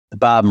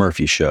Bob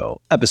Murphy Show,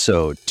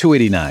 episode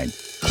 289.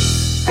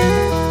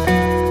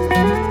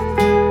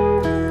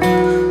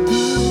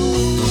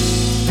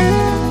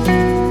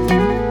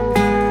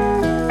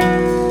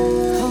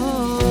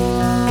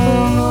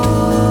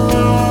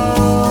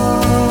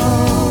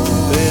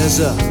 There's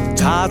a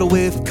tidal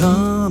wave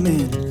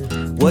coming.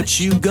 What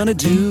you gonna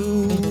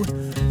do?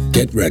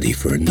 Get ready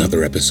for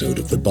another episode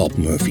of The Bob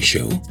Murphy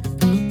Show,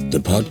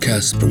 the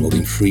podcast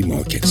promoting free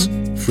markets,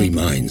 free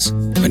minds,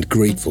 and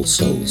grateful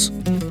souls.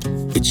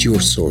 It's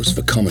your source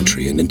for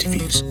commentary and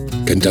interviews,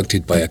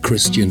 conducted by a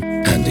Christian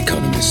and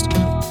economist.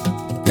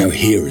 Now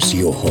here's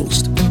your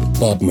host,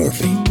 Bob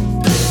Murphy.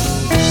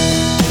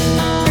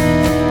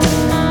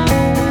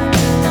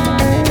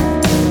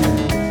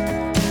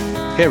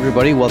 Hey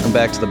everybody, welcome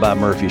back to The Bob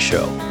Murphy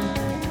Show.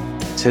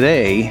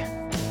 Today,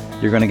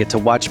 you're going to get to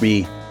watch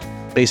me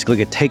basically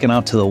get taken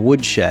out to the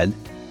woodshed.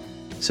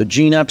 So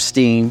Gene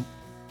Epstein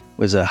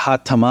was a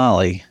hot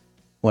tamale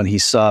when he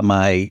saw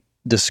my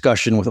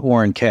discussion with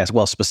Orrin Cass.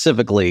 Well,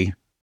 specifically,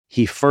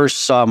 he first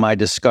saw my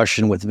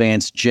discussion with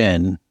Vance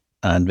Ginn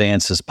on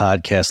Vance's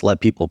podcast,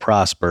 Let People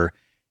Prosper.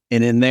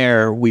 And in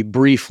there, we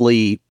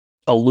briefly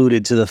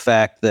alluded to the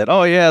fact that,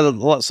 oh yeah,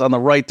 on the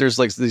right, there's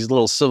like these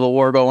little civil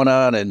war going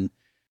on, and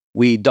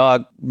we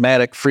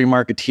dogmatic free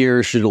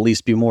marketeers should at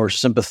least be more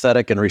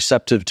sympathetic and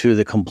receptive to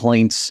the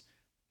complaints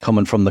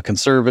coming from the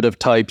conservative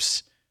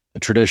types, the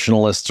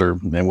traditionalists, or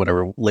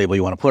whatever label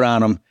you want to put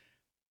on them.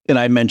 And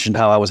I mentioned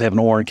how I was having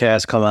Orrin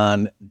Cass come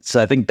on.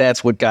 So I think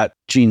that's what got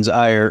Gene's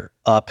ire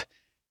up.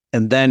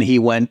 And then he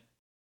went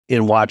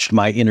and watched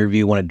my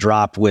interview when it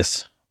dropped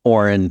with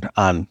Orrin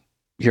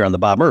here on the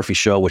Bob Murphy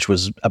Show, which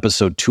was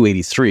episode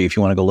 283, if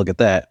you want to go look at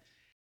that.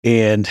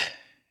 And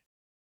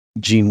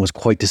Gene was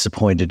quite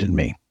disappointed in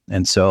me.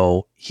 And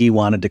so he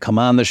wanted to come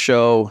on the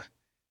show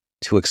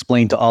to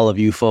explain to all of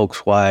you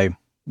folks why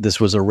this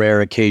was a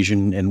rare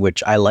occasion in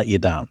which I let you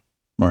down,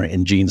 or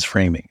in Gene's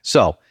framing.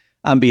 So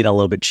I'm being a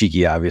little bit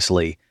cheeky,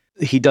 obviously.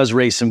 He does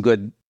raise some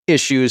good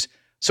issues.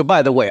 So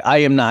by the way, I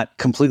am not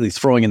completely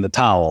throwing in the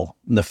towel.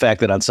 And the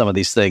fact that on some of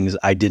these things,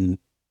 I didn't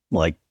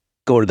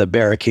go to the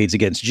barricades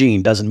against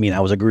Gene doesn't mean I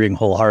was agreeing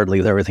wholeheartedly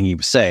with everything he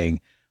was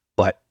saying.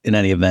 But in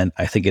any event,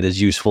 I think it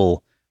is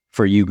useful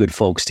for you good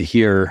folks to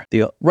hear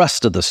the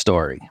rest of the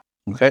story.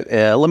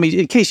 Okay, let me,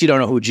 in case you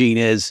don't know who Gene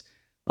is,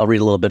 I'll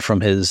read a little bit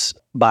from his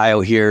bio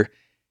here.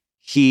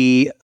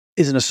 He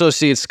is an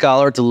associate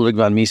scholar at the Ludwig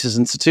von Mises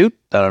Institute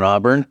down in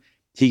Auburn.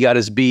 He got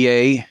his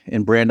BA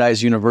in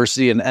Brandeis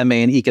University and MA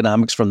in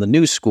economics from the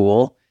New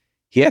School.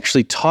 He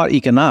actually taught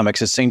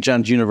economics at St.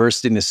 John's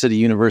University and the City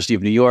University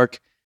of New York.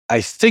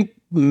 I think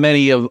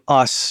many of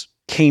us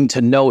came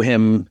to know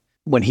him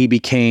when he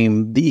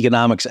became the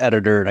economics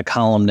editor and a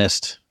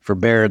columnist for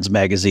Barron's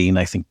magazine.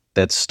 I think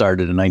that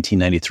started in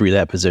 1993,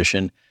 that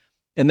position.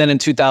 And then in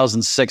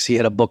 2006, he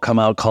had a book come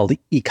out called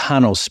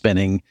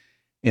Econospinning,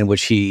 in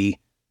which he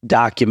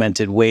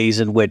documented ways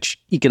in which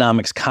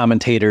economics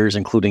commentators,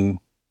 including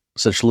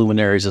such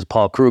luminaries as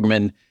Paul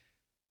Krugman,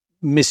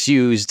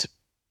 misused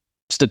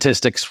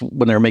statistics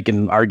when they're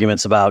making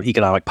arguments about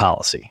economic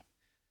policy.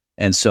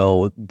 And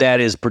so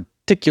that is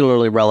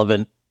particularly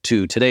relevant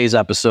to today's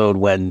episode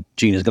when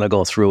Gene is going to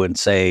go through and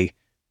say,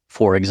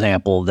 for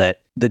example,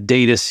 that the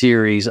data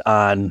series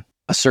on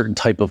a certain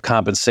type of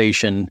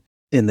compensation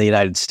in the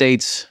United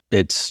States,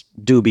 it's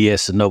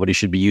dubious and nobody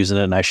should be using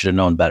it and I should have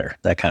known better,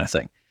 that kind of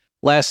thing.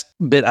 Last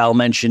bit I'll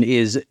mention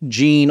is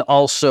Gene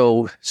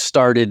also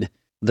started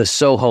the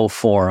Soho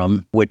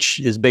Forum, which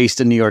is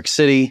based in New York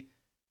City.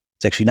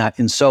 It's actually not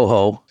in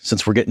Soho,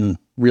 since we're getting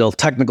real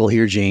technical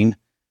here, Gene.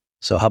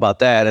 So how about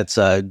that? It's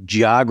a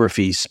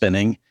geography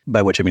spinning,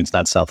 by which I mean it's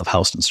not south of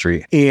Houston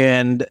Street.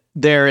 And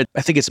there,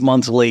 I think it's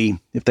monthly,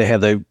 if they have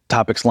the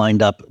topics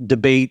lined up,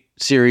 debate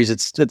series.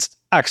 It's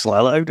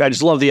excellent. I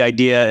just love the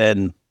idea,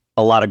 and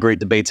a lot of great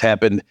debates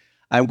happened.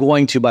 I'm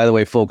going to, by the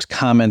way, folks,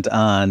 comment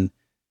on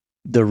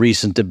the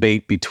recent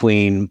debate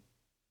between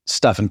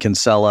Stephan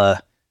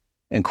Kinsella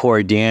and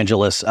Corey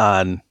DeAngelis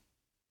on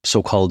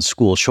so-called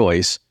school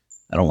choice.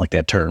 I don't like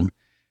that term.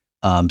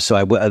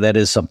 So that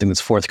is something that's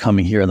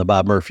forthcoming here on the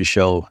Bob Murphy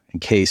Show in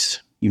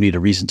case you need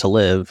a reason to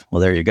live. Well,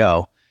 there you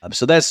go.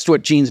 So that's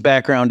what Gene's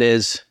background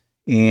is.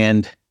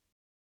 And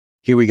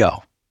here we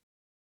go.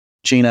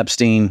 Gene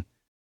Epstein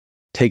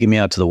taking me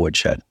out to the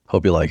woodshed.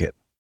 Hope you like it.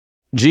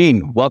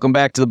 Gene, welcome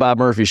back to the Bob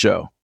Murphy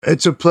Show.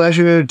 It's a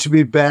pleasure to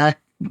be back,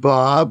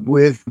 Bob,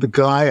 with the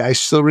guy I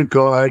still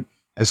regard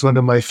as one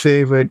of my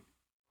favorite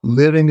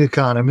living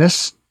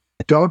economists.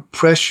 Don't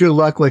press your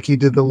luck like you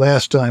did the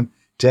last time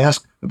to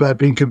ask about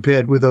being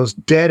compared with those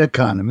dead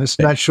economists.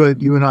 Not sure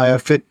that you and I are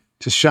fit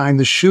to shine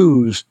the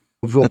shoes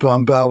of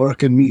von Bauer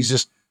and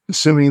Mises,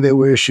 assuming they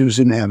wear shoes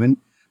in heaven.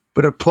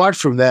 But apart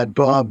from that,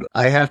 Bob,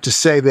 I have to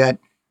say that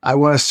I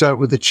want to start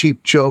with a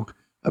cheap joke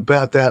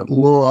about that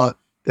law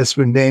that's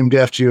been named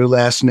after your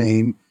last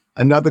name.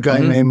 Another guy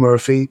named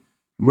Murphy,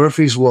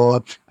 Murphy's Law.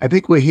 I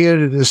think we're here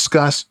to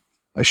discuss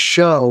a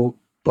show,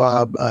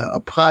 Bob,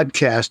 a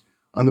podcast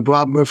on the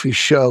Bob Murphy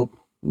Show,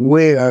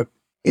 where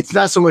it's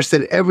not so much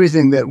that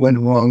everything that went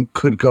wrong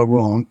could go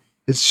wrong.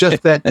 It's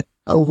just that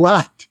a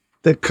lot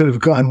that could have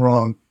gone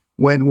wrong,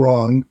 went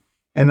wrong.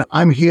 And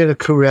I'm here to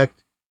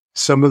correct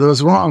some of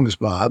those wrongs,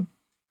 Bob.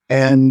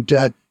 And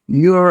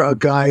you're a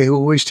guy who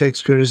always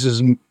takes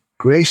criticism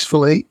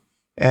gracefully.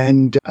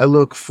 And I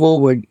look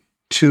forward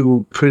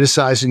to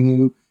criticizing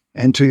you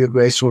and to your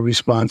graceful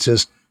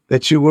responses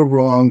that you were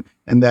wrong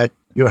and that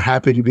you're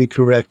happy to be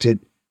corrected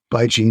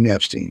by Gene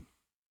Epstein.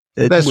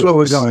 That's what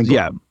we're going for.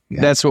 Yeah,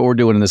 that's what we're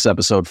doing in this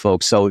episode,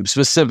 folks. So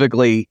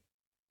specifically,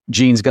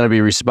 Gene's going to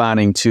be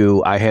responding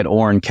to, I had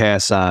Oren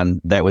Cass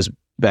on, that was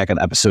back in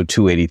episode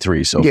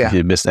 283. So if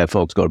you missed that,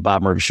 folks, go to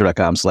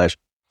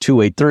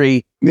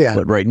bobmurphyshow.com/283. Yeah.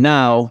 But right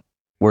now,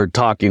 we're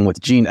talking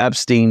with Gene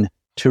Epstein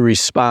to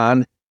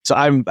respond. So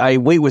I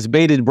wait with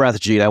bated breath,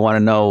 Gene. I want to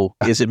know,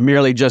 is it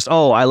merely just,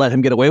 I let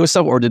him get away with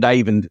stuff, or did I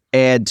even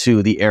add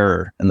to the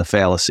error and the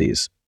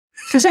fallacies?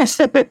 I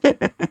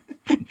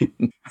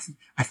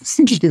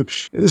think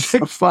it's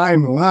a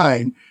fine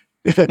line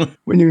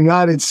when you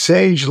nodded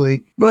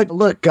sagely. But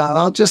look,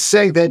 I'll just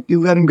say that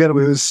you let him get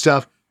away with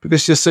stuff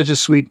because you're such a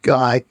sweet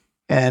guy.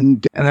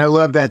 And I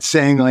love that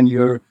saying on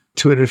your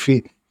Twitter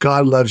feed,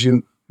 God loves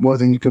you more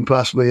than you can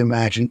possibly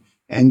imagine.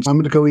 And I'm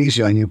going to go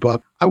easy on you,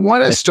 Bob. I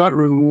want to start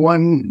with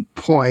one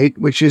point,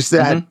 which is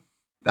that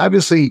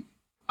obviously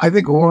I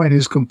think Oren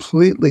is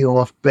completely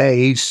off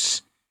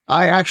base.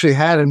 I actually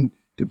had him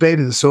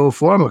debated the Soul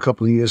Forum a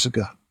couple of years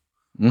ago.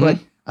 But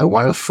I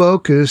want to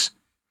focus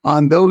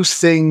on those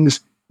things,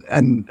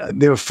 and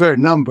there are a fair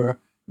number,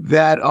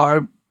 that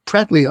are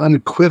practically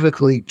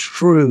unequivocally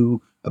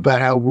true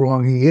about how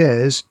wrong he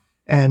is,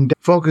 and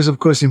focus, of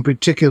course, in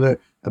particular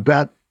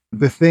about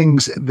the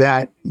things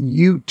that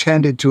you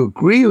tended to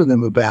agree with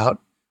him about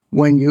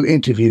when you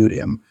interviewed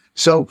him.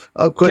 So,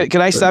 of course,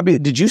 can I stop you?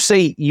 Did you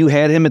say you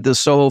had him at the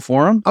Soho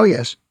Forum? Oh,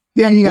 yes.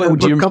 Yeah,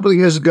 a couple of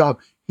years ago.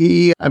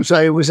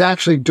 It was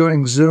actually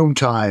during Zoom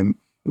time.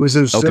 It was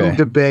a Zoom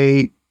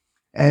debate,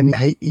 and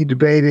he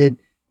debated,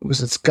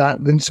 was it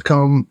Scott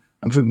Linscomb?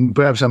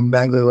 Perhaps I'm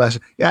Bangladesh,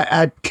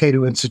 at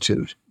Cato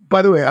Institute.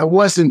 By the way, I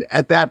wasn't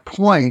at that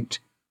point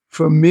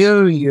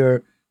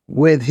familiar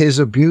with his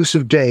abuse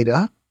of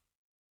data,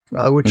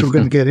 which we're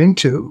going to get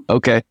into.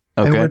 Okay.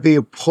 And with the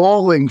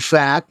appalling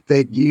fact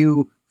that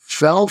you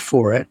fell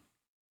for it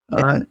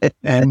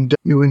and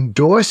you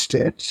endorsed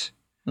it.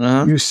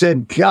 You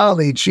said,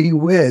 golly, gee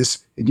whiz,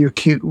 in your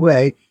cute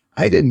way.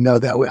 I didn't know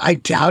that. I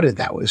doubted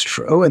that was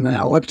true. And then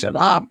I looked it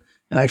up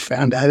and I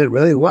found out it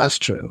really was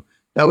true.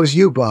 That was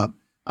you, Bob.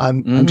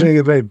 I'm doing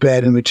a very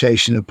bad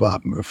imitation of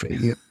Bob Murphy.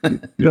 You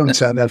don't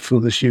sound that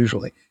foolish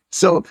usually.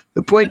 So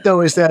the point,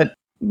 though, is that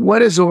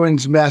what is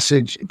Oren's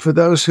message for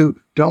those who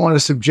don't want to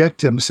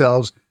subject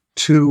themselves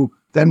to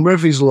that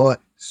Murphy's Law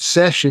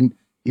session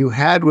you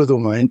had with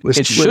Oren?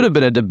 It should have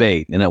been a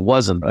debate, and it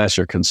wasn't. That's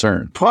your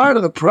concern. Part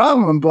of the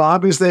problem,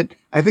 Bob, is that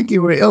I think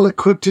you were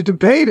ill-equipped to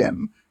debate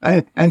him,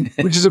 and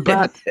which is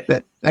about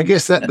that. I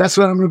guess that's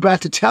what I'm about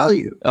to tell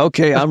you.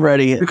 Okay, I'm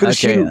ready.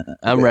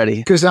 I'm ready.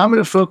 Because I'm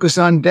going to focus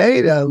on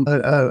data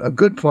a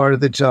good part of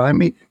the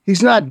time.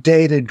 He's not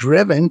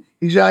data-driven.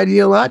 He's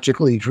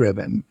ideologically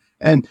driven.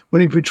 And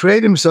when he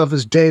portrayed himself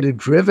as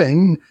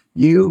data-driven,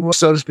 you,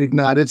 so to speak,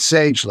 nodded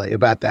sagely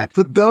about that.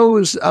 For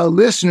those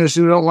listeners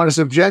who don't want to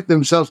subject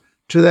themselves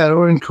to that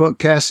Oren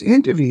Cass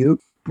interview,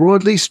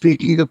 broadly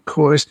speaking, of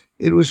course,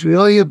 it was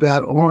really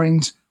about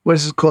Oren's, what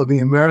is it called, the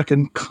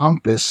American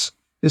Compass,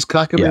 his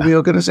cockamamie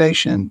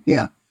organization.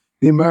 Yeah,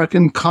 the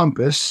American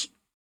Compass.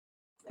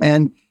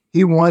 And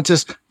he wants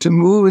us to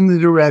move in the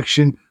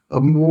direction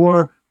of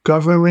more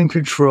government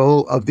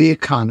control of the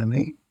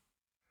economy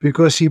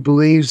because he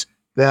believes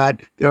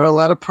that there are a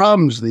lot of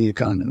problems with the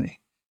economy.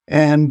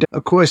 And,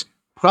 of course,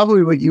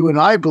 probably what you and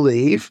I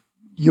believe,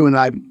 you and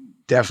I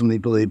definitely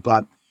believe,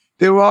 Bob,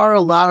 there are a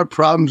lot of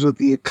problems with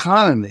the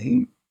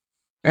economy.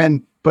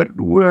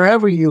 But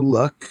wherever you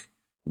look,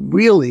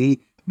 really,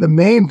 the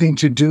main thing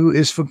to do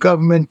is for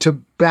government to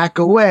back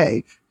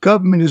away.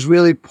 Government is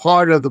really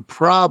part of the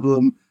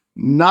problem,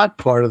 not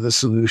part of the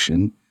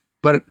solution.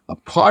 But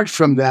apart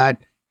from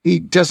that, he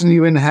doesn't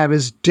even have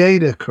his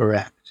data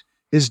correct.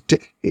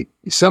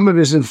 Some of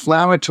his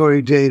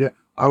inflammatory data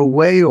are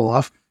way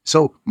off.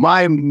 So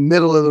my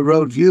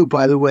middle-of-the-road view,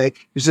 by the way,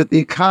 is that the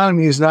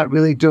economy is not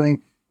really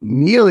doing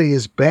nearly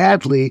as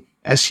badly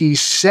as he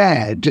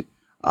said,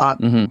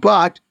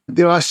 but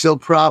there are still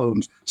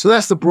problems. So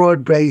that's the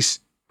broad-base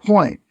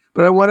point.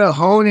 But I want to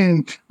hone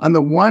in on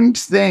the one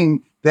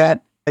thing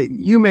that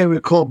you may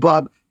recall,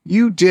 Bob.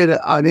 You did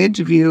an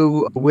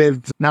interview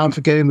with, now I'm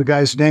forgetting the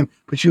guy's name,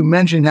 but you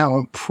mentioned how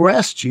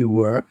impressed you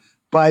were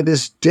by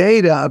this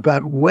data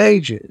about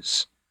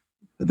wages.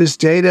 This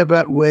data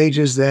about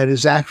wages that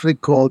is actually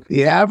called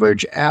the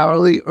average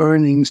hourly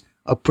earnings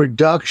of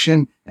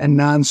production and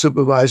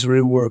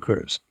non-supervisory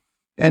workers.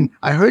 And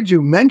I heard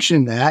you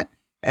mention that,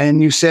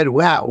 and you said,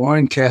 wow,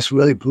 Oren Cass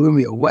really blew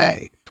me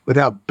away with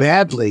how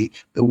badly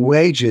the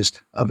wages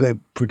of the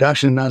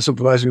production and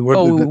non-supervisory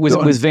workers. Oh, it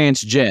was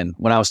Vance Ginn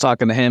when I was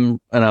talking to him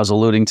and I was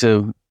alluding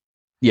to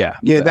Yeah,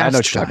 Yeah, I know that's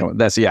what you're talking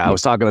about. I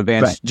was talking about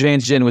Vance. Right.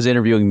 Vance Gin was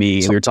interviewing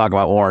me, and we were talking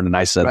about Warren, and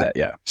I said that,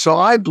 yeah. So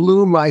I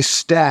blew my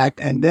stack,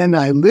 and then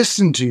I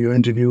listened to your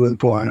interview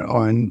with Warren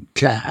on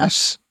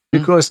Cass,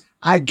 because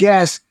I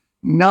guess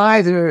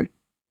neither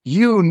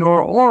you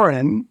nor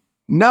Warren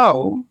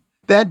know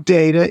that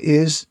data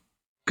is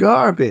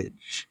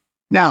garbage.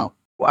 Now,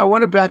 I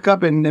want to back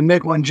up and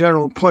make one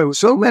general point.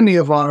 So many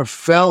of our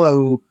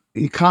fellow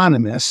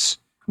economists,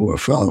 or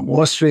fellow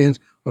Austrians,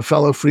 or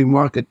fellow free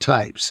market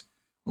types,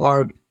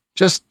 are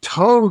just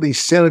totally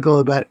cynical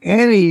about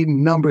any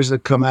numbers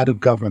that come out of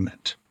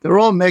government. They're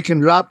all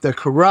making it up. They're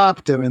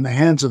corrupt. They're in the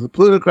hands of the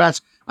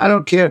plutocrats. I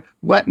don't care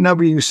what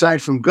number you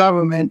cite from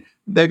government.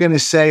 They're going to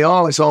say,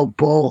 oh, it's all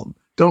bull.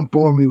 Don't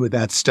bore me with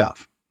that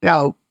stuff.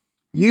 Now,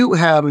 you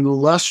have an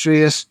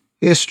illustrious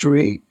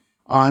history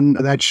on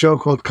that show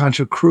called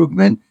Contra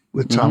Krugman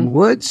with Tom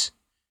Woods.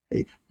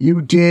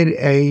 You did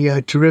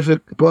a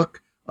terrific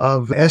book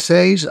of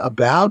essays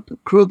about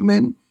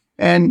Krugman,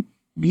 and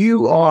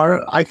you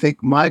are, I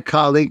think, my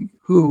colleague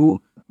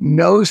who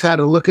knows how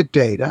to look at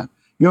data.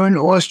 You're an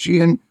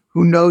Austrian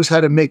who knows how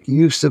to make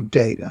use of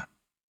data.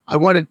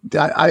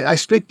 I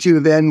speak to you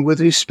then with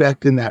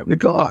respect in that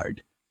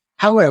regard.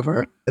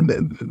 However,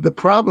 the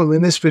problem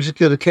in this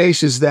particular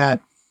case is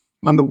that,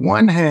 on the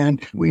one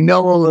hand, we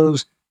know all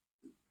those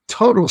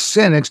total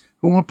cynics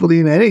who won't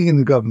believe anything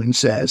the government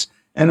says.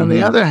 And on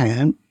the other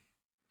hand,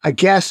 I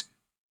guess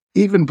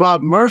even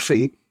Bob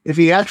Murphy, if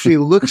he actually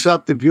looks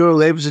up the Bureau of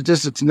Labor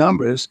Statistics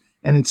numbers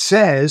and it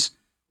says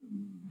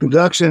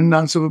production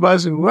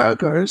non-supervisory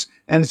workers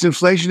and it's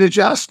inflation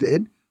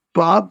adjusted,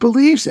 Bob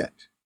believes it.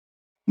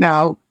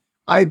 Now,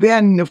 I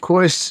then, of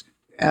course,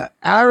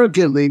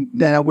 arrogantly,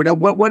 now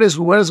what does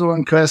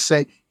Warren Kress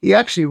say? He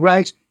actually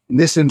writes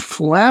this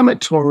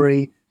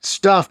inflammatory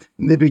stuff.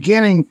 In the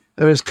beginning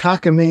of his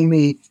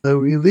cockamamie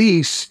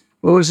release,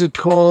 what was it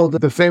called?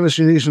 The famous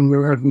release from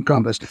American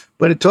Compass.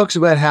 But it talks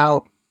about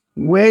how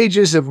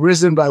wages have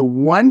risen by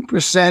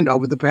 1%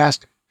 over the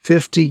past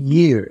 50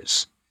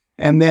 years.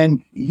 And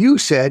then you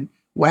said,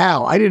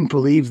 wow, I didn't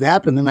believe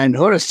that. But then I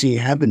noticed he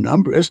had the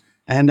numbers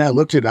and I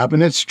looked it up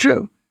and it's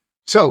true.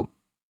 So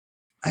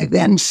I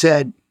then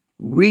said,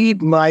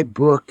 read my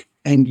book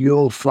and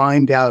you'll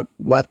find out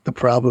what the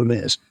problem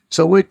is.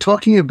 So we're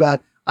talking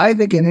about, I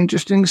think, an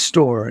interesting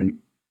story.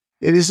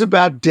 It is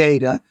about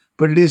data,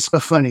 but it is a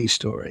funny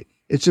story.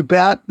 It's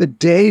about the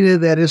data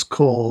that is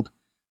called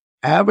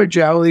average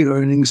hourly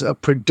earnings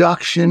of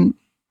production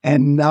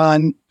and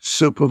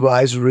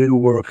non-supervisory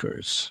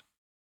workers.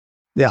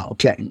 Yeah,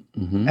 okay.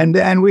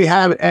 And we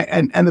have,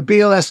 and the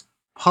BLS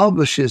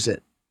publishes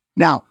it.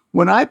 Now,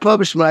 when I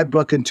published my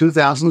book in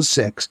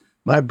 2006,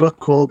 my book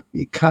called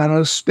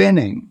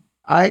Econospinning,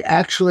 I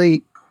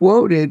actually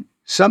quoted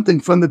something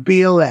from the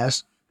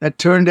BLS that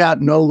turned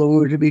out no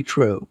longer to be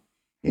true.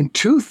 In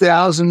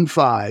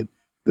 2005,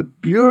 the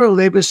Bureau of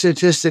Labor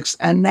Statistics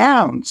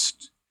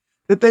announced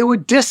that they were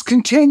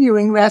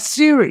discontinuing that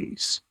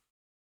series.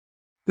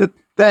 That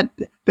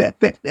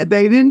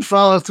they didn't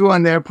follow through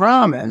on their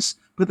promise,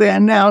 but they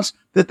announced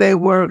that they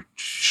were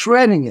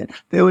shredding it.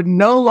 They would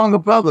no longer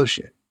publish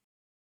it.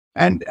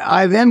 And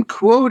I then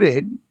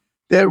quoted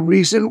their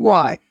reason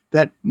why,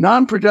 that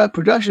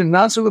production,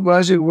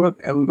 non-supervisory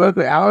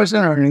worker hours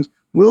and earnings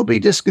will be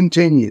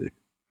discontinued.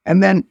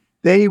 And then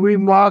they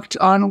remarked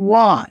on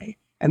why.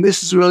 And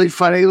this is really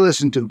funny to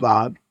listen to,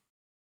 Bob.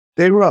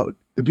 They wrote,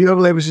 the Bureau of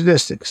Labor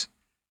Statistics,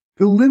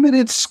 the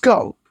limited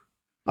scope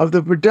of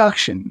the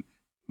production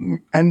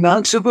and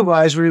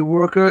non-supervisory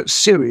worker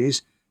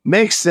series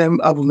makes them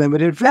of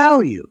limited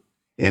value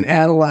in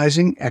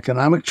analyzing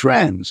economic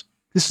trends.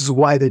 This is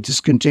why they're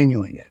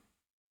discontinuing it.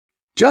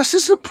 Just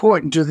as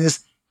important to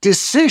this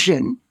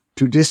decision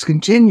to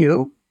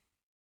discontinue,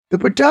 the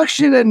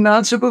production and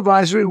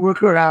non-supervisory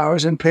worker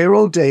hours and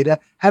payroll data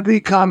have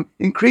become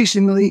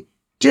increasingly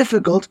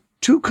difficult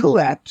to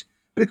collect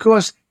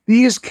because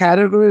these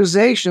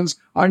categorizations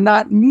are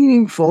not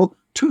meaningful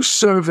to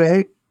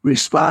survey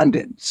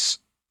respondents.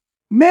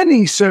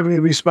 Many survey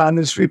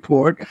respondents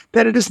report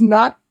that it is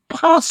not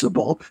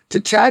possible to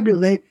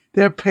tabulate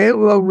their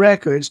payroll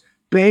records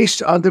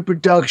based on the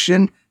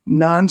production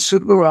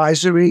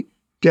non-supervisory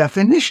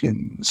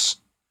definitions.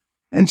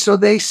 And so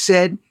they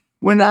said,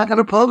 we're not going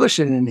to publish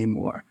it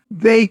anymore.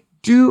 They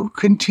do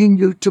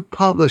continue to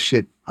publish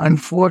it,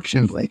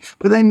 unfortunately,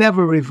 but they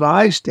never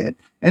revised it.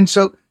 And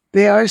so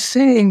they are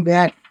saying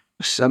that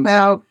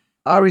somehow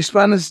our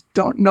respondents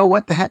don't know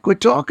what the heck we're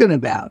talking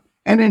about.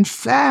 And in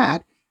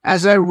fact,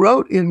 as I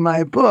wrote in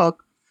my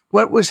book,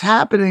 what was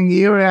happening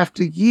year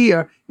after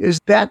year is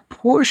that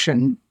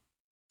portion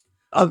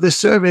of the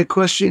survey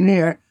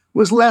questionnaire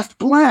was left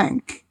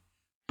blank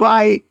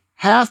by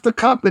half the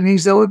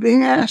companies that were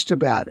being asked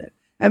about it.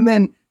 And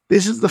then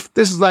this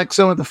is like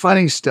some of the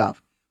funny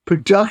stuff: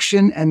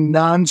 production and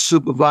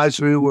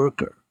non-supervisory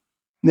worker.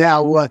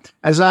 Now,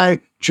 as I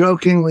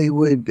jokingly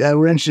would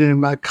mention in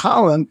my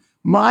column,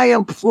 my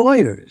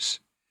employers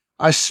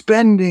are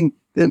spending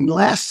the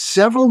last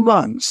several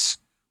months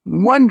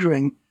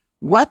wondering,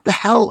 what the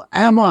hell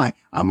am I?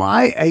 Am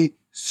I a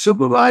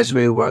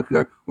supervisory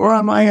worker or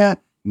am I a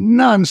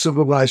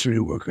non-supervisory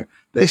worker?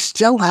 They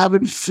still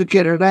haven't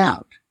figured it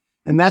out.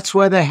 And that's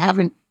why they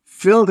haven't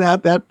filled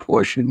out that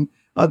portion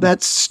of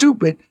that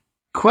stupid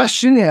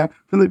questionnaire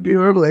from the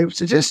Bureau of Labor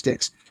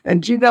Statistics.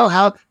 And do you know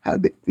how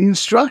the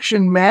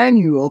instruction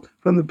manual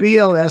from the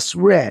BLS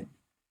read?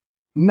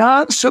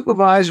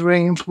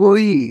 Non-supervisory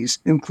employees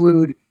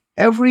include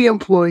every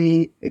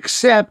employee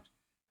except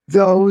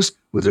those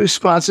with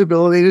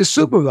responsibility to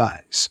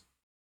supervise.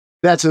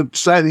 That's a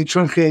slightly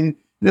truncated.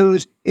 In other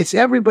words, it's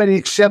everybody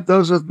except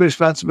those with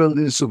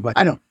responsibility to supervise.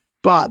 I know,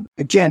 Bob,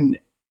 again,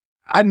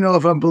 I don't know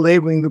if I'm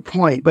belaboring the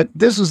point, but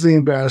this was the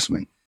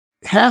embarrassment.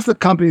 Half the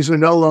companies were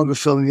no longer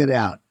filling it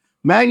out.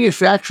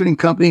 Manufacturing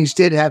companies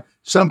did have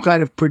some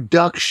kind of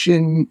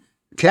production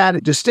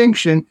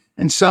distinction,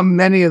 and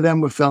many of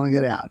them were filling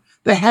it out.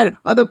 They had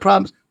other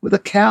problems with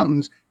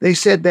accountants. They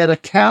said that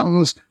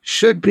accountants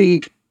should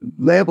be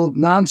labeled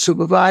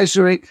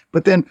non-supervisory,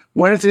 but then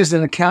what if there's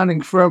an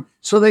accounting firm?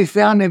 So they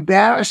found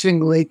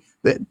embarrassingly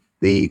that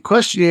the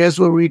questionnaires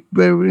were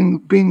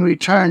being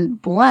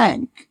returned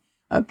blank.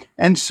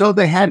 And so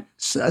they had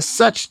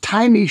such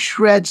tiny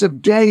shreds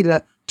of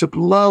data to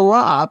blow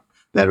up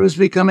that it was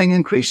becoming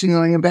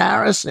increasingly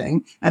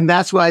embarrassing. And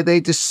that's why they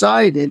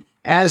decided,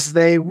 as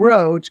they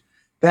wrote,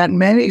 that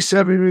many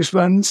survey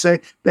respondents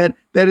say that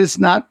it's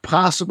not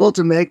possible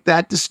to make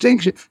that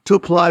distinction, to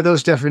apply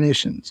those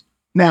definitions.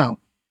 Now,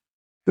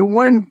 the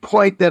one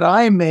point that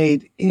I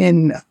made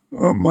in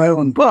my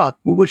own book,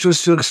 which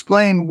was to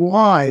explain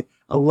why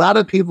a lot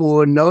of people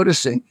were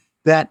noticing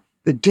that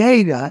the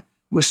data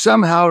was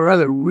somehow or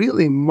other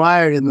really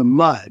mired in the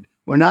mud,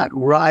 were not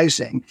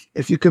rising.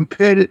 If you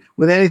compared it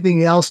with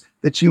anything else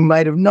that you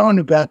might have known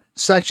about,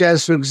 such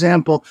as, for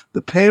example,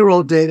 the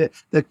payroll data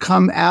that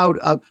come out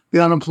of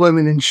the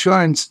unemployment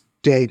insurance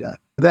data.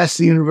 That's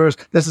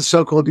the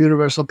so-called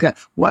universal count.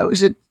 Why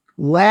was it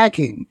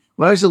lagging?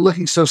 Why was it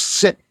looking so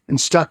sick and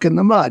stuck in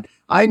the mud?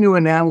 I knew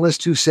an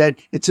analyst who said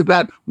it's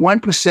about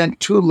 1%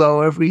 too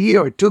low every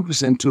year or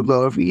 2% too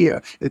low every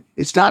year.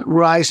 It's not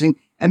rising.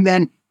 And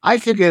then I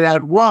figured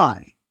out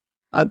why.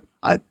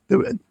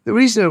 The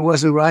reason it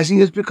wasn't rising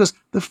is because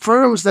the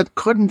firms that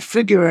couldn't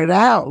figure it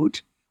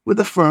out were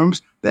the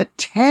firms that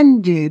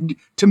tended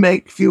to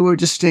make fewer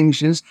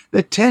distinctions,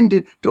 that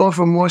tended to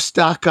offer more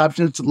stock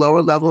options to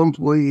lower-level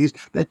employees,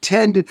 that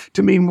tended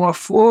to be more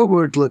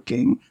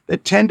forward-looking,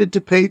 that tended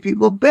to pay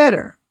people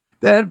better.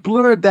 That had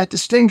blurred that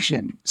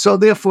distinction. So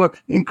therefore,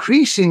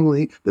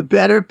 increasingly, the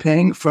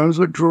better-paying firms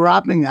were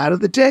dropping out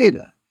of the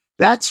data.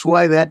 That's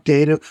why that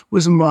data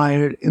was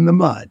mired in the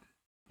mud.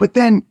 But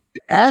then,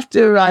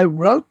 after I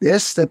wrote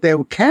this, that they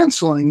were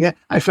canceling it,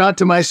 I found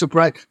to my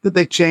surprise that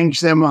they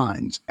changed their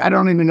minds. I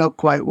don't even know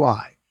quite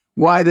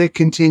why they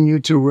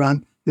continued to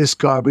run this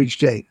garbage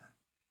data.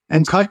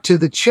 And cut to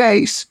the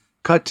chase,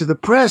 cut to the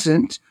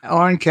present,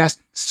 Orncast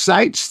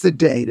cites the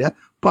data,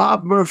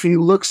 Bob Murphy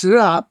looks it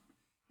up,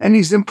 and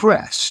he's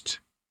impressed.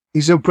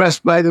 He's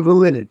impressed by the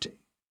validity.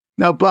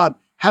 Now, Bob,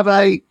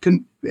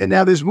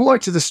 now there's more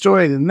to the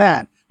story than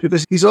that,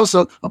 because he's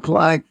also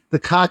applying the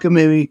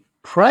cockamamie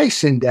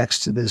price index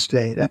to this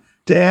data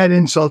to add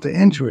insult to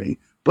injury.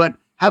 But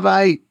have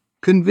I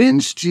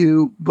convinced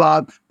you,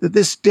 Bob, that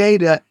this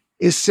data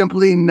is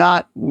simply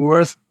not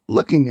worth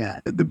looking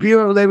at? The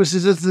Bureau of Labor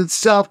Statistics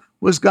itself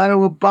was going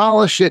to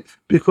abolish it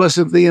because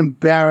of the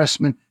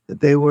embarrassment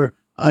that they were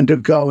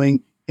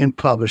undergoing in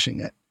publishing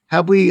it.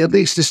 Have we at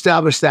least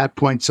established that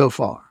point so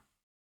far?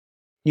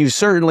 You've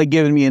certainly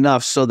given me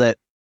enough so that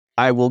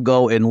I will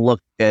go and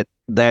look at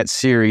that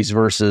series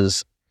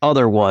versus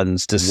other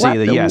ones to see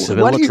that, yes, if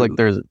it looks like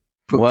there's...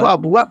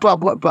 Bob, what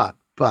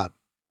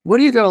are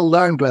you going to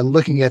learn by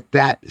looking at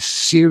that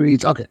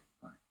series? Okay.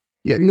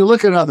 Yeah, you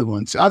look at other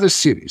ones, other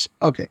series.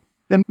 Okay.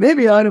 Then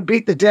maybe I ought to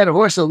beat the dead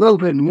horse a little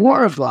bit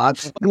more, Bob.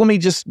 Let me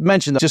just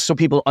mention that, just so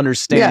people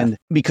understand,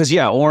 because,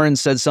 Oren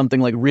said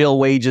something like real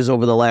wages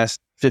over the last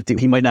 50,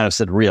 he might not have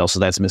said real, so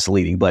that's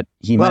misleading, but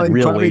he meant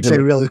real wages. Say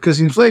real, because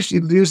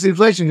inflation, you use the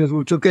inflation,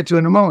 which we'll get to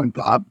in a moment,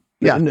 Bob.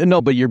 Yeah.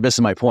 No, but you're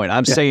missing my point.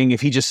 I'm saying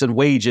if he just said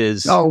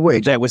wages,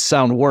 that would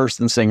sound worse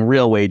than saying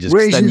real wages.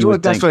 Wages,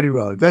 that's what he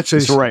wrote.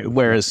 That's right.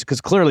 Whereas,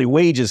 because clearly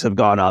wages have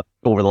gone up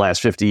over the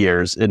last 50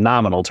 years in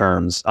nominal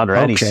terms under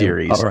any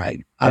series. All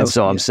right. And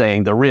so I'm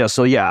saying the real.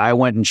 So I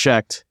went and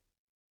checked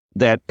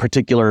that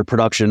particular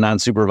production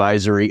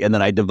non-supervisory, and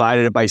then I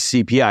divided it by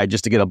CPI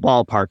just to get a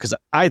ballpark, because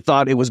I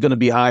thought it was going to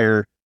be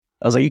higher.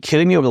 I was like, are you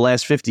kidding me? Over the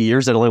last 50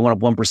 years, that only went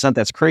up 1%.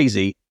 That's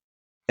crazy.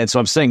 And so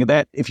I'm saying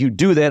that if you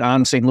do that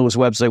on St. Louis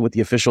website with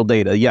the official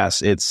data,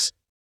 yes, it's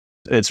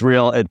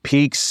real. It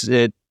peaks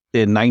in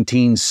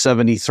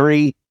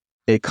 1973.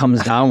 It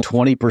comes down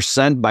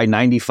 20% by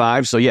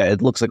 95. So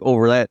it looks like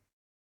over that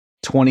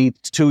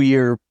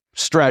 22-year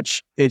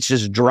stretch, it's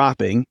just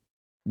dropping.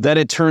 Then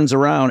it turns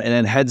around and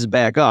then heads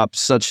back up,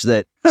 such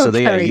that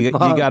you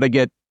got to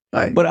get.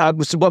 Right.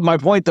 But my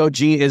point though,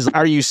 Gene, is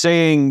are you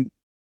saying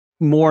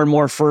more and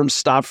more firms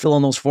stopped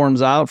filling those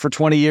forms out for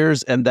 20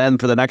 years, and then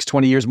for the next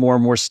 20 years, more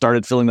and more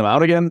started filling them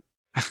out again?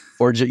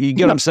 Or you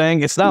get what I'm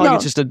saying? It's not like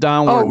it's just a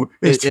downward,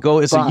 it's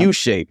a U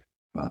shape.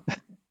 Bob,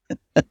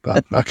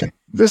 okay.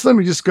 Let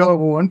me just go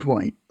over one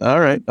point. All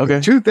right.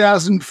 Okay.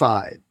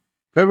 2005,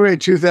 February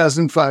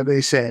 2005,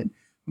 they said,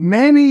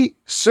 many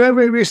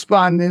survey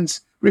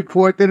respondents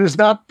report that it is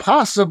not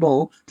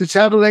possible to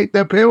tabulate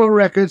their payroll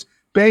records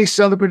based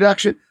on the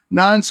production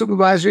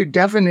non-supervisory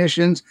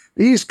definitions.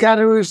 These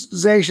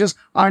categorizations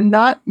are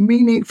not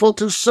meaningful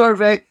to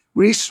survey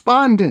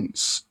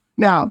respondents.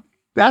 Now,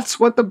 that's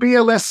what the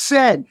BLS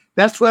said.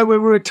 That's why we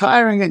were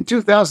retiring in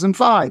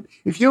 2005.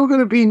 If you're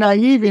going to be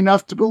naive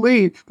enough to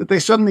believe that they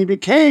suddenly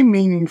became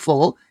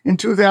meaningful in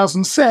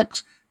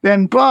 2006,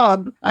 then,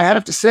 Bob, I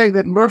have to say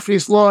that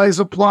Murphy's Law is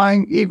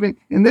applying even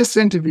in this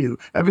interview.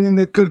 Everything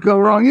that could go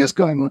wrong is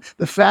going wrong.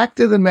 The fact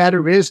of the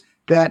matter is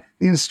that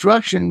the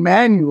instruction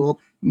manual,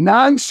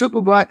 what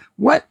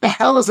the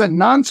hell is a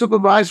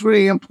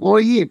non-supervisory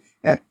employee?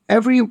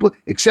 Every employee,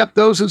 except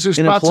those whose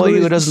responsibility An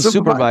employee who doesn't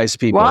supervise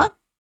people. What?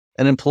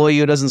 An employee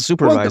who doesn't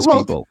supervise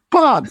people.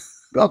 Bob,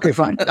 okay,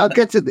 fine. I'll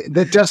get to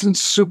that doesn't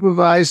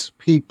supervise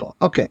people.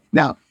 Okay,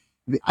 now,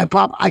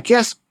 Bob, I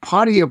guess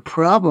part of your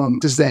problem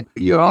is that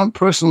your own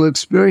personal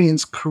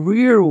experience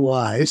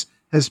career-wise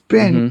has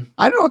been,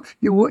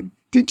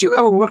 did you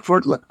ever work for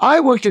it? Look, I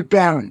worked at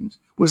Barron's.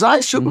 Was I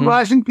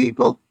supervising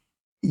people?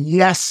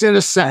 Yes, in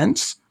a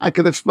sense. I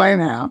could explain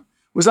how.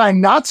 Was I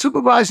not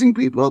supervising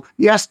people?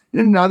 Yes, in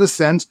another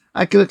sense.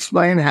 I could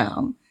explain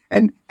how.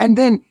 And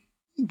then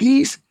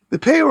the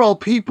payroll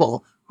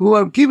people who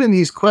are given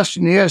these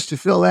questionnaires to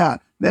fill out,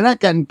 they're not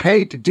getting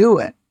paid to do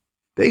it.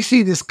 They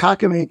see this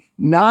cockamamie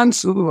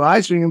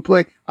non-supervisory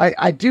employee.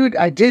 I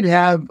did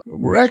have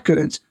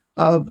records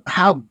of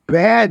how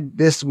bad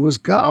this was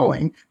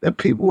going, that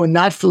people were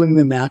not filling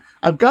them out.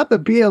 I've got the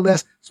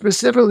BLS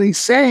specifically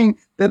saying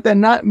that they're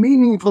not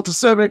meaningful to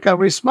survey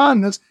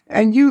respondents,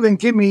 and you then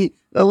give me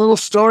a little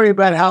story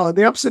about how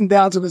the ups and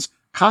downs of this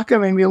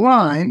cockamamie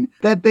line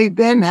that they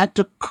then had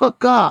to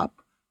cook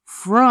up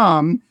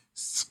from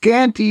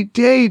scanty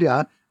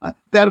data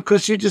that, of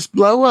course, you just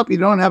blow up. You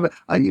don't have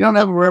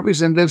a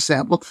representative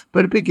sample,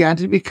 but it began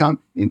to become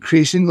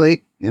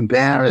increasingly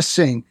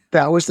embarrassing.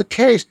 That was the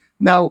case.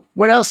 Now,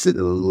 what else?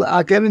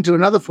 I'll get into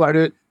another part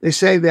of it. They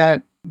say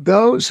that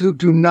those who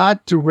do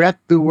not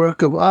direct the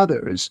work of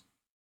others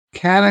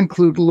can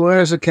include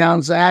lawyers,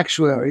 accountants,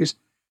 actuaries.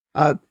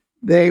 What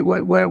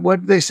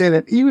did they say?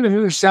 That even if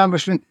an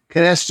establishment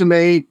can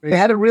estimate, they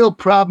had a real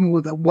problem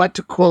with what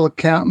to call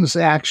accountants,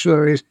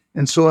 actuaries,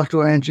 and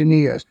software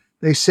engineers.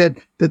 They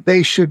said that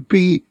they should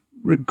be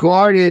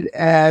regarded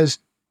as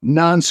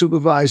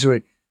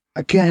non-supervisory.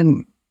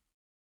 Again,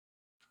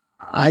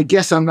 I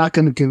guess I'm not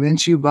going to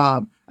convince you,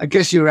 Bob. I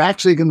guess you're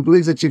actually going to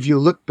believe that if you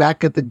look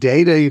back at the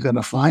data, you're going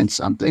to find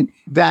something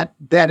that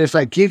if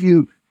I give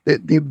you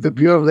the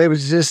Bureau of Labor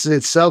Statistics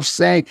itself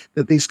saying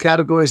that these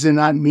categories are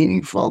not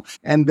meaningful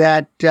and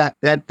that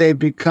they've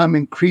become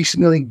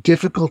increasingly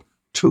difficult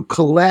to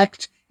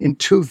collect in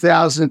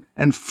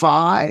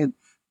 2005,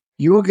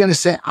 you're going to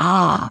say,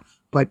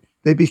 but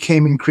they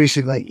became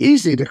increasingly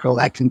easy to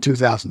collect in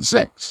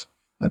 2006.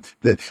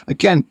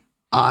 Again,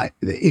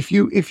 if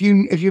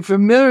you're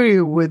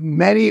familiar with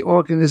many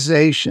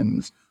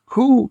organizations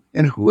who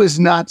is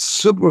not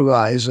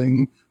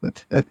supervising,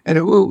 and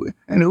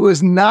who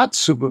is not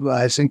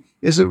supervising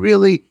is a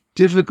really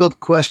difficult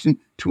question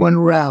to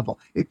unravel.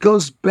 It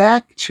goes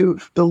back to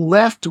the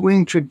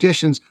left-wing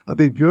traditions of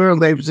the Bureau of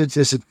Labor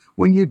Statistics,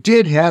 when you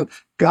did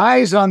have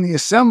guys on the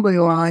assembly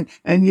line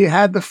and you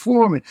had the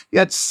foreman. You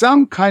had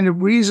some kind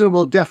of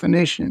reasonable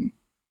definition.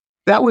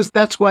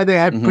 That's why they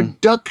had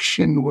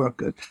production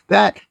workers.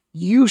 That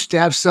used to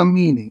have some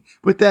meaning.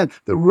 But then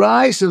the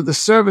rise of the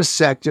service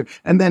sector,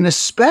 and then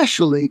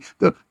especially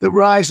the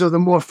rise of the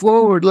more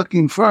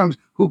forward-looking firms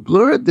who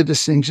blurred the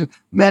distinction,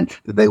 meant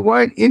that they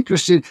weren't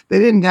interested. They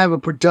didn't have a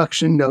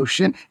production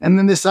notion. And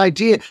then this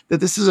idea that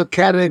this is a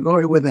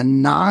category with a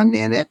non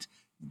in it,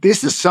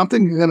 this is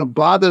something you're going to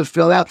bother to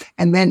fill out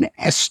and then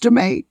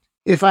estimate.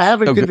 If I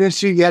haven't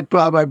convinced you yet,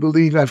 Bob, I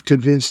believe I've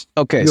convinced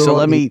Okay, so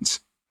let me...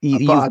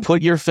 You've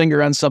put your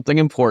finger on something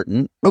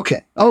important.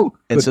 Okay. Oh,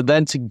 and good. So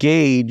then to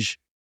gauge,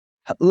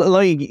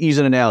 let me use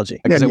an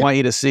analogy because I want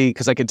you to see,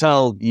 because I can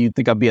tell you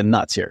think I'm being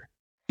nuts here.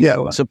 Yeah.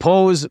 Well.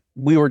 Suppose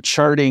we were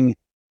charting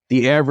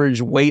the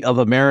average weight of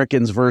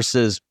Americans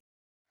versus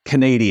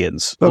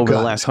Canadians over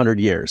the last 100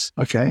 years.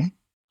 Okay.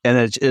 And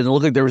it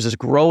looked like there was this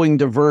growing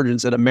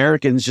divergence, and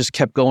Americans just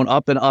kept going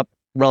up and up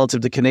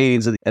relative to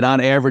Canadians. And on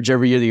average,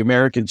 every year, the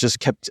Americans just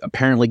kept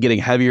apparently getting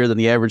heavier than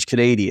the average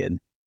Canadian.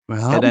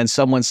 Well. And then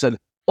someone said,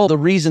 the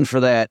reason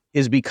for that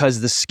is because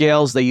the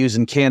scales they use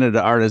in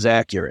Canada aren't as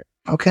accurate.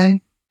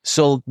 Okay.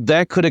 So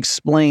that could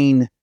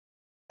explain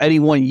any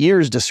 1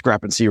 year's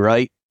discrepancy,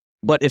 right?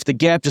 But if the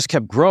gap just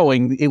kept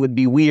growing, it would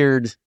be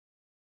weird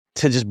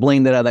to just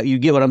blame that on that. You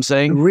get what I'm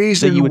saying? The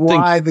reason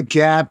why the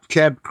gap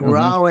kept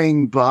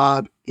growing,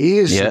 Bob,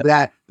 is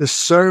that the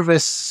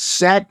service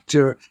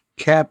sector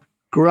kept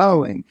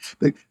growing.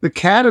 The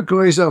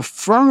categories of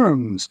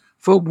firms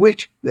for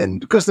which, then,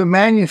 because the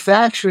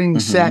manufacturing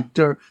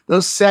sector,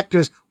 those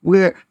sectors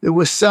where there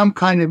was some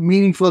kind of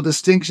meaningful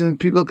distinction that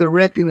people could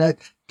recognize,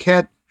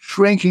 kept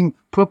shrinking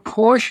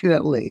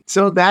proportionately.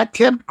 So that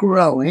kept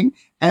growing.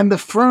 And the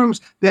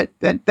firms that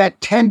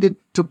tended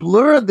to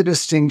blur the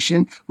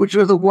distinction, which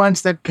were the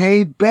ones that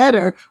paid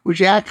better,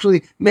 which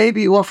actually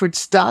maybe offered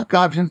stock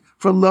options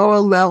for lower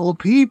level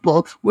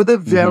people, were the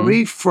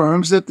very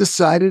firms that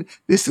decided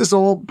this is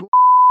all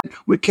bullshit.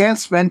 We can't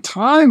spend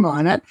time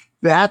on it.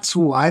 That's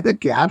why the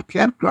gap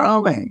kept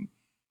growing.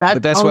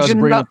 But that's why I was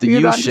bringing up the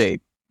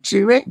U-shape.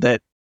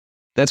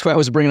 That's why I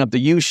was bringing up the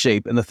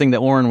U-shape, and the thing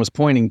that Warren was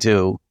pointing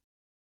to,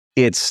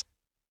 it's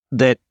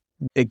that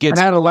it gets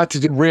had a lot to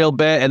do real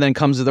bad and then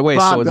comes the other way.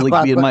 So it'd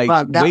like be in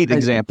my weight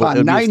example.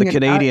 If the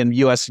Canadian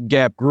U.S.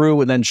 gap grew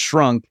and then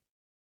shrunk.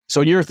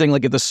 So your thing,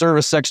 like if the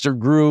service sector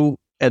grew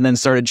and then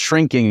started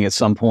shrinking at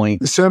some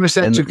point. The service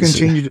sector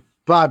continued.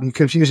 Bob, you're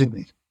confusing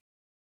me.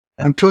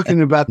 I'm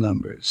talking about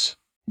numbers.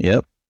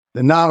 Yep.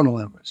 The nominal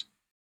numbers.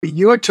 But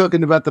you're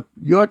talking about now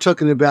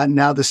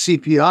the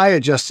CPI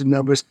adjusted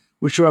numbers,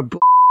 which are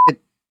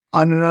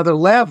on another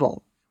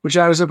level, which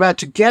I was about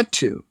to get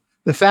to.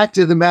 The fact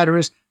of the matter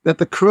is that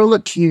the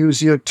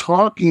curlicues you're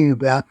talking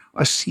about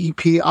are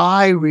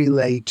CPI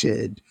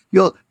related.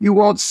 You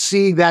won't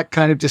see that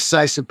kind of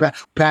decisive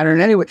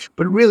pattern anyway.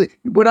 But really,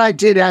 what I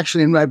did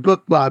actually in my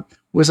book, Bob,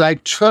 was I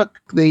took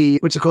the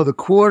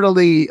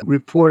quarterly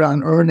report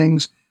on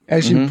earnings.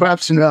 As you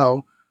perhaps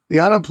know, the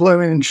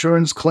unemployment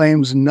insurance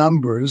claims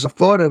numbers are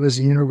thought of as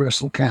a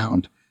universal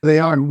count. They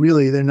aren't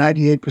really. They're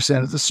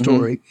 98% of the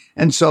story.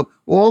 And so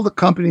all the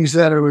companies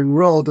that are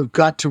enrolled have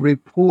got to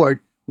report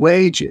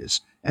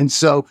wages. And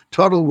so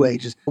total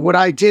wages. What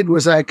I did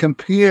was I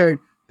compared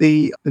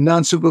the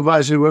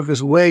non-supervisory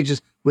workers'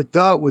 wages with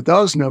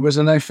those numbers,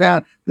 and I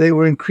found they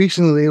were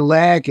increasingly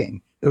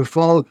lagging. They were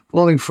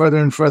falling further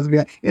and further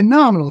behind in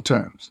nominal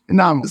terms.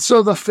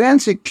 So the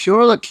fancy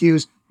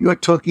curlicues you're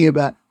talking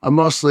about are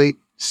mostly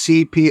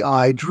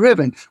CPI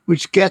driven,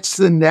 which gets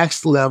to the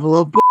next level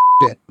of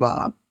bullshit,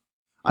 Bob.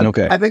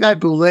 Okay. I think I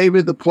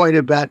belabored the point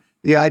about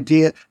the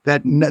idea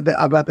that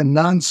about the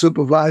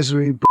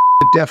non-supervisory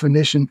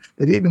definition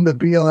that even the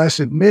BLS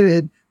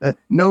admitted that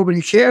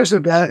nobody cares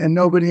about and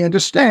nobody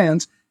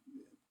understands,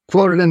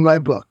 quoted in my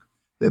book.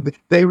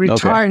 They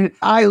retired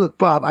it.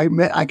 Bob,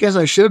 I guess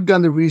I should have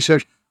done the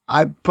research.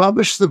 I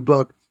published the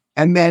book,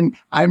 and then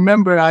I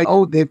remember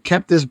they've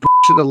kept this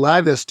bullshit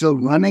alive. They're still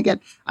running it.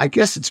 I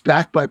guess it's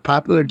backed by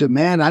popular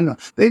demand. I don't know.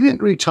 They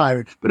didn't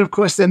retire it. But of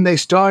course, then they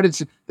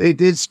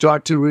did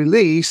start to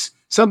release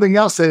something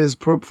else that is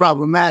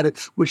problematic,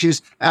 which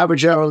is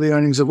average hourly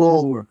earnings of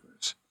all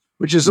workers,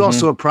 which is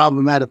also a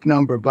problematic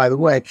number, by the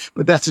way.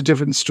 But that's a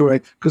different story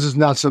because it's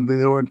not something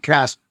that Warren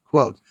Cass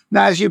quotes.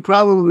 Now, as you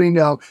probably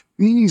know,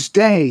 these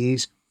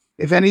days,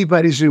 if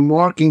anybody's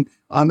remarking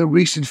on the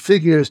recent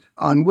figures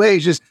on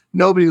wages,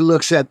 nobody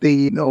looks at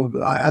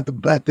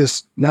at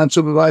this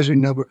non-supervisory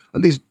number,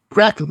 at least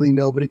practically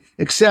nobody,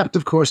 except,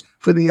 of course,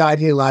 for the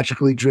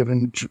ideologically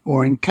driven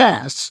Warren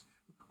Cass,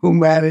 who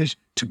managed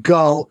to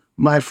gull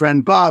my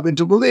friend Bob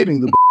into believing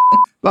the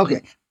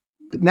Okay,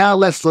 now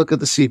let's look at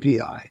the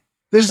CPI.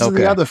 This is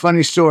the other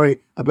funny story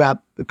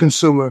about the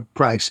Consumer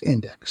Price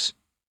Index.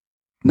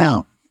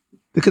 Now,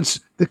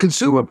 the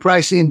Consumer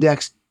Price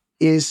Index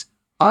is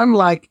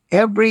unlike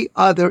every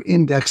other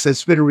index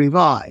that's been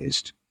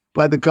revised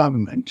by the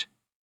government.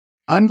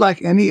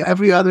 Unlike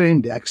every other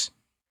index,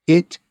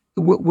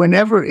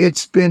 whenever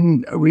it's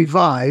been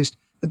revised,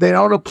 they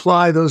don't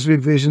apply those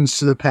revisions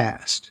to the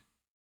past.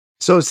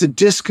 So it's a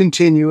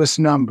discontinuous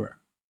number.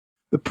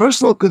 The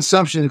Personal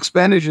Consumption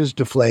Expenditures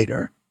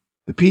Deflator,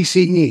 the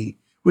PCE,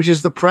 which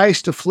is the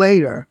price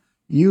deflator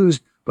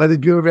used by the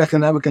Bureau of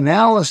Economic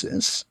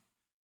Analysis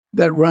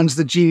that runs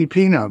the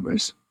GDP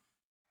numbers,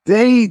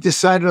 they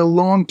decided a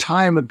long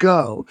time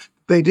ago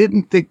they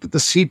didn't think that the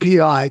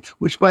CPI,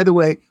 which, by the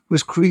way,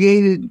 was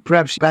created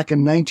perhaps back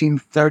in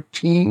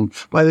 1913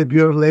 by the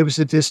Bureau of Labor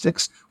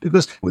Statistics,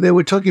 because they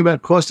were talking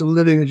about cost of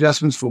living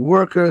adjustments for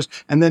workers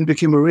and then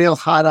became a real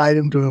hot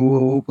item during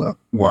World War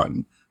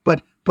I.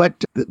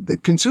 But the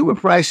Consumer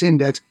Price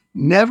Index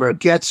never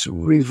gets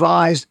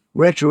revised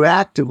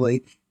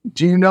retroactively.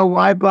 Do you know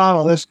why,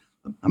 Bob?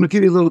 I'm going to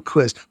give you a little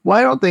quiz.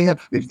 Why don't they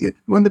have,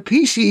 when the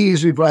PCE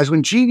is revised,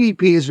 when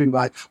GDP is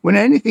revised, when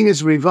anything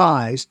is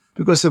revised,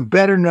 because of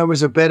better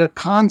numbers or better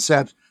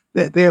concepts,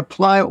 they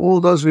apply all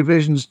those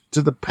revisions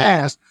to the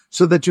past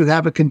so that you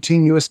have a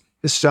continuous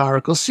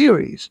historical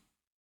series.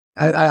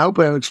 I hope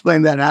I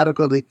explained that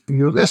adequately to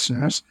your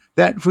listeners.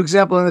 That, for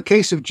example, in the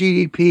case of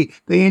GDP,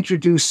 they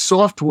introduce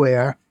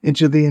software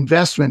into the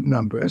investment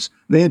numbers.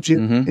 They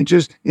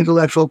introduce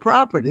intellectual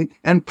property,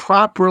 and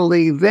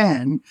properly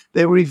then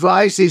they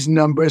revise these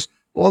numbers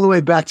all the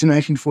way back to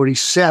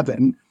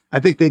 1947. I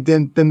think they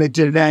did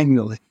it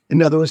annually.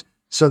 In other words,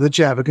 so that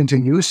you have a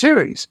continuous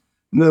series.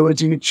 In other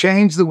words, you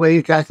change the way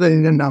you're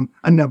calculating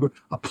a number,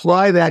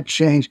 apply that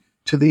change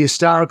to the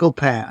historical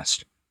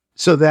past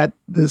so that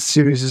the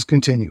series is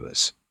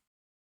continuous.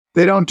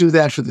 They don't do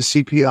that for the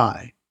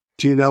CPI.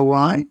 Do you know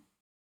why?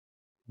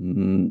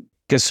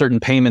 Because certain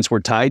payments were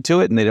tied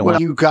to it and they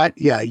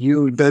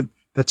didn't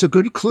that's a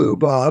good clue,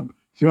 Bob.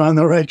 You're on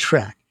the right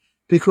track.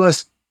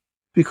 Because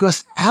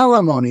because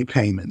alimony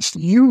payments,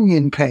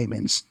 union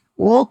payments,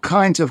 all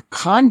kinds of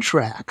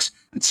contracts,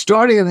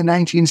 starting in the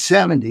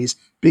 1970s,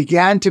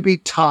 began to be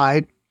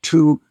tied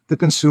to the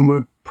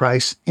consumer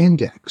price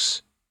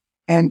index.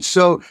 And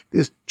so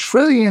there's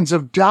trillions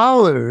of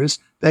dollars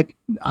that,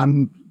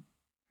 I'm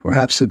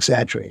perhaps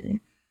exaggerating,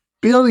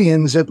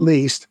 billions at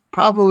least,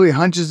 probably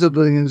hundreds of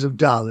billions of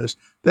dollars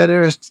that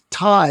are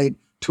tied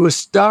to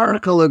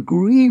historical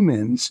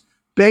agreements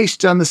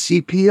based on the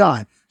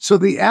CPI. So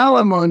the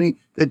alimony,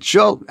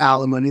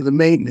 the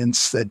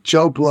maintenance that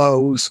Joe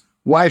Blow's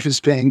wife is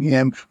paying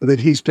him, or that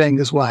he's paying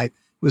his wife,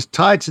 was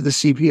tied to the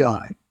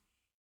CPI.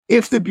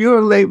 If the Bureau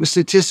of Labor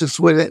Statistics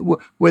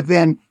were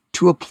then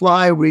to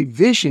apply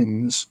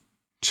revisions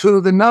to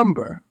the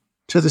number,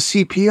 to the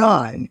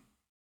CPI,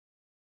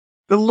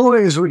 the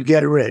lawyers would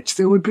get rich.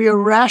 There would be a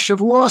rash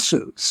of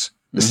lawsuits.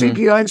 The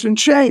CPI has been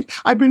changed.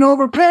 I've been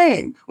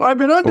overpaying, or I've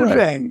been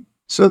underpaying. Right.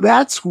 So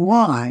that's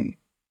why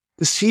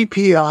the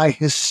CPI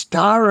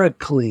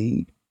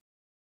historically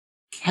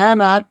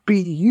cannot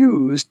be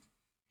used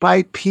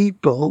by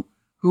people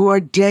who are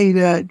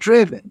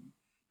data-driven.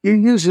 You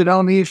use it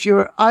only if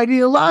you're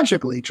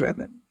ideologically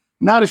driven,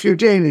 not if you're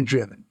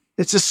data-driven.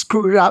 It's a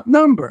screwed-up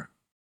number.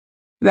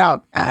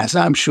 Now, as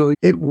I'm sure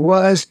it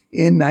was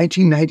in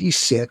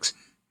 1996,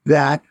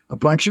 that a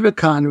bunch of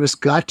economists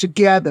got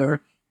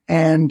together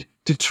and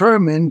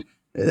determined,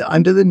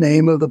 under the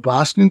name of the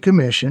Boston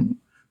Commission,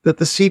 that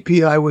the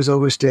CPI was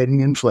overstating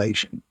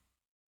inflation.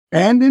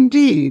 And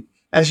indeed,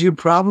 as you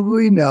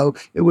probably know,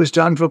 it was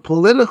done for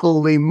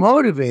politically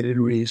motivated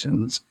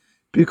reasons,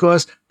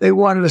 because they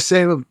wanted to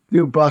save a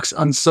few bucks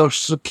on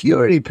Social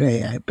Security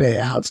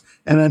payouts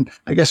and then,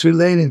 I guess,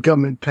 related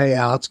government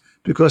payouts,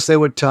 because they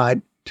were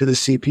tied to the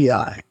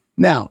CPI.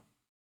 Now,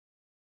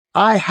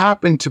 I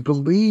happen to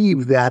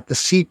believe that the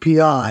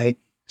CPI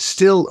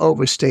still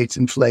overstates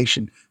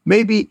inflation.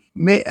 Maybe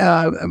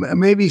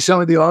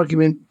some of the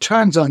argument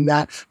turns on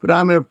that, but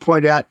I'm going to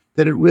point out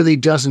that it really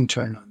doesn't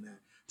turn on that.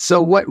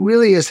 So what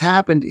really has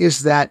happened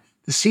is that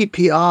the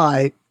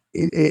CPI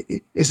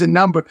is a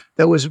number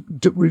that was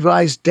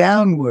revised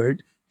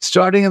downward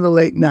starting in the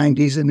late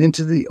 90s and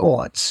into the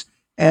aughts.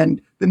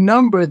 And the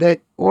number that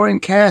Orrin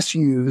Cass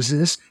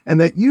uses and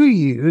that you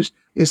used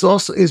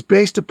is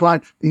based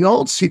upon the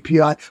old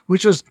CPI,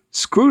 which was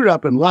screwed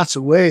up in lots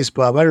of ways,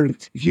 Bob. I don't know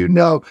if you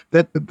know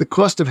that the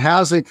cost of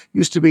housing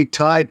used to be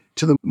tied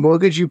to the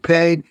mortgage you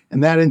paid,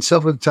 and that in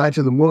itself was tied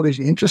to the mortgage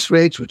interest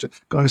rates, which are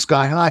going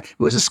sky high. It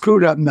was a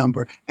screwed up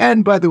number.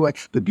 And by the way,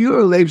 the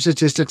Bureau of Labor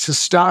Statistics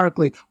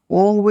historically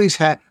always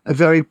had a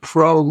very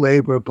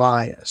pro-labor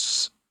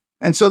bias.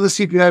 And so the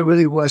CPI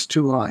really was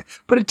too high.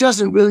 But it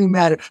doesn't really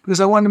matter, because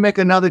I want to make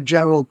another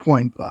general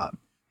point, Bob.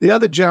 The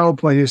other general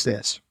point is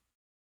this.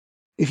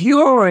 If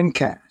you are in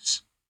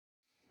Cass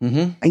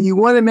and you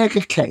want to make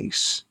a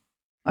case,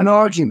 an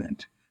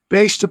argument,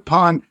 based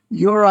upon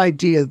your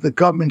idea that the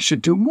government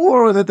should do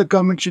more or that the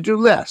government should do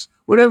less,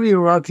 whatever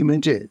your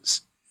argument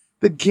is,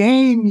 the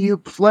game you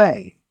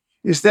play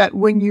is that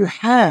when you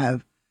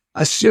have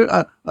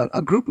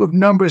a group of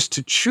numbers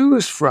to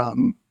choose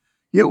from,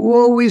 you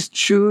always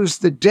choose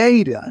the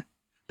data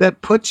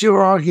that puts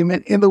your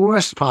argument in the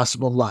worst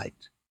possible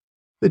light,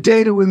 the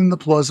data within the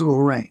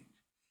plausible range.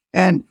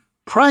 And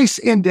price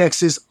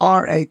indexes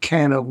are a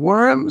can of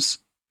worms.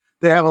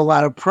 They have a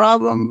lot of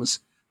problems.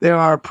 There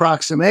are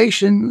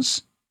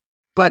approximations.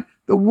 But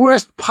the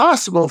worst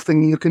possible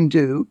thing you can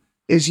do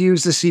is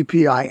use the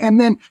CPI. And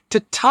then to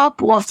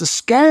top off the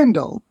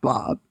scandal,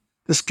 Bob,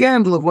 the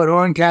scandal of what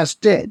Orrin Cass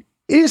did,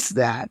 is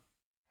that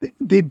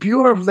the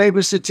Bureau of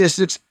Labor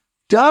Statistics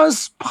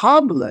does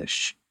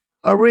publish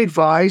a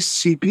revised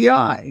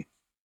CPI.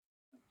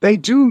 They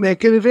do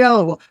make it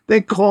available.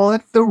 They call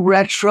it the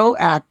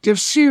retroactive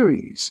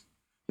series.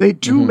 They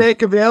do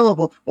make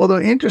available, although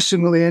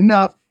interestingly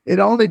enough, it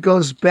only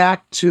goes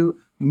back to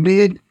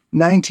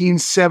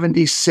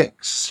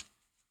mid-1976.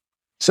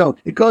 So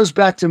it goes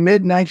back to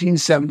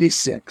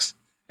mid-1976.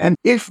 And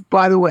if,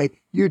 by the way,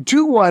 you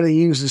do want to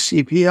use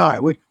the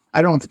CPI, which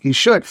I don't think you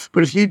should,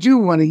 but if you do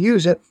want to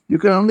use it, you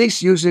can at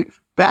least use it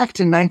back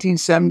to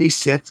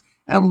 1976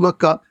 and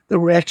look up the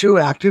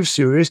retroactive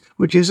series,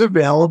 which is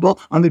available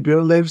on the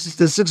Bureau of Labor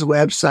Statistics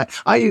website.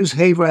 I use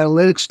Haver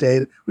Analytics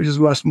data, which is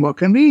much more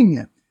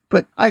convenient.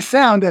 But I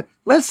found that,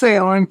 let's say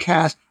Orrin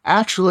Cass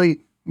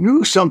actually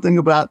knew something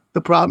about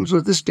the problems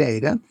with this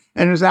data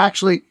and was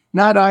actually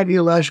not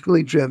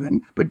ideologically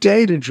driven, but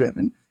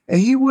data-driven, and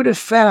he would have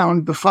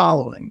found the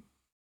following.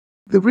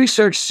 The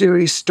research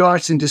series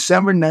starts in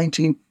December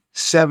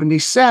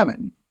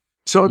 1977,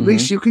 so at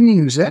least you can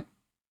use it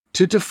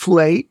to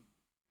deflate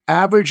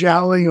average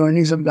hourly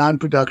earnings of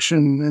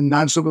non-production and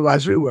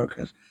non-supervisory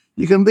workers.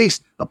 You can at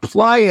least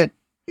apply it,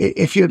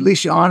 if you're at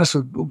least honest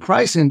with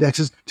price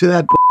indexes, to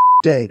that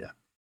data.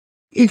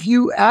 If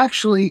you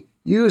actually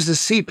use the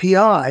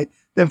CPI,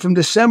 then from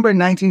December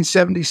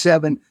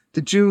 1977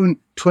 to June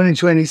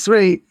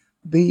 2023,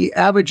 the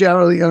average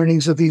hourly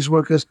earnings of these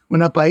workers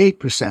went up by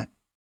 8%.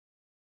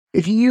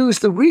 If you use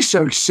the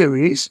research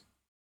series,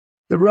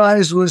 the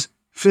rise was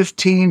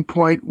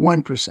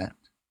 15.1%.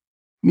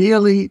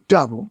 nearly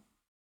double.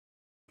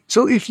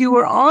 So if you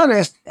were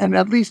honest and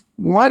at least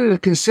wanted to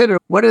consider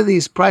what are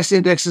these price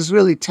indexes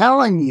really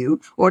telling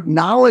you or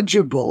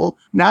knowledgeable,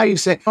 now you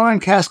say, Warren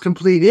cast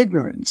complete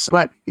ignorance,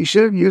 but you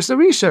should have used the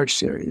research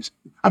series.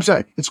 I'm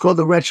sorry, it's called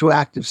the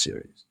retroactive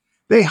series.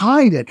 They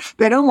hide it.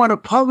 They don't want to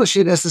publish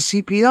it as the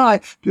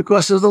CPI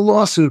because of the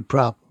lawsuit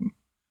problem.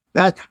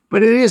 But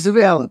it is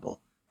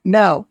available.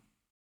 Now,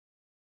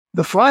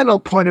 the final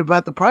point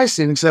about the price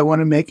index I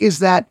want to make is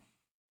that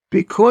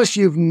because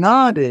you've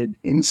nodded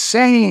in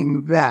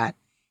saying that,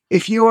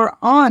 if you are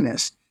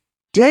honest,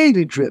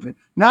 data-driven,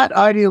 not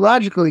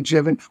ideologically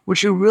driven,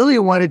 what you really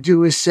want to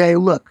do is say,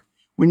 look,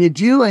 when you're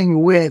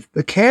dealing with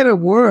the can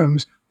of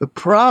worms, the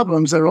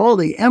problems, and all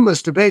the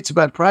endless debates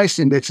about price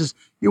indexes,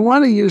 you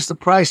want to use the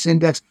price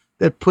index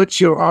that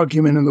puts your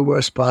argument in the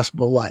worst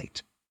possible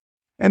light.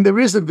 And there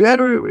is a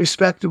very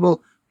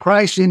respectable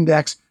price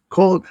index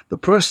called the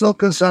Personal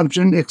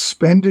Consumption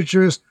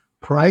Expenditures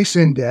Price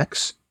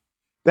Index.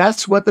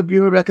 That's what the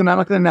Bureau of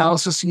Economic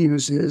Analysis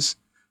uses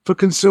for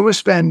consumer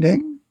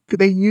spending.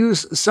 They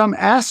use some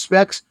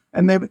aspects,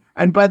 and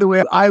by the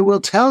way, I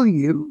will tell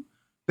you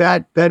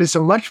that is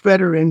a much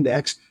better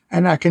index,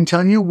 and I can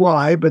tell you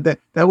why, but that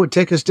would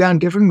take us down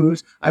different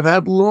routes. I've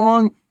had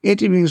long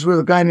interviews with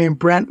a guy named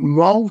Brent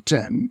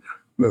Moulton,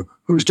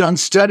 who's done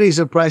studies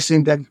of price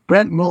index.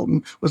 Brent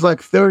Moulton was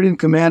like third in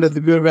command of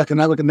the Bureau of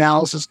Economic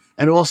Analysis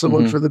and also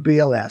worked for the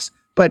BLS.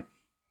 But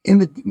in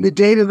the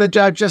data that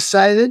I just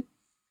cited,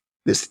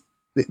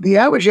 the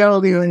average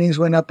hourly earnings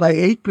went up by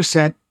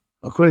 8%,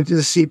 according to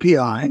the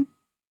CPI.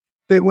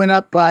 They went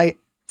up by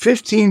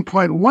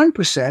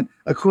 15.1%,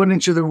 according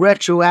to the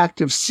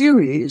retroactive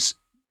series,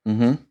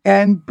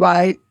 and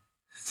by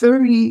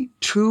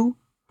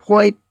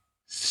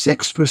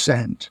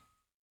 32.6%,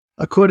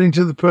 according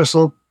to the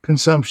Personal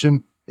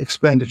Consumption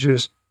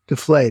Expenditures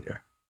Deflator.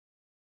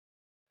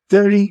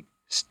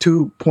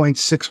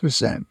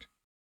 32.6%.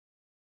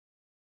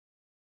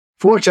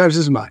 4 times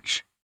as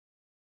much.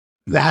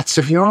 That's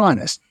if you're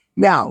honest.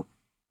 Now,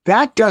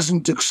 that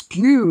doesn't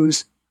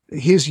excuse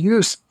his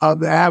use of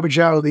the average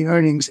hourly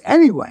earnings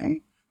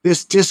anyway,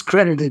 this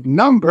discredited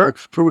number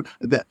for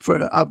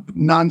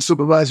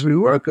non-supervisory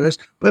workers,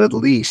 but at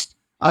least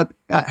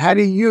had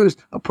he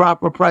used a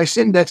proper price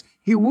index,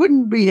 he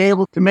wouldn't be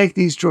able to make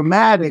these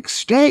dramatic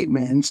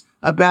statements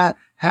about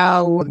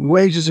how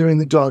wages are in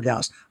the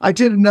doghouse. I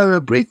did another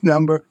brief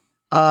number.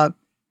 From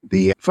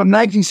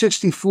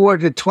 1964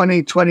 to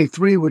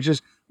 2023, which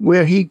is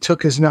where he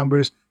took his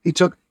numbers, he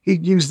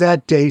used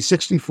that date,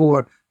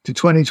 64 to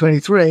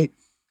 2023.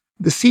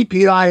 The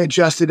CPI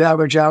adjusted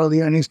average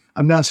hourly earnings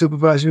of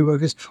non-supervisory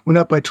workers went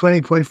up by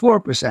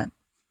 20.4%.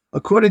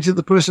 According to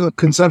the Personal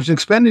Consumption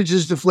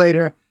Expenditures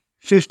Deflator,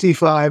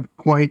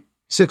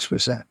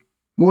 55.6%,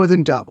 more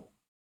than double.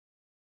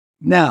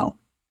 Now,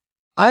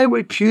 I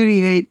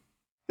repudiate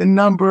the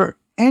number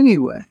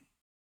anyway.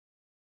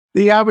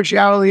 The average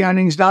hourly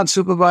earnings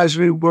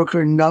non-supervisory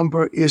worker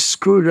number is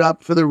screwed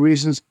up for the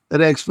reasons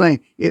that I explained.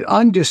 It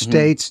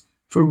understates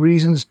for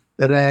reasons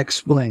that I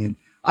explained.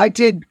 I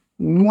did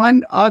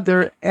one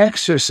other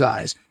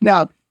exercise.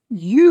 Now,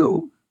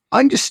 you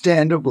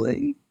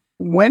understandably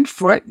went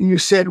for it and you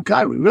said,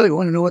 God, we really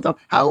want to know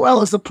how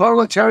well is the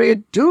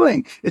proletariat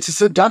doing? It's a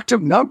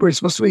seductive number. It's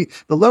supposed to be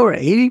the lower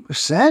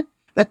 80%.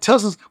 That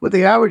tells us what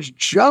the average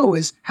Joe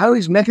is, how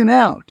he's making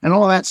out, and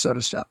all that sort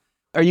of stuff.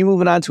 Are you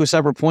moving on to a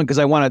separate point? Because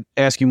I want to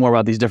ask you more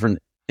about these different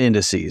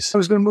indices. I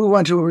was going to move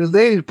on to a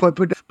related point,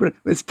 but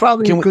it's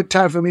probably a good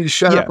time for me to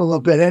shut up a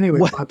little bit anyway,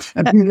 Bob,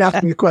 and you can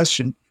ask me a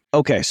question.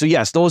 Okay, so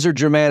yes, those are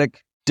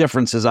dramatic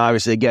differences,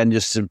 obviously. Again,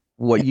 just to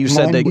what you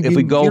said, that if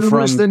we go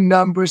from... use the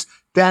numbers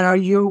that are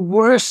your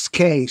worst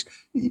case.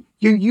 You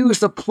use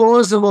the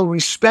plausible,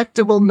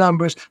 respectable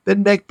numbers that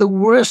make the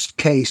worst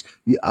case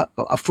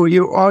for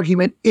your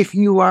argument if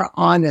you are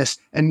honest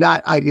and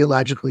not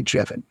ideologically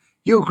driven.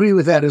 You agree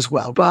with that as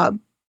well, Bob?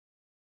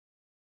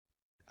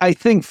 I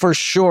think for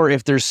sure,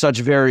 if there's such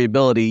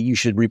variability, you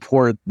should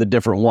report the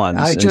different ones.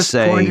 I just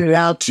pointed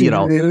out to you,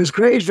 there's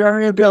great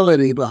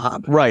variability,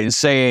 Bob. Right, and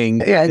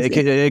saying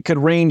it could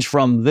range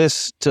from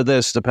this to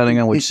this, depending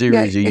on which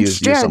series you use,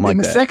 something like that. In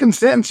the second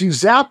sentence, you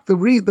zap the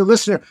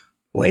listener,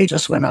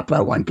 wages went up by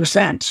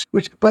 1%,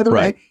 which, by the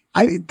way,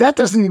 that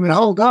doesn't even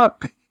hold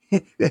up.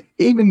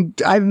 Even,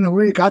 I don't know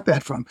where you got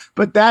that from.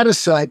 But that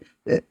aside,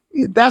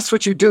 that's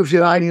what you do if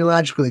you're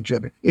ideologically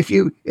driven.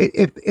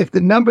 If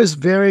the numbers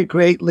vary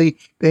greatly,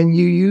 then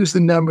you use the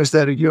numbers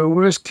that are your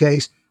worst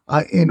case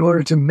in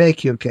order to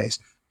make your case.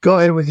 Go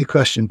ahead with your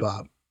question,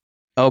 Bob.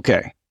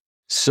 Okay.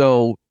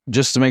 So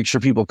just to make sure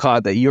people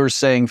caught that, you're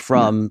saying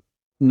from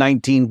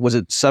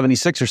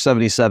 76 or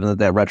 77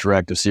 that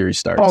retroactive series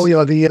starts? Oh,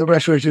 yeah, the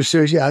retroactive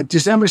series,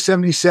 December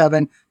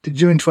 77 to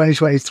June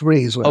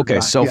 2023 is what.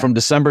 Okay, so from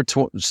December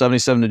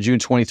 77 to June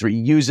 23,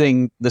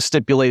 using the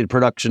stipulated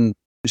production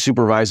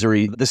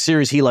supervisory, the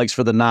series he likes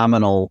for the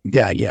nominal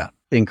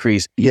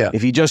increase. Yeah.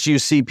 If you just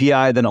use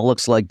CPI, then it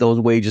looks like those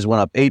wages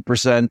went up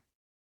 8%.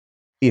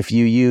 If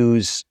you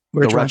use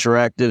the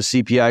retroactive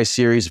CPI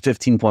series,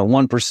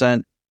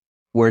 15.1%.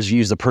 whereas you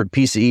use the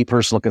PCE,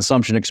 personal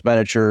consumption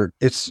expenditure,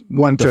 It's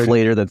 1/3.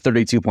 deflator, then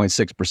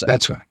 32.6%.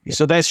 That's right. Yeah.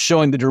 So that's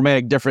showing the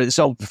dramatic difference.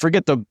 So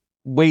forget the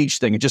wage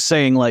thing. It's just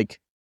saying like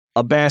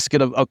a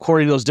basket of,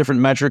 according to those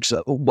different metrics,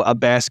 a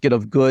basket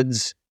of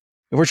goods.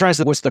 If we're trying to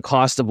say what's the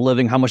cost of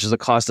living, how much has the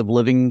cost of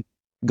living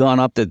gone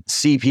up? The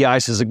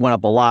CPI says it went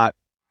up a lot.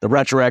 The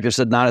retroactive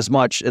said not as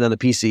much. And then the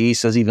PCE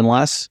says even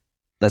less.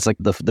 That's like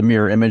the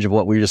mirror image of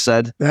what we just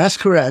said. That's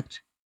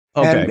correct.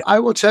 Okay. And I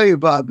will tell you,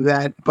 Bob,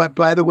 that, but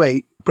by the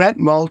way, Brett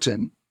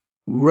Moulton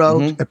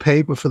wrote a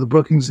paper for the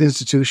Brookings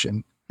Institute,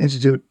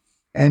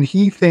 and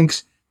he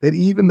thinks that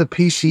even the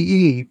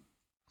PCE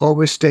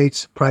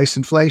overstates price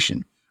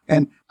inflation.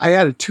 And I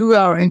had a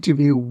 2-hour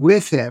interview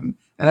with him,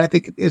 and I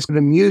think it's an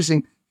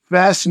amusing,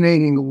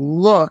 fascinating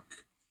look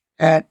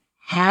at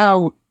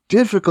how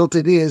difficult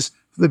it is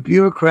for the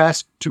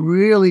bureaucrats to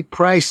really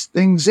price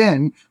things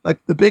in.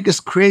 Like the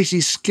biggest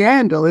crazy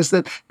scandal is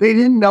that they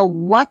didn't know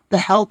what the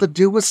hell to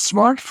do with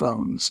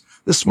smartphones.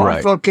 The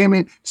smartphone came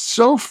in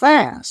so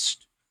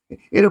fast.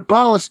 It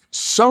abolished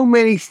so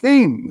many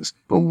things,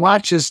 from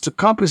watches to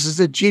compasses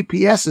to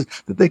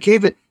GPSs, that they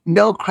gave it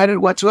no credit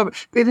whatsoever.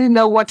 They didn't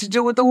know what to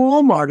do with the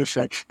Walmart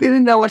effect. They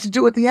didn't know what to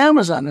do with the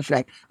Amazon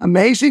effect.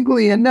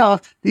 Amazingly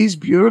enough, these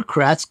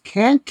bureaucrats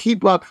can't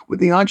keep up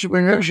with the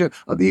entrepreneurship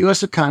of the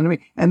U.S. economy,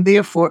 and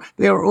therefore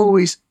they are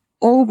always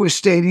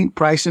overstating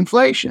price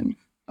inflation.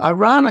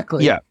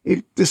 Ironically,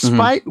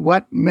 despite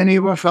what many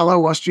of our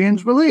fellow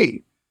Austrians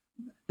believe.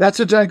 That's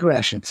a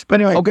digression.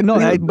 But anyway. Okay, no,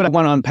 but I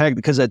want to unpack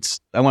because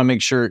I want to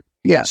make sure.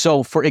 Yeah.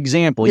 So, for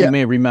example, you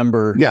may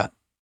remember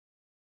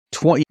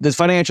the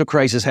financial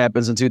crisis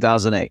happens in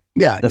 2008.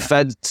 Yeah. The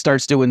Fed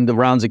starts doing the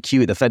rounds of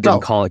QE. The Fed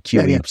didn't call it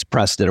QE, he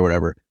pressed it or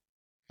whatever.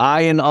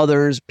 I and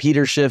others,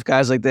 Peter Schiff,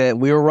 guys like that,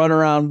 we were running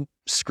around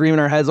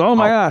screaming our heads, oh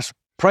my gosh,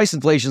 price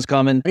inflation's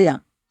coming. Yeah.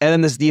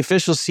 And then the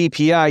official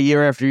CPI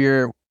year after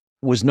year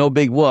was no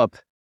big whoop.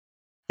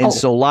 And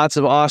so lots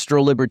of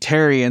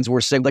Austro-libertarians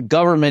were saying the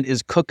government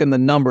is cooking the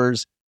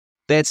numbers.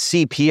 That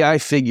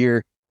CPI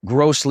figure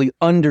grossly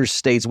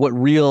understates what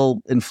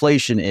real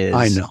inflation is.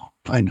 I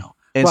know.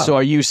 And so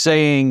are you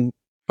saying,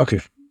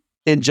 okay,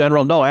 in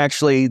general, no,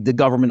 actually the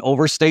government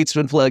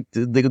overstates like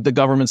the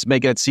government's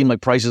making it seem like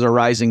prices are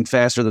rising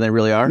faster than they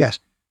really are? Yes.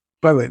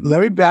 By the way,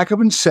 let me back up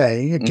and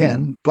say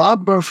again,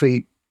 Bob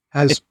Murphy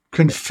has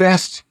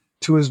confessed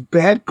to his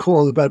bad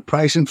call about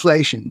price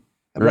inflation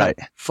about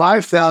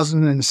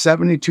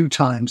 5,072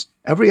 times.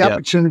 Every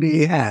opportunity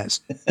he has,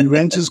 he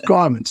rents his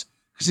garments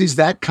because he's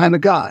that kind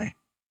of guy.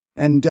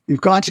 And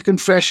you've gone to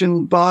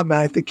confession, Bob, and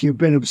I think you've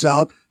been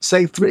absolved.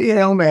 Say 3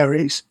 Hail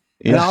Marys,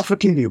 and I'll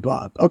forgive you,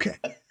 Bob. Okay.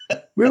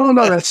 We all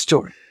know that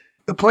story.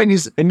 The point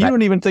is... And you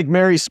don't even think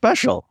Mary's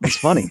special. It's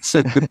funny.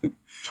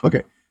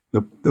 Okay.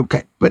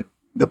 But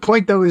the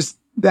point, though, is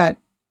that,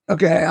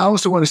 I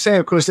also want to say,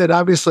 of course, that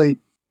obviously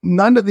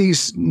none of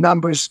these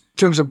numbers, in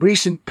terms of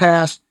recent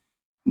past,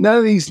 none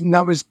of these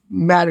numbers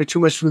matter too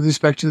much with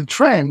respect to the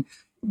trend.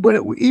 But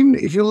even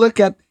if you look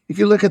at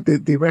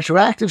the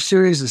retroactive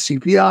series, the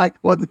CPI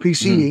or the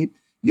PCE,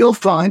 you'll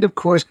find, of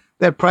course,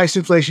 that price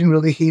inflation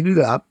really heated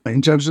up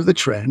in terms of the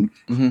trend.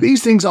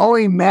 These things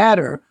only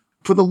matter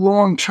for the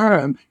long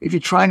term if you're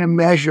trying to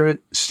measure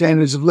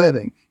standards of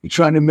living. You're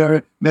trying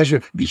to measure,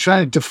 if you're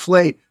trying to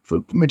deflate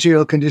for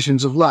material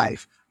conditions of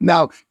life.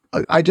 Now,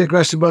 I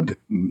digress about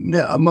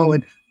a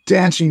moment to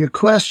answer your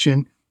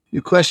question.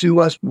 Your question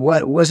was,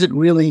 what was it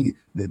really,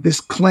 this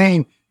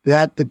claim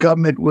that the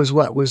government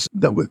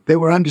they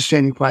were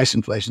understating price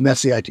inflation?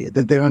 That's the idea,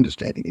 that they're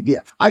understating it.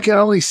 Yeah. I can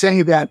only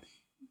say that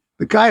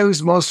the guy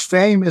who's most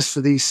famous for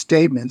these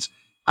statements,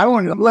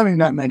 let me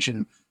not mention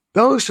him.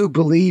 Those who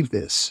believe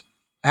this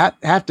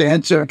have to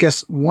answer, I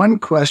guess, one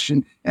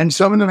question, and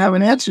some of them have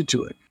an answer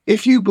to it.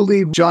 If you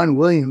believe John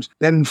Williams,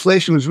 that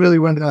inflation was really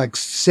running like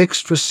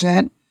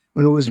 6%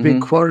 when it was being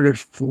quoted at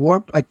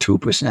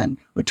 2%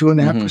 or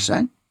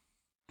 2.5%,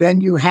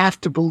 then you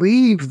have to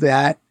believe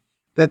that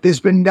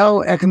there's been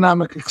no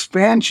economic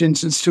expansion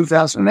since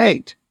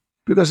 2008,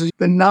 because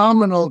the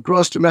nominal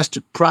gross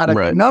domestic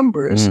product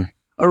numbers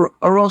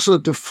are also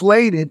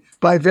deflated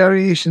by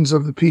variations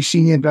of the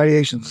PCE and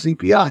variations of the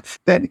CPI.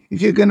 That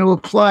if you're going to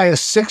apply a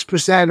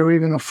 6% or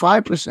even a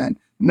 5%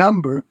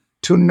 number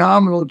to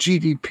nominal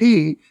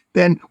GDP,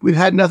 then we've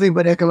had nothing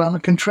but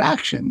economic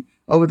contraction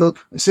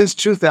since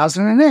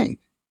 2008.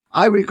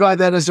 I regard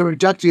that as a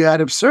reductio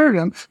ad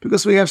absurdum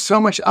because we have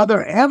so much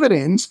other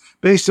evidence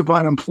based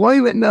upon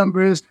employment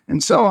numbers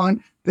and so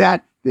on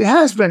that there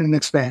has been an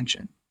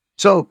expansion.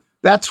 So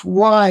that's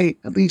why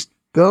at least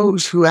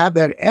those who have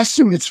their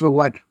estimates for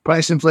what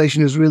price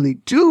inflation is really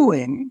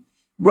doing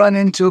run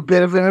into a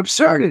bit of an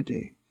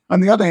absurdity. On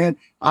the other hand,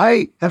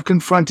 I have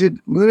confronted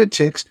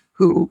lunatics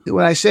who,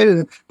 when I say to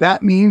them,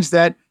 that means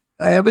that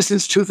ever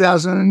since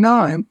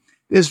 2009,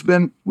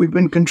 we've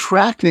been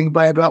contracting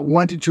by about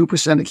 1% to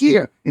 2% a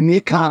year in the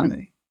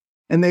economy.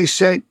 And they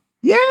say,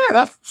 yeah,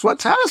 that's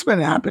what has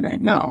been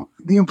happening. No,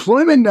 the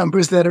employment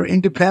numbers that are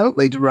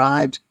independently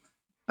derived,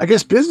 I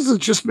guess business has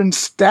just been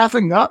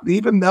staffing up,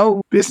 even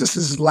though business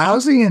is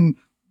lousy and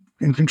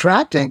and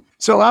contracting.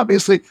 So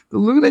obviously, the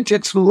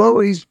lunatics will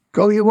always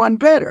go you one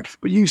better.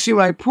 But you see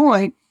my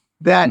point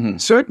that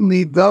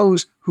certainly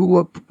those who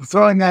were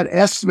throwing out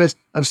estimates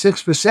of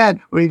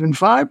 6% or even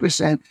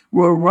 5%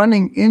 were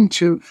running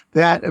into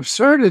that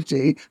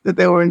absurdity that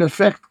they were in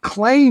effect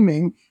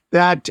claiming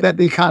that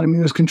the economy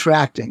was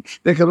contracting.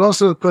 They could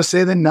also, of course,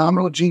 say the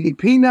nominal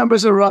GDP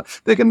numbers are up.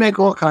 They can make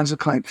all kinds of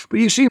claims. But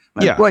you see,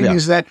 my point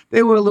is that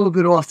they were a little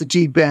bit off the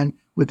deep end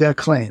with their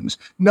claims.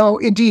 No,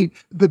 indeed,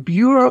 the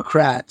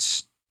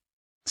bureaucrats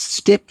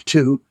stick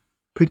to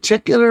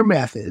particular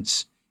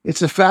methods.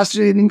 It's a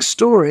fascinating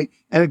story,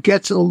 and it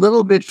gets a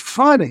little bit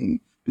funny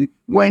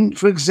when,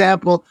 for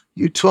example,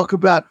 you talk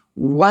about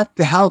what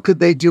the hell could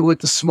they do with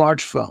the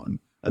smartphone.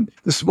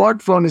 The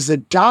smartphone is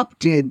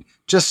adopted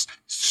just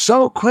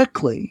so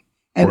quickly,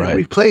 and it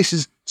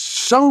replaces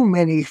so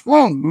many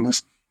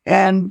things.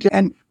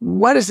 And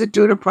what does it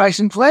do to price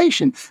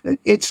inflation?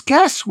 It's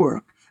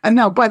guesswork. And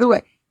now, by the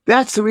way,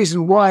 that's the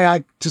reason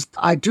why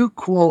I do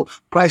call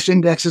price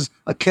indexes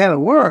a can of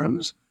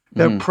worms.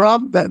 They're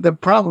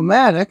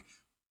problematic.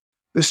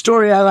 The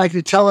story I like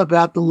to tell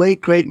about the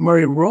late, great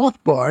Murray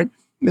Rothbard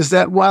is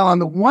that while on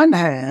the one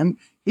hand,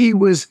 he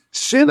was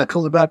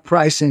cynical about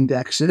price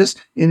indexes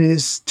in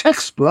his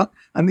textbook,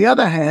 on the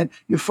other hand,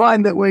 you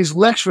find that when he's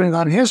lecturing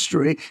on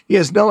history, he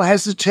has no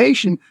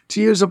hesitation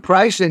to use a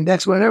price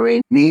index whenever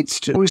he needs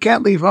to. We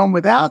can't leave home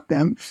without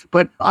them,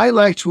 but I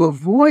like to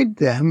avoid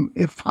them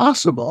if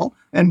possible.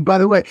 And by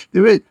the way,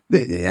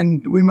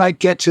 and we might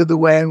get to the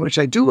way in which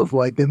I do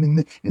avoid them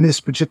in this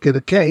particular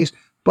case.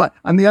 But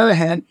on the other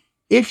hand,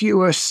 if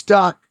you are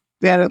stuck,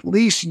 then at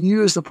least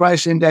use the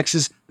price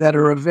indexes that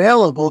are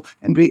available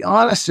and be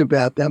honest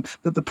about them,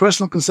 that the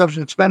personal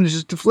consumption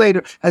expenditures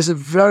deflator has a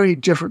very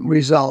different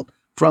result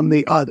from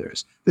the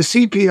others. The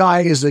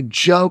CPI is a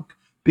joke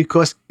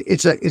because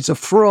it's a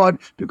fraud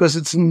because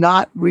it's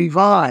not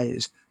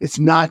revised. It's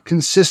not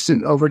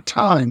consistent over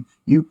time.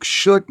 You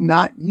should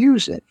not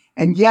use it.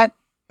 And yet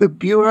the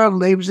Bureau of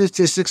Labor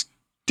Statistics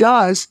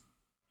does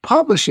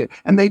publish it,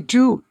 and they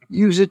do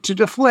use it to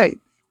deflate.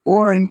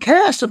 Orrin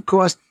Cass, of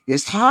course,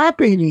 is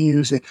happy to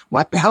use it.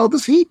 What the hell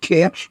does he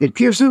care? It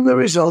gives him the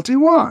result he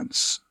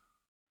wants.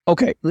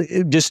 Okay,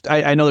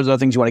 I know there's other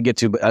things you want to get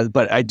to,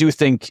 but I do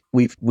think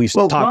we've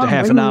talked a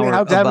half an hour. We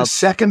have to have a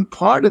second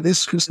part of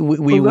this because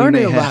we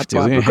may have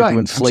to. We have to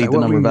inflate the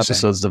number of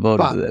episodes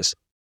devoted to this.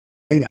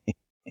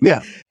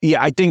 Yeah.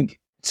 I think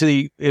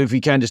if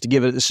you can just to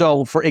give it.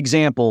 So, for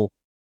example,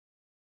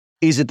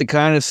 is it the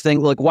kind of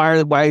thing like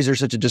why is there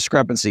such a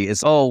discrepancy?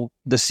 It's the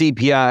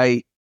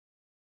CPI.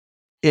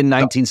 In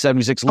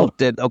 1976,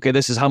 looked at, okay,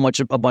 this is how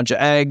much a bunch of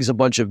eggs, a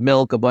bunch of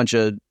milk, a bunch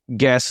of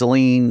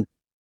gasoline,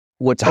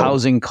 what's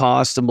housing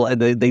costs, and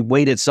they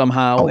weighed it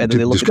somehow, and then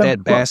they looked at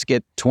that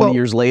basket 20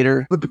 years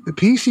later. The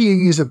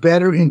PCE is a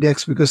better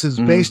index because it's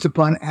based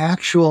upon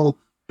actual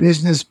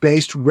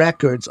business-based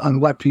records on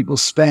what people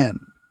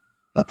spend.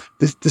 The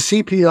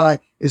CPI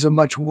is a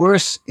much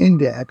worse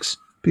index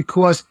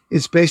because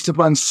it's based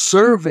upon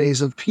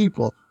surveys of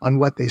people on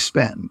what they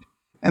spend.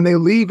 And they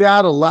leave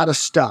out a lot of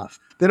stuff.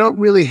 They don't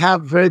really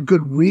have very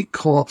good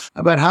recall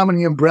about how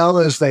many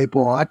umbrellas they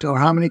bought or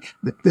how many.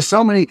 There's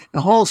so many, a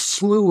whole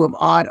slew of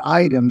odd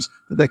items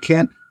that they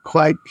can't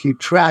quite keep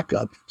track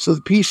of. So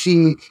the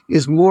PCE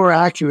is more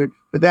accurate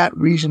for that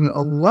reason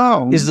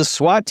alone. Is the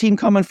SWAT team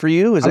coming for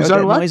you? Is that what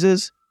that noise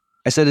is?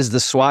 I said, is the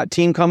SWAT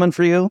team coming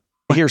for you?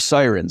 I hear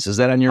sirens. Is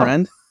that on your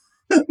end?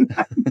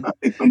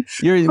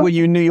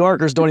 You New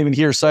Yorkers don't even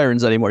hear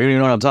sirens anymore. You don't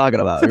even know what I'm talking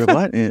about. You're,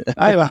 what?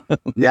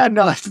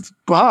 It's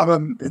Bob.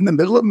 I'm in the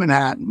middle of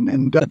Manhattan,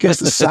 and I guess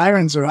the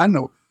sirens are, I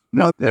know.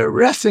 No, they're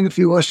arresting a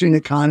few Austrian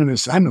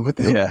economists. I know what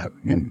they're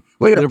doing.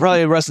 They're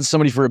probably arresting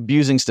somebody for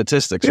abusing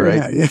statistics,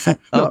 right? Yeah.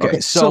 No,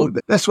 okay, so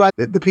that's why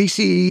the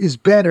PCE is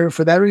better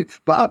for that reason.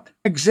 But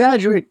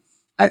exaggerate.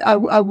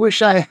 I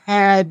wish I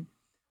had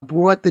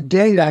brought the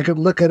data. I could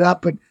look it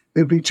up, but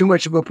it'd be too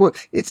much of a pull.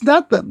 It's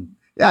not the...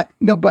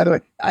 no, by the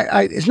way,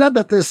 it's not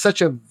that there's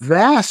such a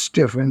vast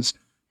difference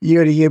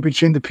year to year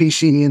between the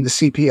PCE and the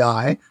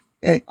CPI.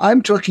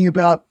 I'm talking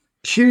about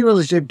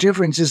cumulative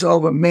differences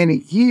over many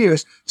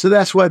years, so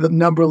that's why the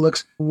number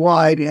looks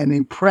wide and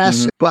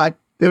impressive. But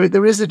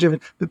there is a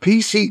difference. The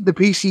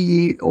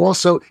PCE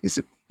also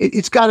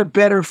it's got a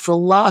better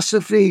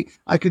philosophy.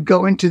 I could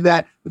go into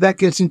that, but that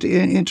gets into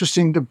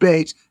interesting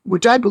debates,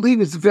 which I believe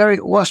is a very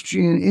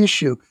Austrian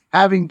issue,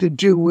 having to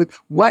do with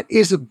what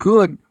is a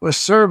good or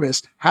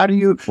service. How do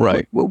you,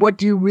 what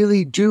do you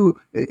really do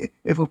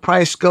if a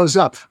price goes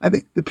up? I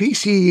think the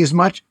PCE is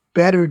much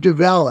better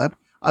developed.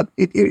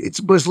 It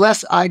was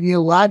less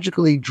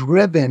ideologically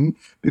driven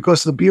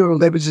because the Bureau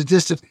of Labor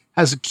Statistics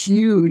has a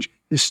huge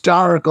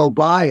historical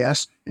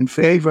bias in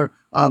favor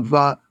of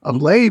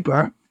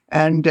labor,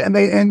 and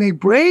they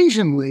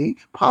brazenly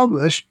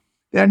publish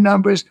their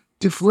numbers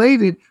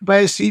deflated by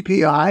a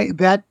CPI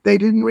that they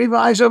didn't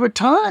revise over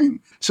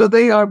time. So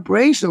they are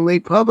brazenly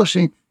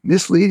publishing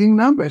misleading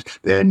numbers.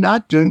 They're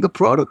not doing the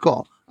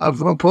protocol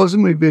of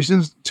opposing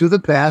revisions to the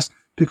past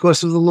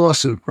because of the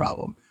lawsuit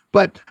problem.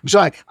 But I'm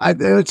sorry,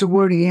 it's a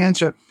wordy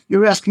answer.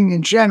 you're asking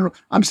in general.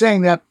 I'm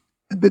saying that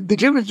the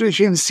difference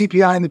between the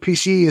CPI and the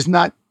PCE is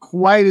not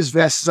quite as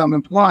vast as I'm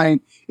implying.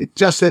 It's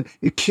just that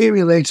it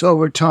accumulates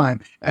over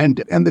time. And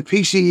the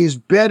PCE is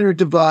better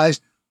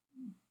devised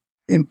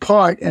in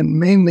part and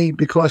mainly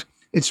because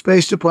it's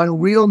based upon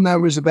real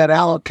numbers about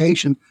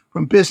allocation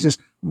from business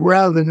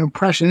rather than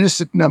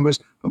impressionistic numbers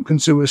from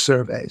consumer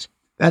surveys.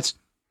 That's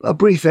a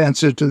brief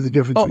answer to the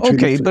difference between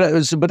okay,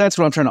 the but that's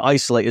what I'm trying to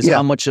isolate is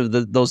how much of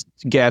those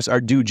gaps are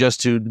due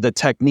just to the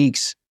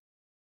techniques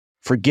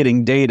for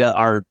getting data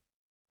are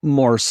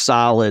more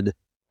solid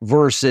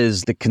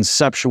versus the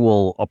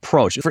conceptual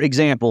approach. For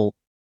example,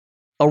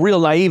 a real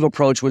naive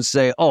approach would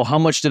say, oh, how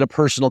much did a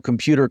personal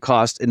computer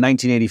cost in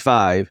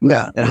 1985?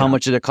 And how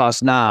much did it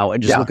cost now?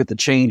 And just look at the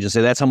change and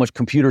say, that's how much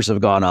computers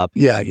have gone up.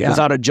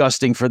 Without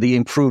adjusting for the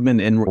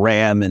improvement in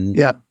RAM and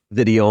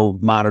video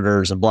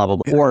monitors and blah, blah,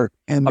 blah. Or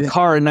a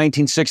car in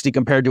 1960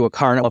 compared to a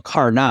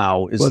car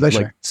now is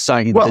like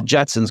signing the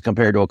Jetsons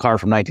compared to a car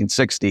from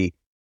 1960.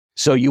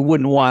 So you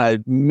wouldn't want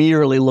to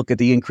merely look at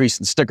the increase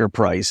in sticker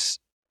price.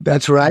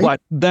 That's right. But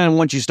then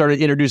once you started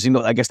introducing,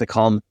 I guess they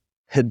call them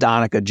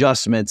hedonic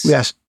adjustments.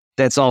 Yes.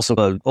 That's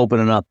also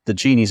opening up the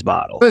genie's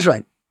bottle. That's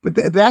right.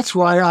 But that's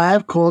why I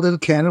have called it a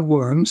can of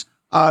worms.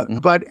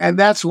 And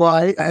that's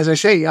why, as I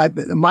say,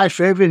 my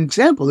favorite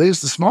example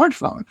is the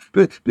smartphone.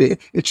 But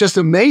it's just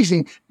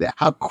amazing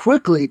how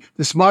quickly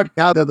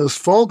those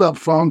fold-up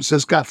phones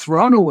just got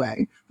thrown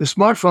away. The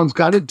smartphones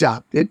got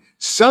adopted.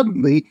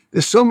 Suddenly,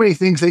 there's so many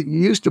things that you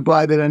used to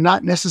buy that are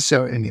not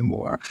necessary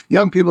anymore.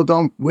 Young people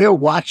don't wear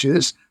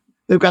watches.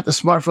 They've got the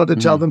smartphone to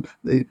tell them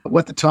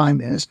what the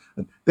time is.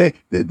 The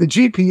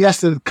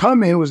GPS that had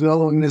come in was no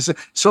longer necessary.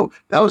 So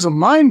that was a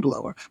mind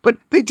blower. But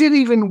they did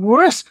even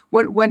worse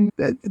when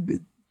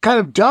kind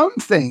of dumb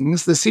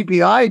things the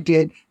CPI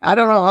did. I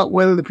don't know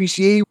whether the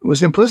PCE was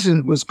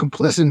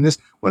complicit in this.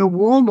 When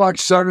Walmart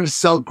started to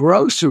sell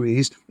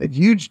groceries at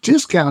huge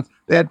discounts,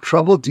 they had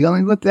trouble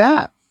dealing with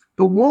that.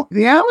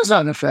 The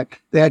Amazon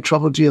effect, they had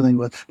trouble dealing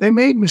with. They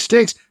made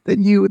mistakes that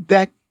you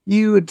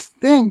would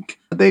think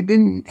they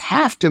didn't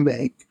have to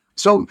make.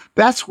 So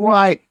that's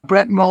why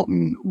Brett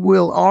Moulton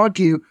will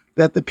argue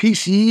that the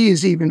PCE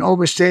is even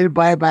overstated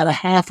by about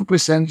 0.5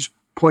 percentage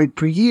point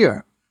per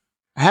year.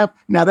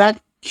 Now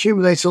that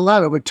accumulates a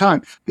lot over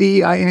time.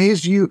 In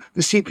his view,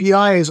 the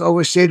CPI is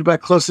overstated by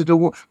closer to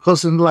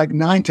like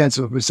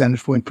 0.9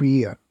 percentage point per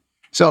year.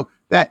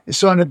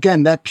 And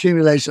again, that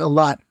accumulates a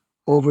lot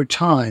over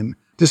time,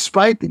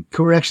 despite the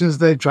corrections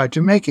they tried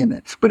to make in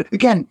it. But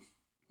again,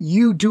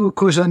 you do, of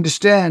course,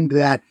 understand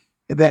that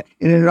in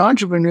an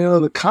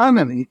entrepreneurial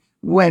economy,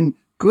 when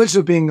goods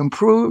are being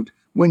improved,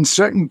 when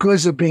certain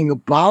goods are being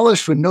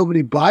abolished, when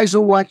nobody buys a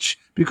watch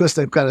because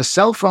they've got a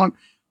cell phone,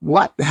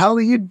 what the hell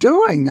are you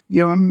doing?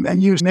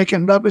 And you're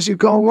making it up as you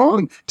go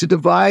along to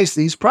devise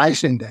these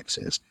price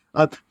indexes.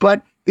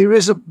 But there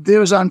is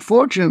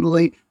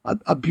unfortunately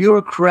a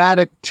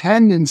bureaucratic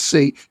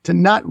tendency to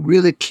not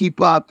really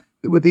keep up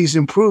with these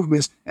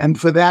improvements, and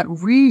for that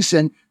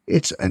reason,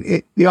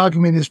 the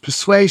argument is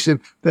persuasive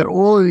that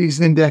all of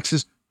these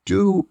indexes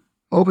do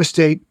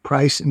overstate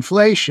price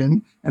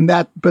inflation,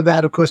 but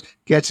that of course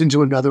gets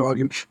into another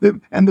argument.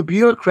 And the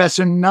bureaucrats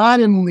are not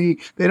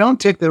they don't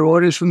take their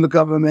orders from the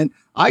government.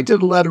 I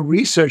did a lot of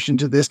research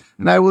into this,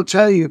 and I will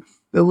tell you,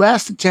 the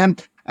last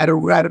attempt at a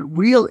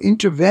real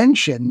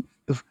intervention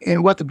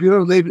in what the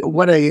Bureau of Labor,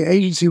 what an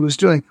agency was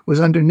doing, was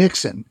under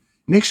Nixon.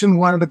 Nixon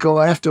wanted to go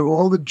after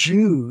all the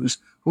Jews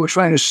who were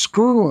trying to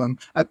screw him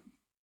at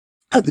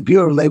the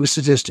Bureau of Labor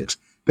Statistics.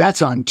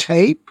 That's on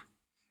tape.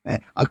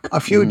 A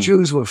few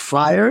Jews were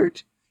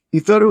fired. He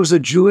thought it was a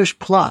Jewish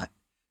plot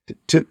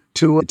to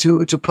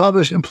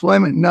publish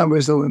employment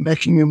numbers that were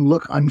making him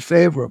look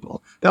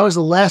unfavorable. That was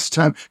the last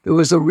time there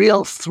was a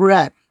real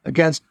threat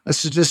against a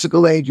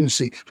statistical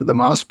agency. For the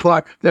most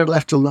part, they're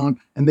left alone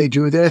and they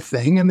do their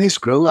thing and they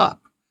screw up.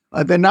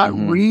 They're not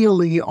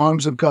really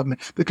arms of government.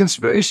 The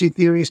conspiracy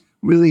theories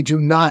really do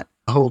not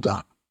hold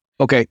up.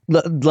 Okay,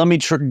 let me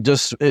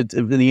just,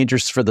 in the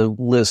interest for the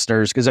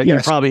listeners, because you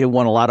probably have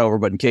won a lot over,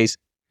 but in case,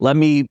 let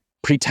me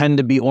pretend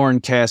to be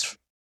Orrin Cass,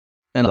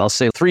 and I'll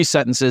say 3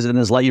 sentences and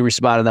just let you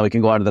respond, and then we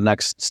can go on to the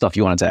next stuff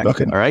you want to tackle.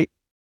 Okay. All right?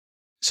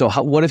 So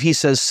what if he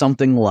says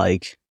something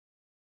like,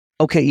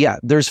 okay, yeah,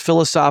 there's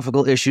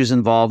philosophical issues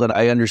involved, and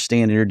I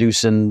understand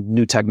introducing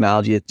new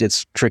technology,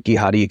 it's tricky,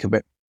 how do you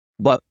compare?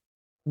 But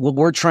what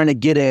we're trying to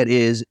get at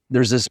is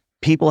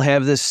people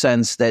have this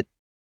sense that,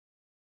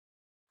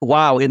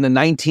 wow, in the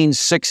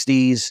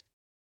 1960s,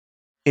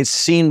 it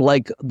seemed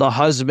like the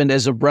husband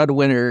as a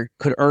breadwinner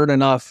could earn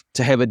enough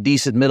to have a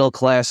decent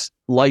middle-class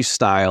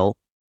lifestyle.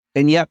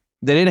 And yet,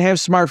 they didn't have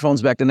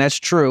smartphones back then, that's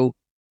true.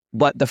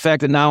 But the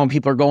fact that now when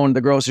people are going to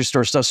the grocery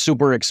store, stuff's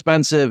super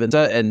expensive,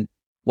 and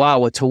wow,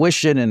 with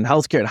tuition and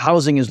healthcare and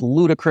housing is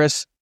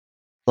ludicrous.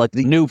 Like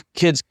the new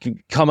kids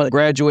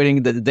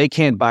graduating, they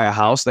can't buy a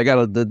house.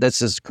 That's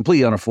just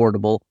completely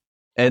unaffordable.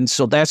 And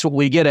so that's what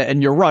we get at.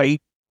 And you're right.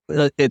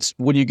 It's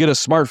when you get a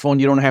smartphone,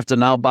 you don't have to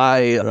now buy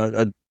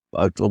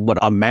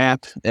a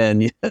map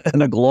and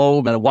a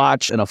globe and a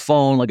watch and a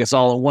phone. Like it's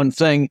all in one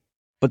thing.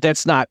 But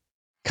that's not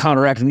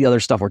counteracting the other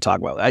stuff we're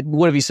talking about.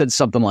 What if you said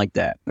something like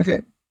that?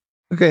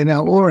 Okay.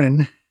 Now,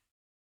 Oren,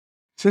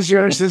 since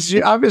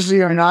you obviously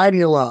you're an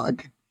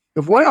ideologue,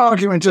 if one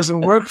argument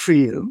doesn't work for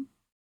you,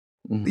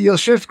 you'll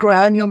shift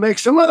ground and you'll make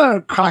some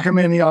other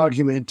cockamamie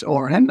argument,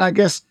 Oren. I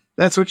guess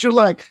that's what you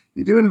like.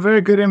 You're doing a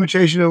very good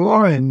imitation of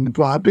Oren,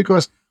 Bob,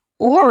 because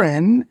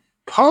Oren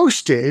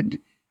posted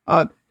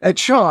a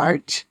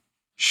chart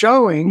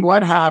showing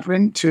what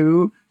happened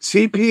to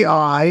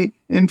CPI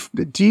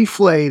and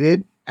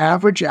deflated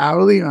average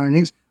hourly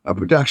earnings of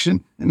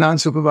production and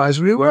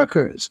non-supervisory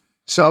workers.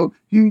 So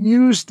you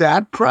use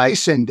that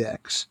price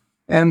index.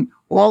 And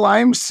all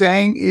I'm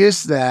saying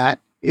is that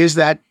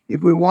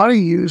if we want to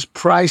use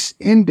price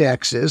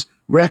indexes,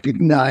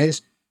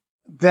 recognize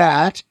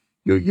that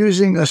you're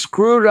using a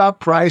screwed up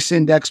price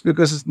index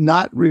because it's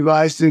not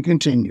revised and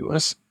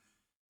continuous.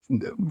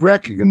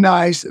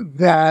 Recognize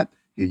that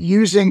you're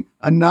using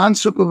a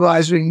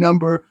non-supervisory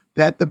number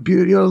that the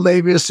Bureau of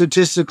Labor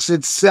Statistics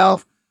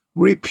itself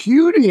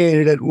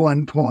repudiated at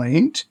one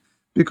point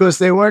because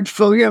they weren't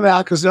filling it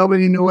out because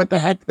nobody knew what the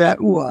heck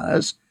that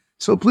was.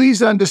 So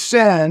please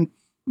understand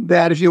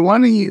that if you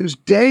want to use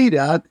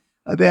data,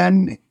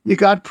 then you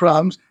got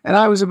problems. And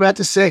I was about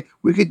to say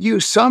we could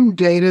use some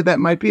data that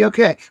might be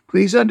okay.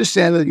 Please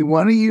understand that if you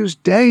want to use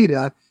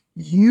data,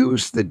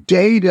 use the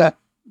data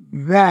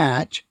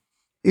that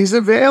is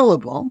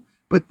available,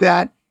 but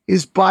that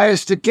is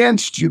biased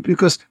against you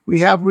because we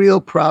have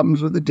real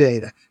problems with the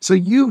data. So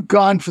you've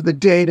gone for the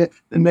data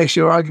that makes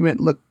your argument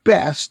look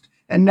best,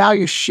 and now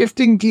you're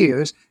shifting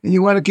gears, and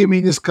you want to give me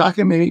this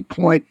cockamamie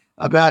point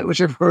about, which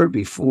I've heard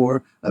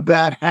before,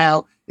 about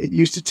how it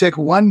used to take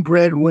one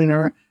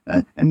breadwinner,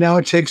 and now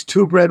it takes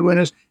two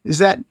breadwinners. Is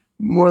that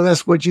more or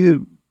less what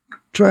you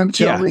trying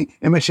to tell me,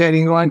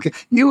 imitating one?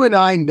 You and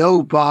I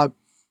know, Bob,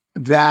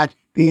 that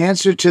the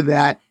answer to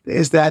that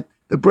is that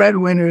the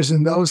breadwinners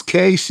in those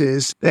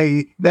cases,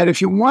 that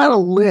if you want to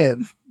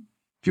live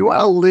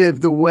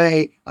the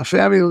way a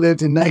family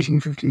lived in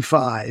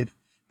 1955,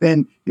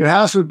 then your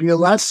house would be a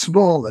lot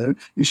smaller.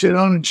 You should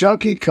own a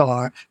junky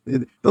car.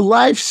 The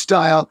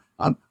lifestyle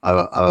of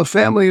a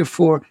family of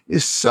four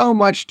is so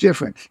much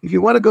different. If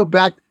you want to go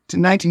back to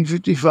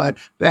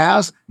 1955,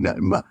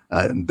 the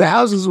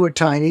houses were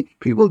tiny.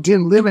 People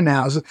didn't live in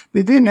houses.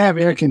 They didn't have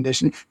air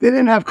conditioning. They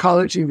didn't have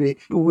color TV.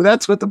 Well,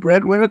 that's what the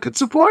breadwinner could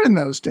support in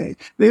those days.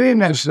 They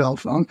didn't have cell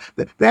phones.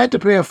 They had to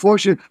pay a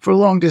fortune for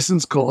long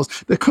distance calls.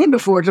 They couldn't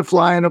afford to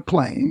fly in a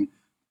plane.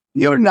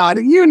 You're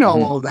nodding. You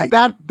know all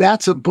that.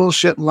 That's a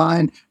bullshit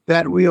line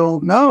that we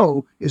all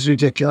know is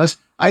ridiculous.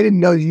 I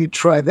didn't know you'd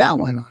try that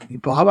one on me,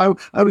 Bob.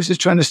 I was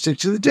just trying to stick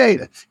to the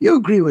data. You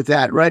agree with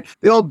that, right?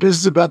 The old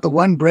business about the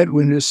one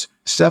breadwinners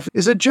stuff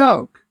is a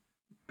joke.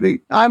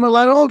 I'm a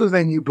lot older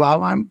than you,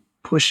 Bob. I'm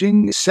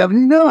pushing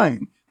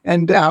 79.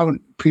 And now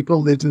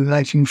people lived in the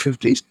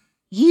 1950s,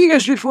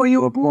 years before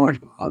you were born,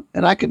 Bob.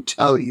 And I can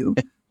tell you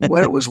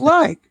what it was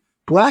like.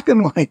 Black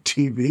and white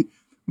TV,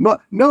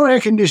 no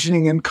air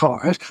conditioning in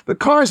cars. The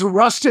cars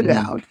rusted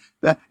out.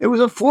 It was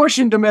a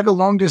fortune to make a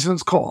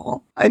long-distance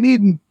call. I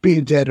needn't be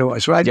a dead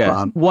horse, right,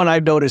 Bob? One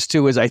I've noticed,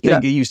 too, is I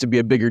think it used to be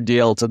a bigger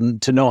deal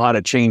to know how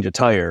to change a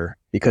tire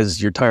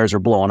because your tires are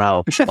blowing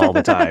out all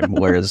the time,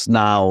 whereas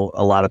now,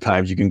 a lot of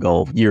times, you can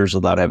go years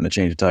without having to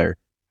change a tire.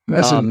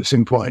 That's an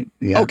interesting point.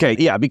 Yeah. Okay,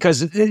 yeah,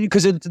 because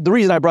the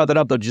reason I brought that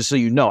up, though, just so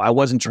you know, I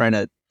wasn't trying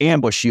to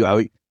ambush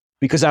you,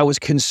 because I was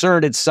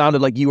concerned it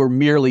sounded like you were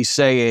merely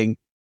saying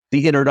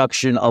the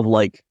introduction of,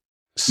 like,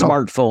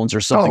 smartphones or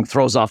something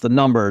throws off the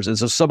numbers. And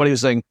so somebody was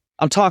saying,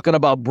 I'm talking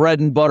about bread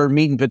and butter,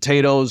 meat and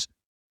potatoes,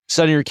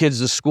 sending your kids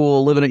to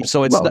school, living it.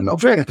 So it's so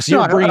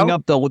you're bringing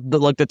up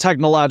the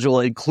technological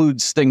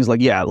includes things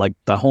like, like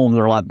the homes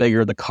are a lot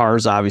bigger. The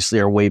cars obviously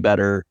are way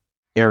better,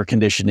 air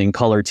conditioning,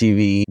 color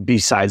TV,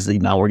 besides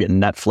now we're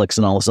getting Netflix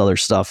and all this other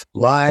stuff.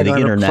 Flying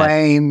on a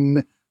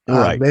plane,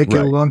 making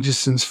a long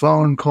distance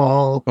phone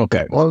call.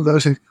 Okay. All of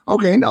those things.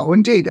 Okay, no,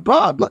 indeed.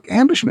 Bob, look,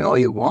 ambush me all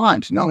you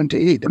want. No,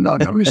 indeed. No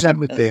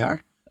resentment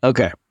there.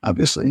 Okay.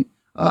 Obviously.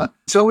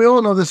 So we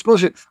all know this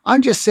bullshit.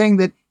 I'm just saying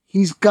that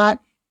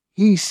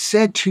he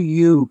said to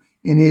you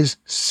in his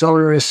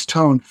solarist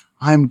tone,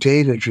 I'm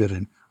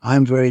data-driven.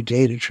 I'm very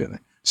data-driven.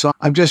 So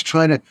I'm just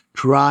trying to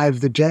drive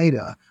the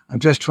data. I'm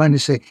just trying to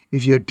say,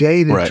 if you're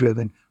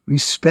data-driven,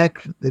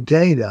 respect the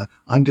data,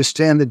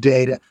 understand the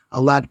data a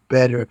lot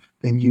better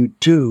than you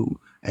do,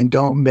 and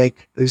don't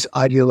make these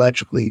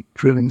ideologically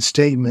driven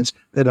statements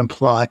that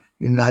imply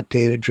you're not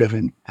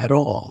data-driven at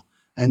all.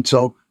 And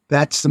so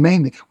that's the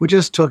main thing. We're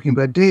just talking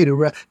about data,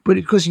 right? But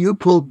because you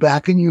pulled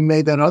back and you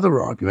made that other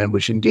argument,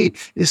 which indeed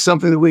is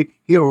something that we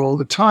hear all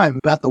the time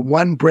about the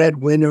one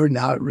breadwinner.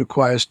 Now it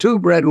requires two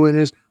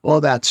breadwinners,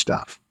 all that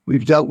stuff.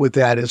 We've dealt with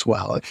that as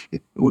well.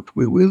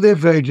 We live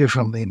very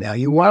differently now.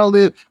 You want to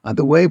live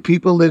the way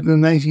people lived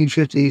in the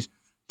 1950s,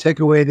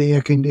 take away the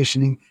air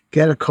conditioning,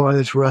 get a car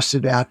that's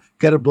rusted out,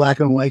 get a black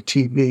and white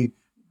TV,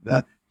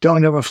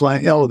 don't ever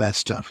fly, all of that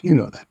stuff. You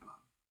know that.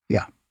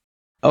 Yeah.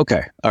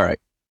 Okay. All right.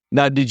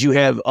 Now, did you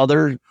have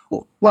other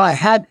Well, I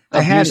had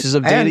abuses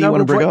of data you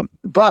want to bring up?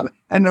 Bob,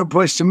 and no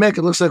points to make.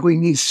 It looks like we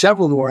need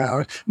several more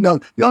hours. No,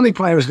 the only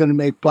point I was going to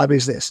make, Bob,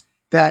 is this,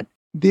 that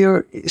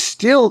there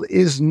still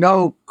is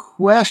no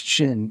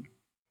question,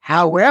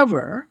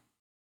 however,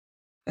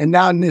 and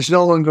now there's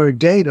no longer a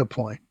data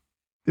point,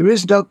 there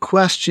is no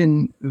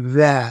question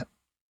that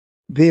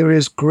there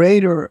is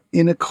greater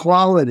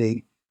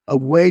inequality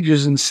of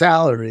wages and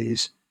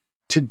salaries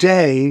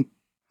today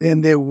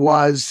than there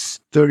was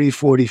 30,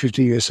 40,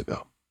 50 years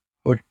ago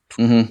or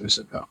 20 years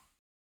ago.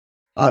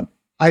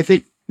 I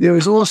think there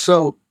is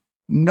also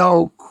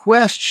no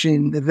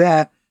question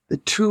that the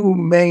two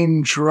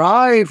main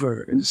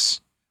drivers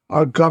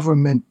are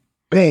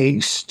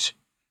government-based.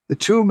 The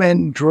two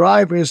main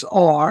drivers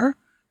are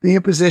the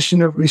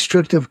imposition of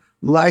restrictive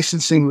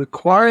licensing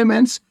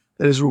requirements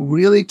that has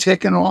really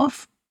taken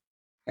off.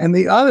 And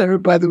the other,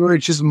 by the way,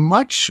 which is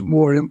much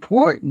more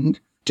important,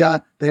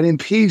 that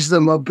impedes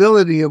the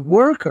mobility of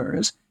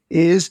workers,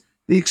 is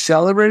the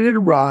accelerated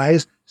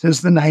rise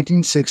since the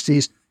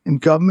 1960s in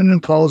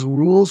government-imposed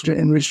rules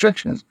and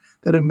restrictions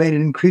that have made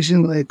it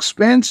increasingly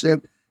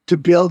expensive to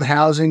build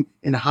housing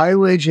in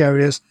high-wage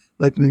areas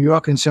like New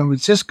York and San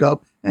Francisco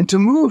and to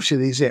move to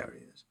these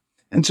areas.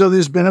 And so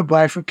there's been a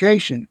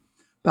bifurcation.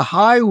 The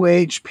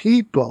high-wage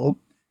people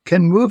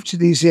can move to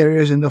these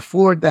areas and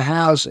afford the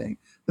housing.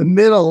 The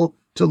middle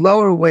to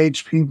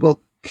lower-wage people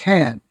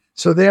can't.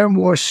 So they're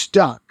more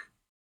stuck.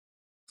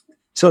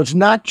 So it's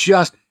not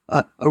just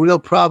a real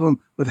problem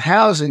with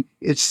housing,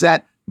 it's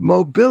that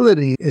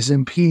mobility is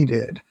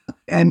impeded.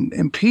 And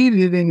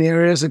impeded in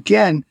areas,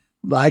 again,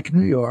 like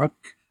New York,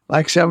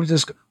 like San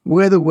Francisco,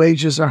 where the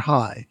wages are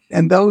high.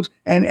 And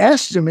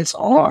estimates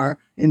are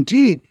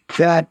indeed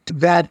that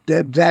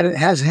it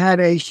has had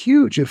a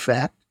huge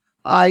effect.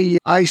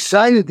 I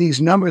cited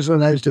these numbers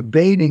when I was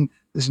debating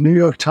this New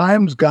York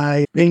Times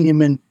guy,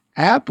 Benjamin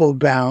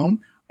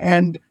Applebaum,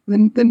 and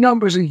the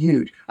numbers are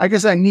huge. I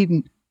guess I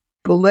needn't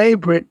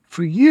belabor it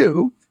for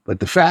you, but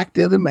the fact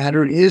of the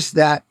matter is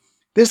that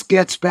this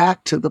gets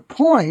back to the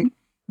point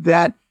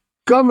that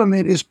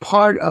government is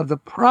part of the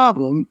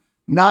problem,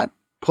 not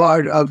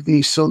part of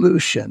the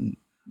solution.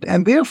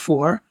 And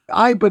therefore,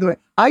 by the way,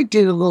 I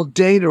did a little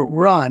data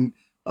run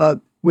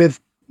with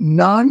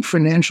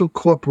non-financial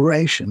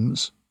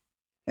corporations,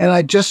 and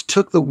I just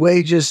took the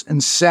wages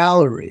and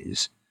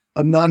salaries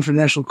of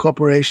non-financial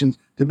corporations,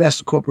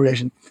 domestic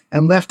corporations,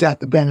 and left out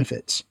the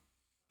benefits.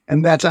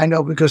 And that's, I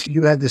know, because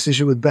you had this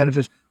issue with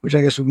benefits, which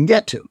I guess we can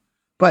get to.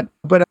 But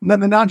the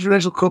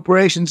non-financial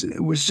corporations,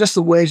 it was just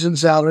the wages and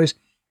salaries.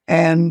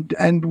 And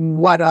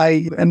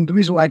the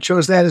reason why I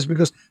chose that is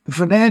because the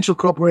financial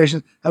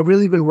corporations have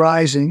really been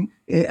rising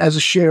as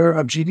a share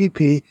of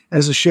GDP,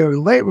 as a share of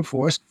the labor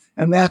force.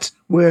 And that's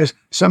where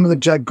some of the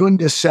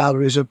gigundous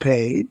salaries are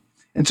paid.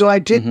 And so I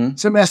did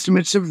some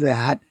estimates of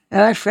that.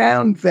 And I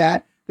found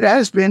that there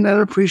has been an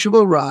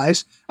appreciable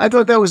rise. I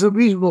thought that was a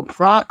reasonable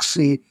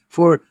proxy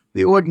for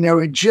the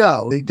ordinary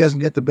Joe. He doesn't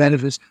get the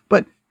benefits.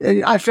 But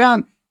I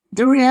found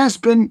there has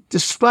been,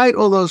 despite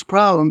all those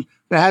problems,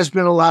 there has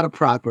been a lot of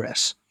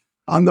progress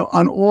on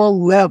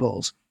all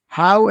levels.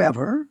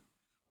 However,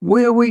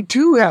 where we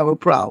do have a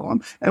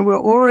problem, and where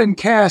Oren and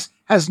Cass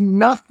has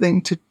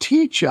nothing to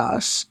teach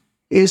us,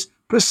 is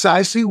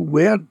precisely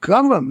where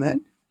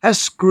government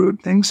has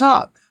screwed things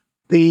up.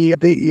 The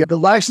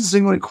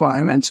licensing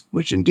requirements,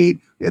 which indeed,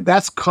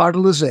 that's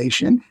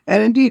cartelization,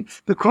 and indeed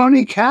the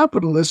crony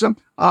capitalism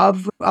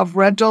of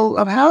rental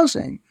of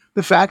housing.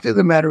 The fact of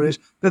the matter is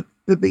that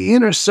the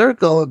inner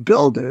circle of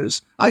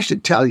builders, I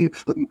should tell you,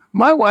 look,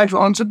 my wife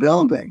owns a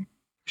building.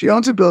 She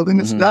owns a building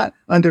that's not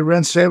under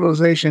rent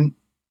stabilization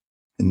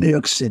in New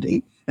York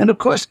City. And of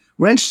course,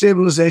 rent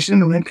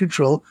stabilization and rent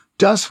control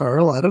does her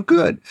a lot of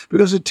good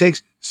because it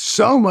takes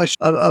so much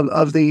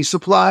of the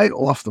supply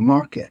off the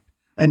market.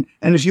 And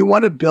if you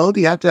want to build,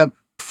 you have to have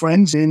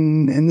friends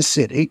in the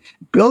city.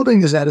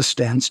 Building is at a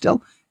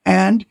standstill.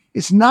 And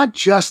it's not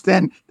just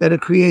then that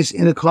it creates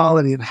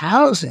inequality of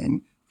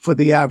housing for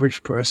the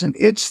average person.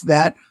 It's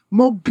that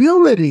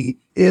mobility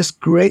is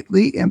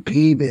greatly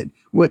impeded.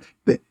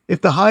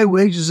 If the high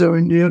wages are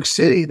in New York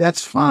City,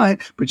 that's fine,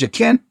 but you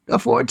can't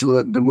afford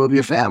to move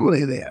your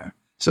family there.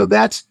 So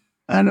that's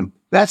an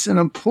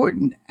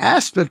important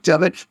aspect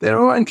of it that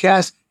Oren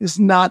Cass is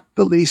not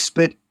the least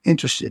bit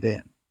interested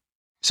in.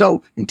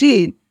 So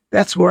indeed,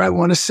 that's where I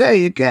want to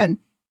say again,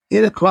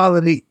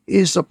 inequality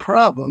is a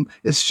problem.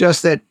 It's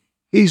just that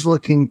he's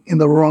looking in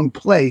the wrong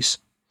place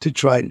to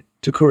try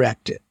to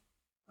correct it.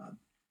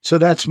 So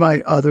that's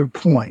my other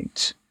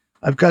point.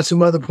 I've got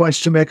some other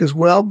points to make as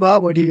well,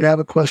 Bob. Or do you have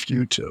a question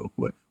or two?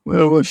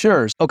 Well,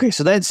 sure. Okay,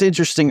 so that's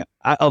interesting.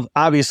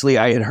 Obviously,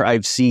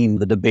 I've seen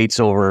the debates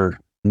over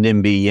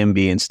NIMBY,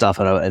 YIMBY, and stuff,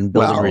 and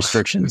building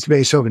restrictions. It's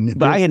based over NIMBY.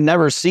 But I had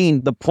never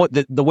seen the point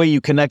the way you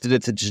connected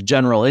it to just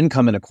general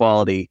income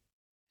inequality.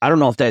 I don't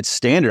know if that's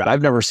standard.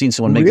 I've never seen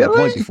someone make that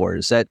point before.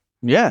 Is that?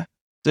 Yeah,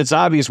 it's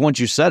obvious once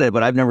you said it,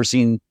 but I've never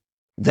seen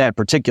that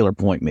particular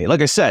point made.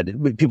 Like I said,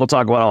 people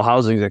talk about how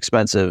housing is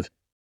expensive.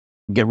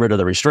 get rid of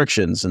the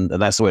restrictions. And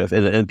that's the way,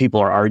 and people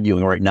are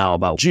arguing right now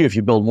about, gee, if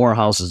you build more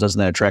houses, doesn't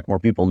that attract more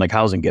people and make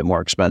housing get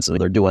more expensive?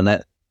 They're doing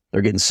that.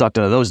 They're getting sucked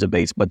into those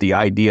debates. But the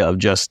idea of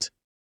just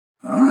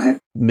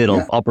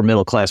upper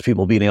middle class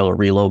people being able to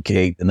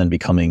relocate and then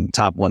becoming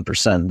top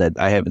 1%, that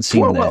I haven't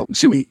seen that. Well,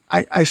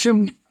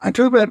 I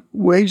talk about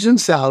wages and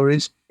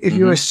salaries. If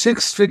you're a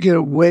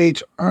 6-figure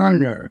wage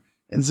earner,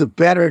 it's a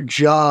better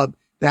job.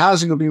 The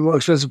housing will be more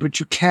expensive, but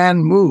you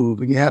can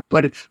move, and you have.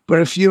 But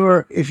if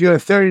you're a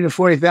 30 to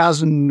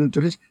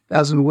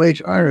 40,000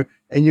 wage earner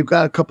and you've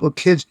got a couple of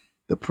kids,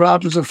 the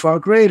problems are far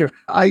greater.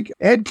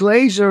 Ed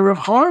Glazer of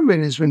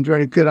Harvard has been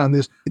very good on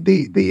this.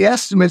 The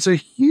estimates are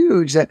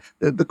huge that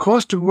the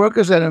cost of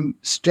workers at a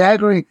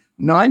staggering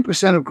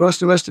 9% of gross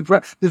domestic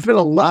product. There's been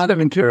a lot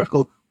of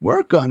empirical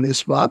work on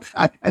this, Bob.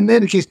 And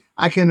then in case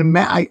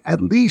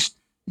at least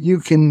you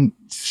can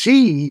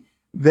see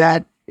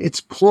that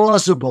it's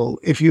plausible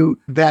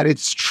that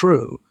it's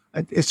true.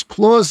 It's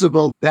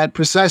plausible that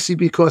precisely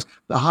because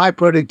the high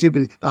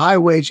productivity, the high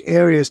wage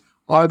areas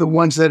are the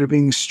ones that are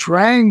being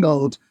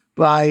strangled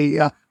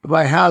by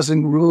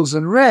housing rules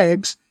and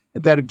regs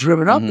that have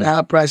driven up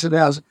the price of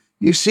housing.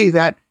 You see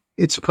that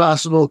it's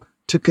possible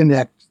to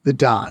connect the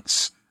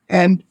dots.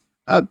 And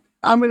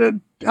I'm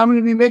going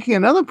to be making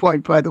another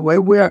point, by the way,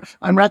 where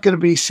I'm not going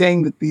to be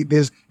saying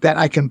that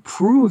I can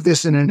prove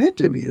this in an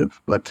interview.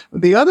 But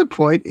the other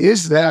point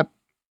is that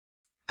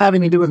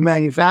having to do with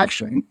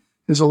manufacturing,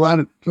 there's a lot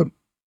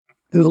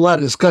of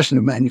discussion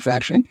of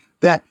manufacturing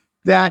that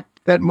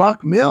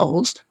Mark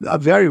Mills, a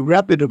very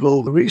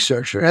reputable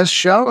researcher, has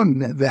shown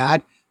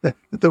that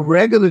the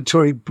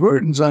regulatory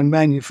burdens on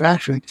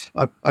manufacturing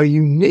are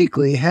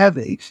uniquely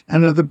heavy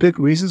and are the big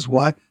reasons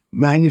why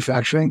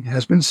manufacturing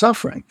has been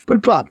suffering.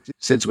 But Bob,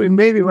 since we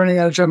may be running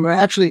out of time,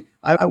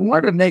 I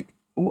wanted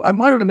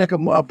to make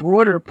a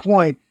broader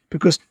point,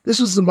 because this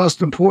was the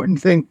most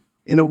important thing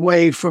in a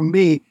way for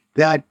me,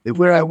 that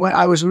where I went,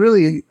 I was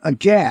really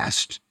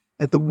aghast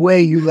at the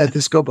way you let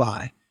this go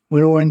by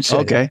when Oren said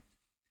Okay.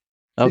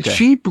 The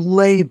cheap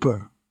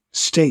labor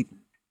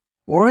statement.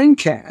 Oren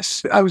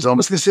Cass, I was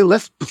almost going to say,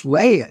 let's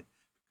play it.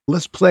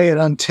 Let's play it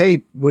on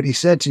tape, what he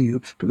said to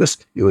you, because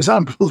it was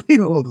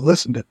unbelievable to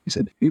listen to. He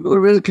said, people are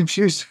really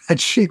confused about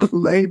cheap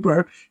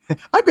labor.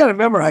 I've got it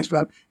memorized,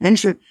 Bob. And he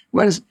said,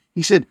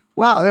 he said,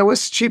 wow, that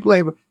was cheap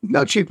labor.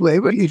 No cheap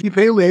labor. If you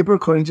pay labor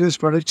according to its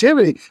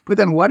productivity, but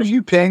then what if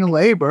you're paying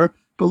labor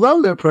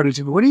below their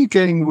productivity? What are you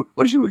getting?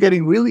 What if you were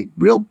getting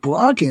real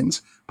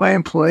bargains by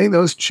employing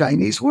those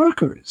Chinese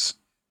workers?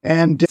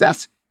 And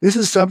this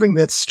is something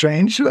that's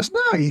strange to us.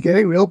 No, you're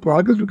getting real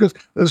bargains because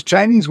those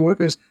Chinese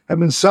workers have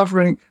been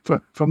suffering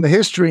from the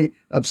history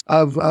of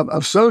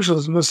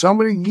socialism for so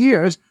many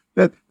years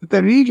that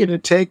they're eager to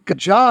take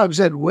jobs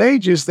at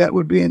wages that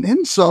would be an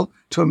insult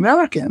to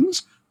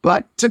Americans,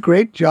 but it's a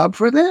great job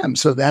for them.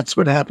 So that's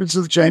what happens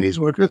to the Chinese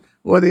workers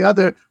or the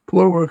other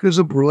poor workers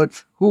abroad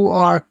who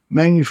are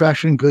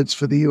manufacturing goods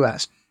for the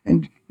U.S.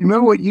 And you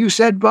remember what you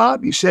said,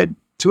 Bob? You said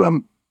to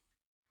him,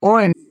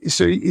 Oren,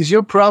 so is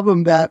your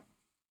problem that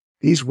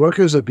these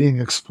workers are being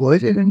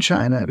exploited in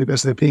China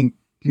because they're being,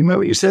 do you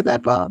remember you said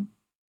that, Bob?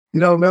 You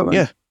don't remember?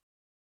 Yeah.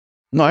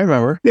 No, I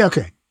remember. Yeah,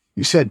 okay.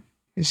 You said,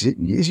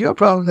 is your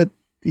problem that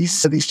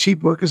these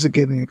cheap workers are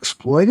getting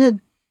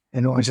exploited?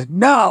 And Oren said,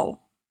 no.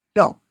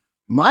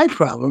 My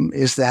problem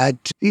is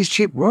that these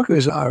cheap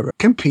workers are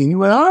competing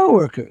with our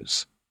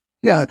workers.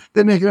 Yeah,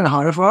 they're making it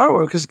harder for our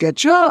workers to get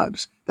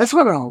jobs. That's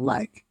what I don't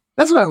like.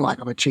 That's what I don't like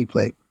about cheap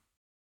labor.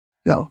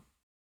 No.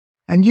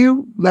 And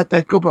you let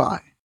that go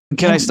by.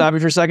 Can I stop you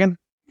for a second?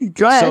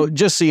 Go ahead. So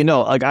just so you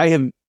know, like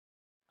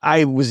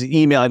I was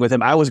emailing with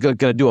him. I was going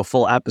to do a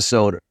full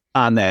episode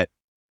on that,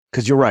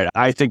 because you're right.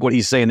 I think what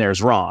he's saying there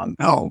is wrong.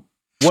 No.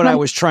 What I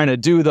was trying to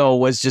do, though,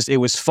 was it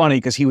was funny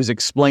because he was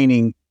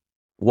explaining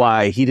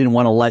why he didn't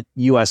want to let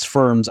U.S.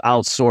 firms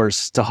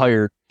outsource to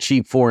hire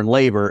cheap foreign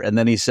labor. And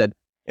then he said,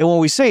 and when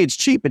we say it's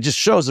cheap, it just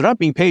shows they're not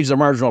being paid their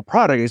marginal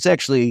product. It's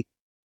actually,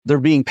 they're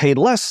being paid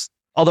less.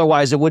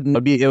 Otherwise,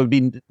 there'd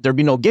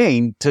be no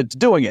gain to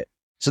doing it.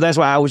 So that's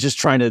why I was just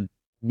trying to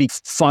be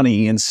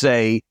funny and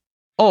say,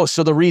 oh,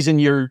 so the reason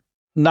you're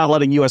not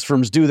letting U.S.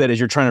 firms do that is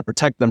you're trying to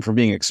protect them from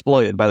being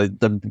exploited by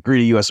the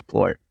greedy U.S.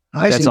 employer.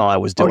 That's all I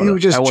was doing. Oh, you were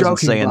just joking,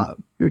 saying, Bob.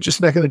 You were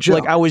just making a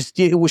joke. Like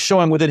it was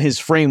showing within his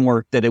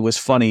framework that it was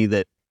funny,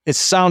 that it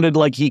sounded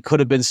like he could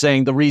have been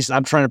saying the reason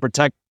I'm trying to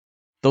protect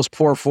those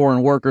poor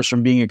foreign workers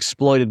from being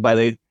exploited by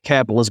the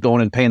capitalists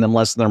going and paying them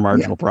less than their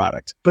marginal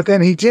product. But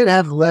then he did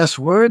have the last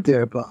word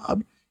there,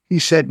 Bob. He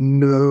said,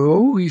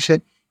 no. He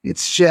said,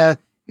 it's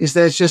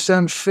just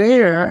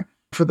unfair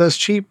for those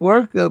cheap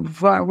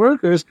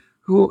workers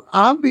who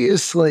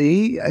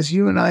obviously, as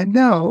you and I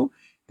know,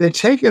 they're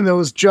taking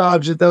those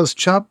jobs at those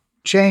chump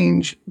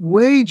change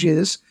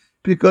wages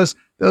because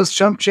those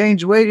chump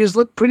change wages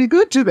look pretty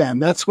good to them.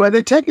 That's why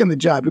they're taking the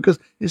job, because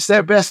it's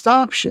their best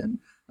option.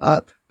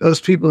 Those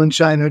people in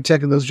China are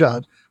taking those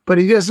jobs. But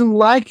he doesn't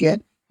like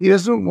it. He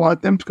doesn't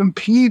want them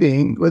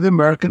competing with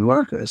American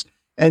workers.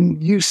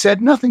 And you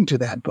said nothing to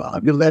that,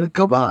 Bob. You let it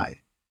go by.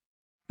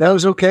 That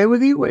was okay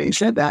with you when he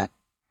said that?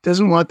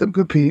 doesn't want them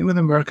competing with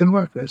American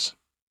workers.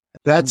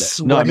 That's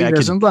what he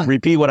doesn't like.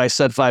 Repeat what I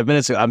said 5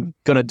 minutes ago. I'm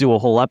going to do a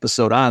whole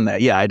episode on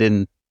that. Yeah, I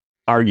didn't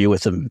argue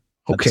with him.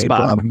 Okay,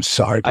 Bob, I'm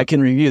sorry. I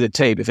can review the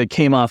tape. If it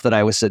came off that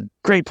I was said,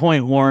 great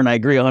point, Warren, I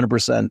agree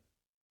 100%,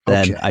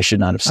 then I should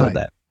not have said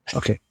that.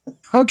 Okay.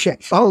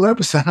 Whole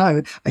episode on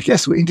it. I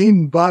guess we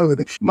didn't bother with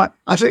it.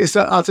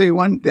 I'll tell you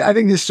one. I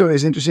think this story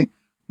is interesting.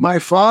 My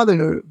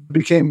father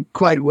became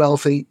quite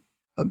wealthy,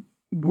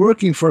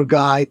 working for a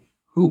guy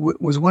who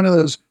was one of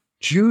those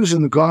Jews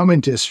in the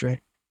garment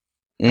district.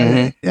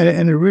 Mm-hmm.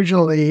 And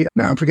originally,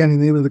 now I'm forgetting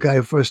the name of the guy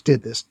who first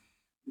did this.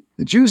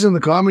 The Jews in the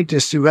garment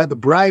district had the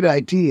bright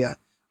idea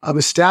of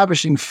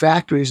establishing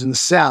factories in the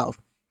South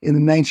in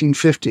the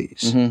 1950s.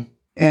 Mm-hmm.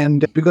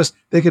 And because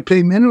they could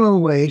pay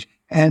minimum wage,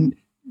 and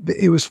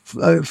it was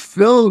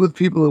filled with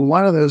people who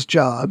wanted those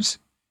jobs,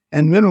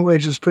 and minimum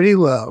wage was pretty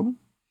low.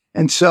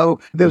 And so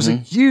there was a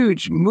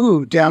huge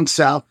move down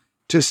south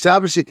to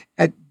establish it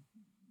at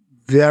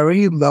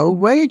very low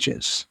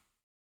wages.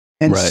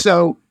 And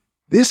so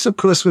this, of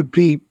course, would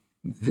be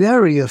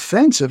very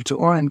offensive to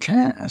oil and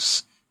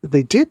gas that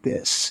they did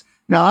this.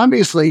 Now,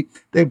 obviously,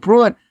 they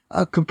brought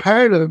a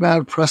comparative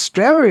amount of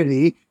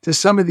prosperity to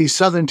some of these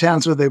southern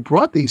towns where they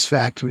brought these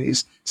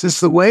factories, since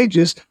the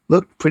wages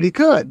looked pretty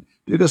good,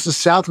 because the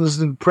South was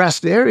an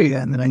oppressed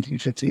area in the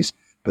 1950s.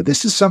 But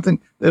this is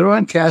something that oil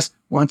and gas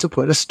want to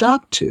put a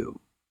stop to.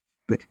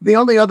 But the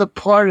only other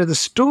part of the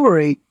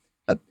story,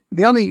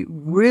 the only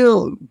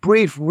real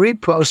brief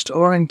repost to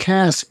oil and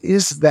gas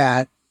is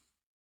that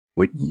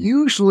what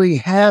usually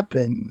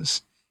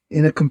happens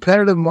in a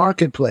competitive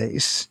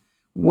marketplace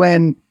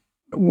when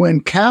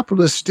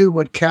capitalists do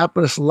what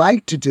capitalists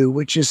like to do,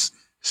 which is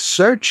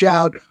search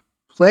out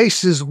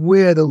places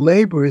where the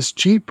labor is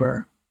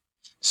cheaper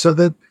so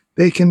that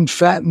they can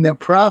fatten their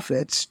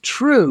profits,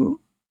 true.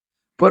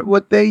 But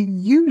what they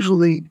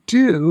usually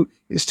do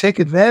is take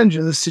advantage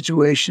of the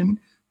situation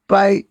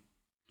by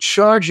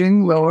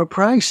charging lower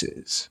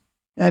prices.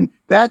 And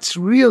that's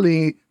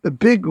really the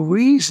big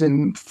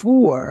reason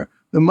for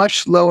the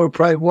much lower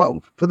price,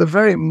 for the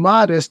very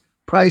modest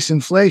price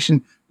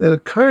inflation that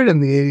occurred in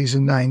the 80s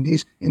and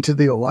 90s into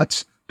the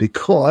aughts,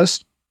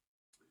 because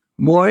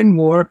more and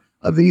more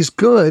of these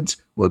goods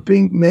were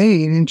being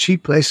made in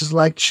cheap places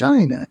like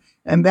China.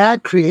 And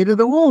that created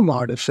the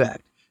Walmart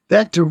effect.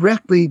 That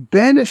directly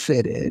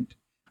benefited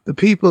the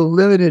people of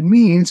limited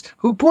means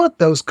who bought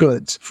those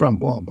goods from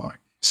Walmart.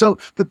 So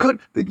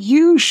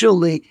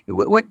usually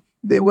what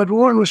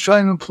Warren was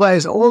trying to imply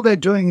is all they're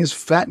doing is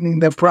fattening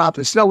their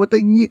profits. No, what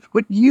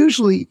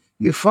usually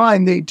you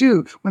find they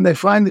do when they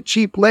find the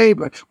cheap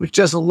labor, which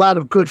does a lot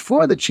of good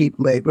for the cheap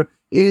labor,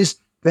 is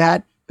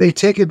that they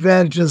take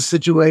advantage of the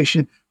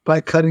situation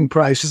by cutting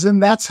prices.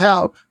 And that's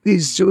how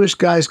these Jewish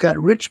guys got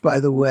rich, by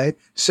the way,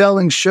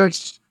 selling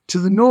shirts to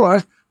the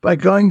North by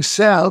going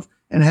south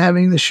and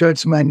having the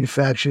shirts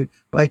manufactured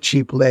by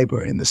cheap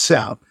labor in the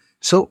South.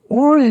 So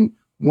Warren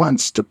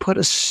wants to put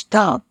a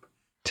stop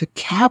to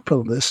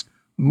capitalists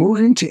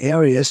moving to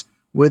areas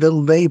where the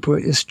labor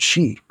is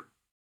cheap.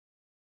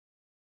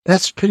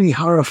 That's pretty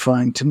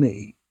horrifying to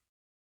me.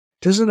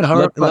 Doesn't it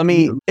horrify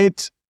you?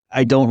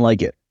 I don't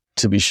like it,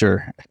 to be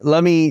sure.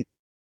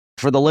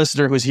 For the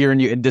listener who's hearing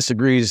you and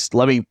disagrees,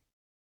 let me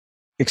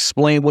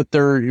explain what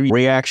their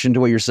reaction to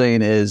what you're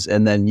saying is,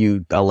 and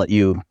then I'll let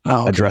you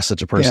address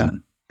such a person. Yeah.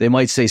 They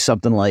might say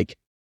something like,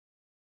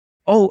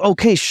 "Oh,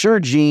 okay, sure,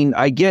 Gene,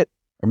 I get,"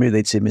 or maybe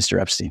they'd say,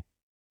 "Mr. Epstein,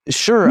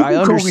 sure, I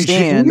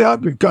understand."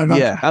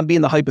 Yeah, I'm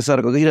being the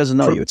hypothetical. He doesn't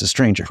know you; it's a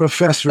stranger.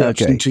 Professor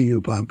Epstein to you,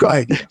 Bob. Go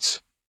ahead.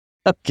 Yes.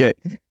 Okay.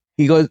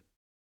 He goes,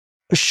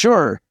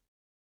 "Sure,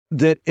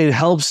 that it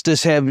helps to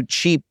have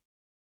cheap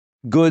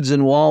goods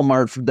in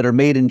Walmart that are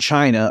made in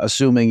China,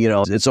 assuming,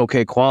 it's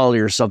okay quality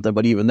or something,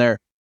 but even there.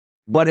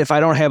 But if I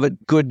don't have a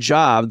good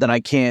job, then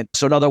I can't."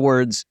 So in other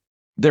words,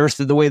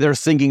 the way they're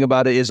thinking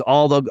about it is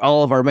all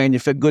of our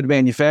good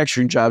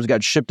manufacturing jobs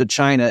got shipped to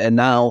China, and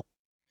now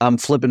I'm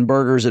flipping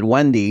burgers at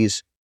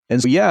Wendy's.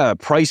 And so, yeah,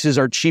 prices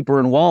are cheaper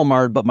in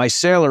Walmart, but my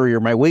salary or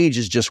my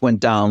wages just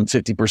went down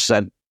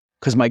 50%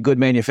 because my good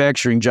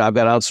manufacturing job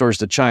got outsourced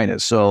to China.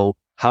 So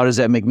how does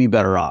that make me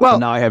better off? Well,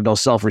 and now I have no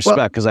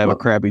self-respect because I have a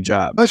crappy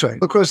job. That's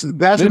right. Of course,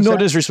 that's no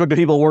disrespect to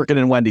people working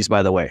in Wendy's,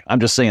 by the way. I'm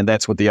just saying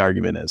that's what the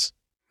argument is.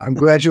 I'm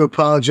glad you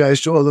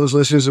apologized to all those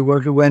listeners who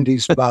work at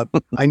Wendy's, Bob.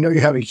 I know you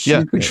have a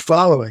huge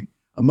following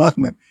among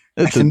them.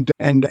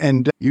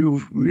 And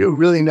you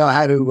really know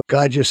how to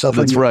guide yourself.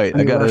 That's right.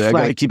 I got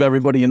to keep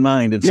everybody in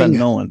mind and send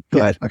no one. Go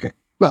ahead. Okay.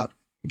 Well,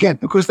 again,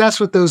 of course,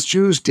 that's what those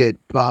Jews did,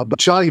 Bob.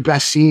 Charlie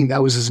Bassin,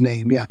 that was his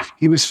name. Yeah,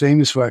 he was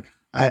famous for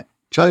it.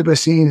 Charlie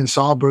Bassin and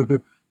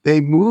Saulberger, they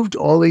moved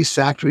all these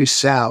factories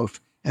south,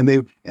 and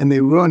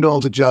they ruined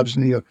all the jobs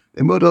in New York.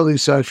 They moved all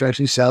these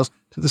factories south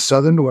to the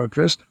southern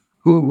workers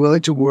who were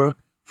willing to work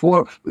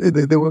for,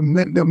 there were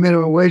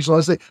minimum wage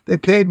laws. They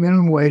paid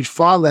minimum wage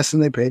far less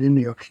than they paid in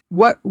New York.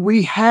 What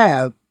we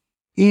have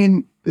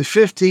in the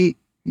 50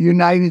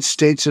 United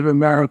States of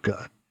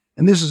America,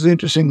 and this is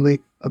interestingly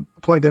a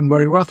point that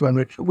Murray Rothman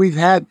made, we've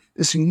had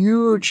this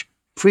huge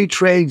free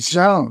trade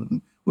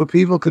zone where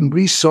people can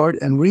resort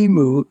and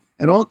remove,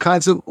 and all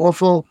kinds of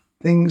awful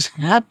things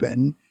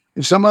happen.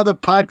 If some other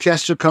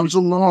podcaster comes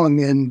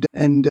along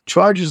and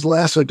charges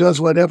less or does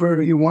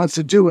whatever he wants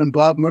to do, and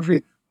Bob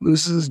Murphy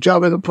loses his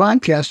job as a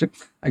podcaster,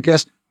 I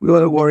guess we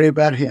ought to worry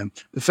about him.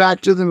 The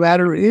fact of the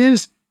matter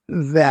is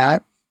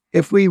that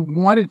if we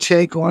want to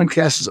take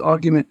Orncast's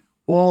argument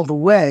all the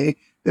way,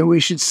 then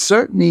we should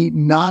certainly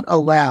not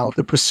allow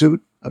the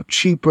pursuit of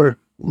cheaper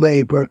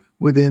labor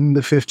within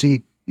the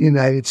 50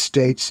 United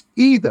States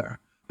either.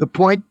 The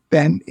point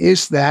then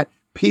is that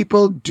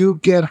people do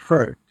get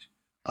hurt.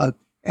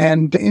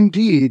 And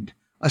indeed,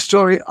 a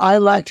story I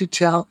like to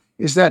tell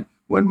is that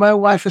when my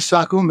wife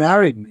Asako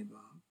married me,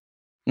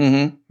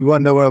 you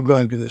want to know where I'm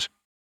going with this?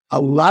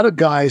 A lot of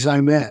guys I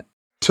met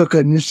took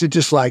an instant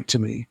dislike to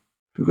me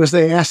because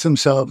they asked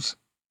themselves,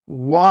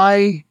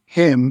 why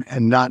him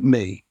and not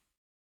me?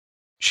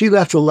 She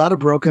left a lot of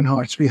broken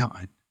hearts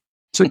behind.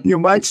 So you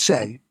might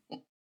say,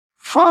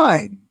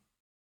 fine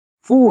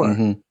for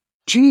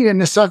Gene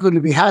and Asako to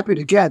be happy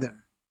together.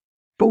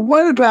 But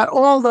what about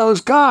all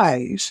those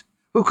guys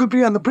who could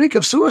be on the brink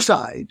of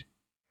suicide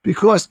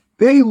because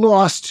they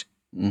lost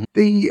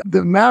the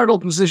marital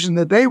position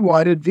that they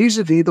wanted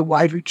vis-a-vis the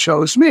wife who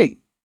chose me?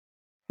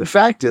 The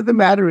fact of the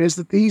matter is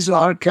that these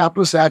are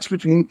capitalist acts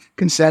between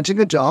consenting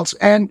adults,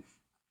 and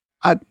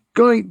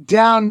going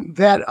down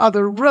that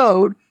other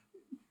road,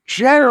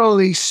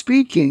 generally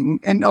speaking,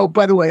 and oh,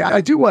 by the way,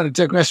 I do want to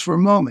digress for a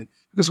moment,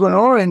 because when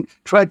Oren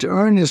tried to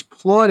earn his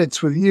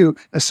plaudits with you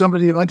as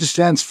somebody who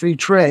understands free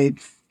trade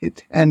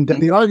and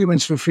the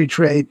arguments for free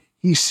trade,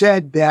 he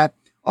said that,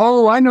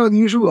 oh, I know the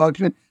usual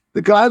argument,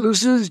 the guy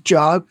loses his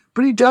job,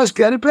 but he does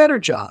get a better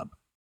job.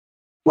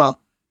 Well,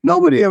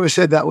 nobody ever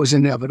said that was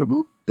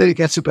inevitable, that he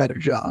gets a better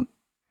job.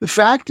 The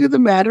fact of the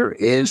matter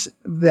is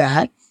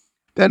that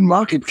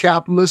market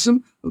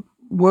capitalism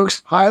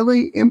works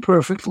highly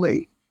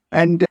imperfectly.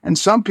 And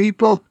some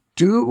people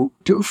do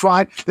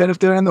find that if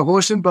they're in the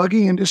horse and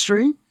buggy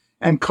industry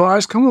and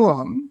cars come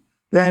along,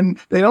 then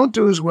they don't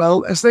do as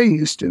well as they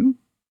used to.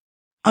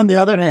 On the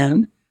other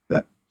hand,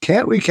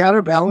 can't we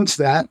counterbalance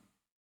that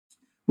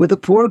with the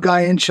poor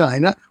guy in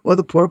China or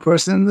the poor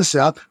person in the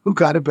South who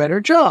got a better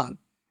job?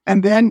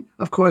 And then,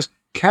 of course,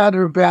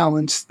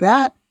 counterbalance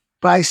that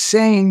by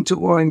saying to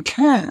Oren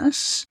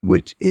Cass,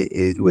 which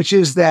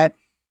is that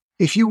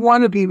if you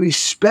want to be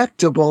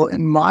respectable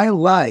in my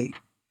light,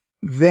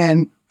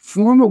 then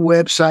form a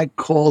website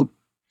called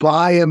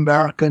Buy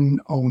American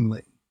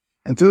Only.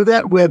 And through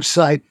that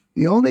website,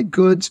 the only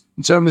goods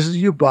and services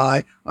you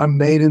buy are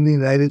made in the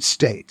United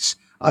States.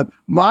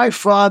 My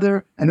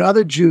father and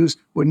other Jews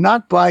would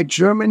not buy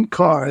German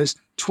cars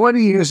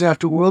 20 years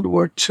after World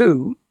War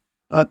II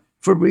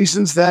for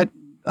reasons that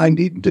I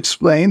needn't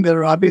explain that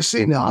are obvious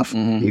enough,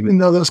 even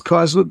though those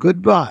cars were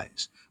good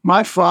buys.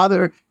 My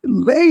father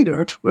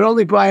later would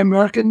only buy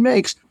American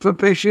makes for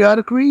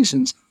patriotic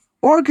reasons.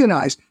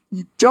 Organized.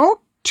 Don't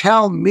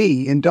tell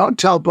me and don't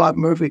tell Bob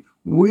Murphy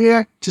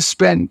where to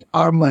spend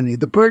our money.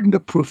 The burden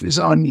of proof is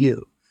on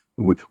you.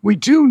 We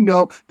do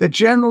know that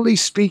generally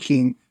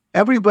speaking,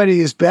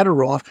 everybody is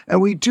better off,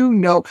 and we do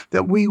know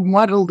that we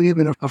want to live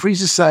in a free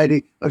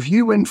society of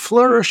human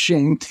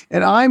flourishing,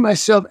 and I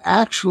myself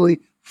actually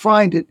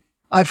find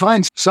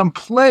some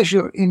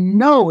pleasure in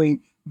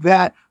knowing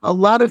that a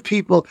lot of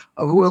people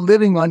who are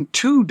living on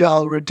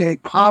 $2 a day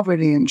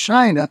poverty in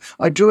China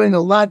are doing a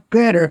lot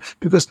better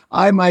because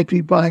I might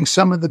be buying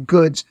some of the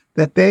goods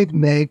that they've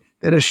made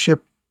that are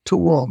shipped to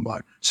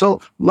Walmart.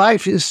 So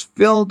life is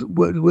filled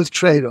with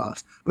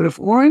trade-offs. But if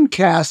Oren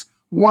Cass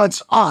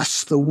wants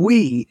us, the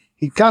we,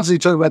 he constantly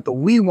talks about the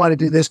we want to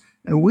do this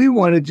and we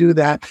want to do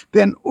that,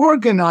 then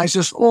organize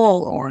us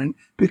all, Oren,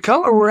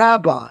 become a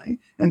rabbi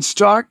and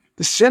start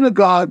the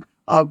synagogue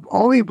of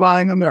only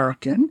buying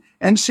American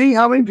and see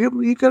how many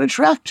people you can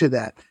attract to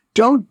that.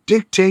 Don't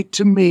dictate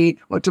to me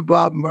or to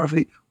Bob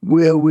Murphy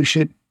where we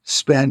should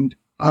spend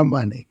our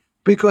money.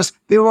 Because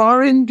there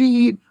are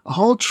indeed a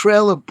whole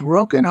trail of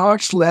broken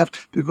hearts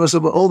left because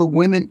of all the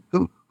women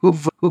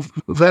who've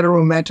had a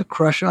romantic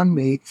crush on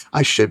me.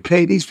 I should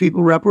pay these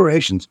people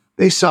reparations.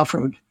 They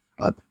suffered.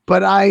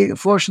 But I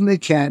fortunately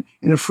can't.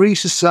 In a free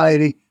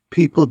society,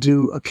 people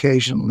do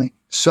occasionally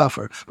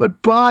suffer.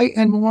 But by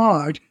and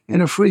large,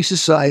 in a free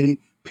society,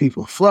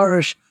 people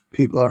flourish.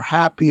 People are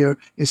happier.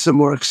 It's a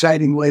more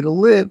exciting way to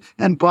live.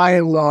 And by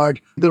and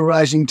large, the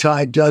rising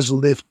tide does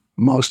lift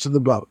most of the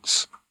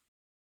boats.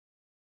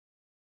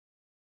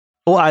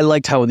 Well, I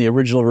liked how in the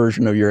original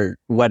version of your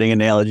wedding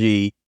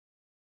analogy,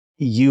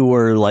 you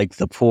were like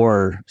the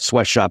poor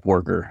sweatshop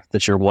worker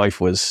that your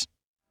wife was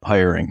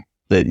hiring.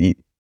 I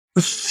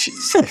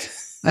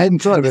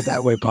hadn't thought of it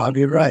that way, Bob.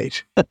 You're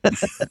right.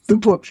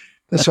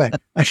 That's right.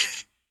 I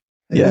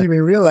didn't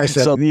even realize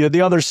that. So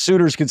the other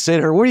suitors could say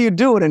to her, "What are you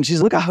doing?" And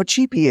she's, "Look how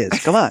cheap he is.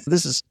 Come on,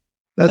 this is."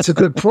 That's a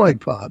good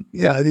point, Bob.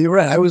 Yeah, you're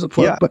right. I was a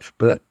poor,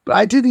 but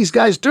I did these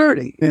guys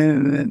dirty.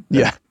 And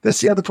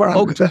that's the other part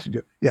I'm going to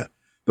do. Yeah.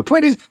 The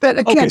point is that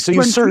again. Okay, so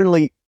you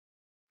certainly.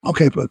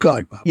 Okay, but go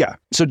ahead, Bob. Yeah.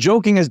 So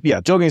joking is.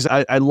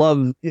 I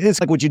love. It's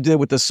like what you did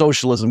with the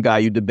socialism guy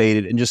you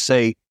debated, and just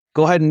say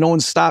go ahead and no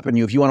one's stopping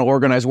you. If you want to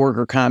organize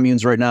worker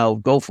communes right now,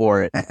 go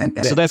for it.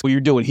 So that's what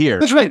you're doing here.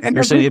 That's right. And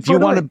you're saying if you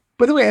want to...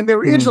 By the way, and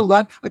there is a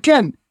lot,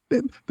 again,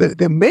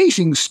 the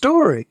amazing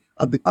story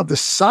of the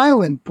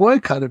silent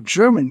boycott of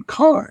German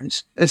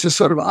cars. It's a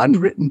sort of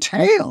unwritten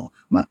tale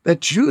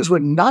that Jews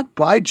would not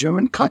buy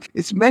German cars.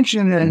 It's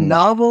mentioned in a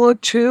novel or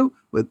two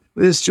with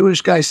this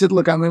Jewish guy said,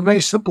 look, I'm a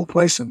very simple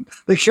person.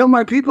 They kill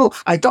my people.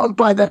 I don't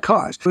buy their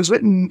cars. It was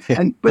written.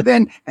 And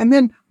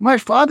then my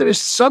father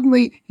is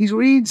suddenly, he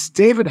reads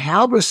David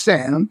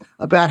Halberstam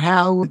about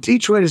how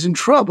Detroit is in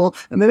trouble.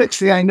 And the next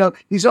thing I know,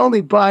 he's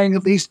only buying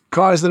at least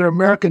cars that are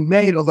American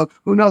made, although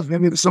who knows,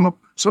 maybe some of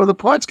the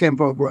parts came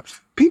from abroad.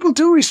 People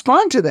do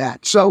respond to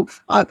that. So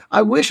I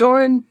wish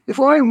if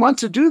Oren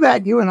wants to do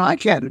that, you and I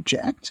can't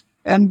object.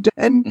 And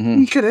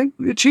he could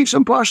achieve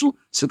some partial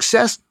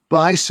success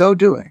by so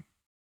doing.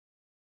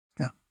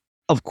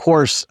 Of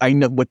course, I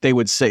know what they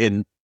would say,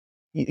 and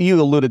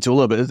you alluded to a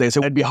little bit. They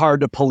say it'd be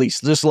hard to police,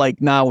 just like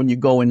now when you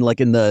go in,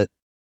 like in the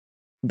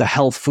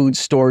health food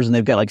stores, and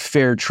they've got like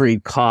fair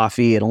trade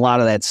coffee and a lot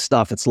of that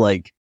stuff. It's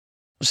like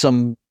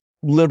some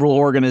liberal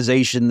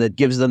organization that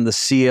gives them the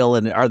seal,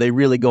 and are they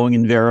really going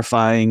and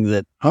verifying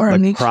that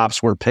the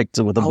crops were picked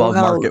with above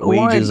market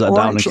wages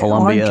down in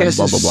Colombia? Orencast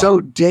blah, blah, blah. is so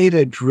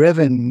data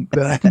driven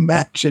that I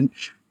imagine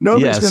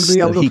nobody's going to be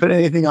able to put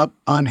anything up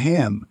on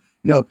him.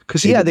 No,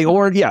 because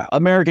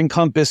American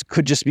Compass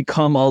could just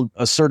become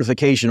a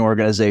certification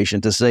organization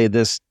to say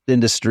this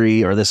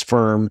industry or this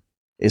firm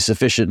is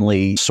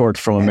sufficiently sourced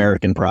from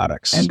American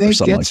products, and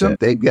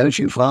they get a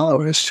few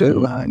followers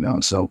too. I know,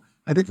 so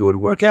I think it would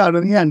work out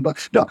in the end.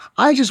 But no,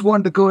 I just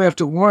wanted to go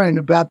after Warren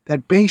about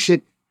that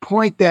basic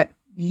point that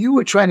you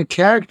were trying to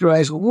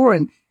characterize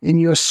Warren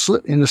in a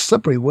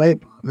slippery way,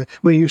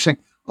 where you're saying,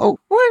 "Oh,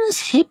 Warren is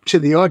hip to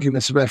the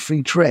arguments about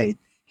free trade.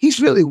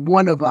 He's really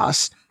one of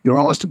us." You're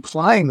almost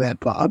implying that,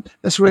 Bob.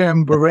 That's where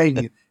I'm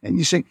berating you. And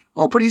you say,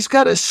 oh, but he's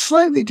got a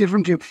slightly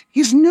different view.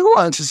 His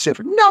nuance is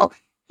different. No,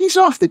 he's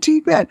off the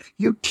deep end.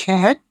 You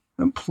can't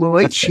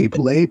employ cheap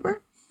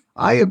labor.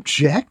 I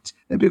object,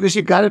 because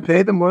you got to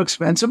pay the more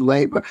expensive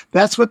labor.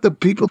 That's what the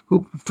people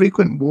who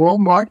frequent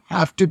Walmart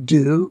have to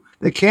do.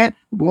 They can't.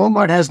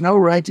 Walmart has no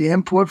right to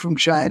import from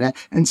China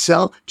and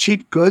sell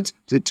cheap goods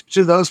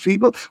to those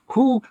people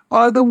who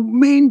are the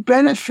main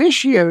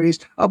beneficiaries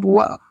of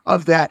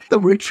that. The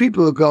rich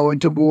people who go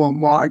into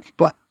Walmart,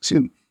 but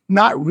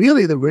not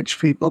really the rich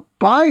people.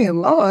 By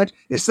and large,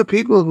 it's the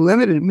people with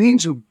limited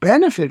means who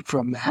benefit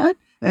from that.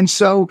 And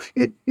so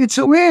it's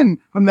a win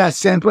from that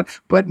standpoint,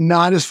 but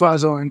not as far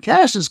as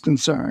Orencast is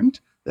concerned.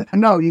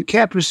 No, you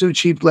can't pursue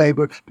cheap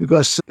labor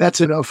because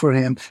that's a no for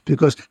him,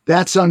 because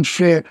that's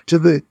unfair to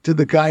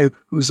the guy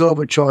who's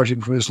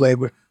overcharging for his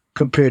labor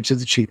compared to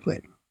the cheap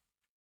labor.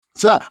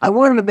 So I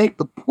wanted to make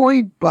the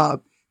point,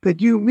 Bob,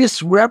 that you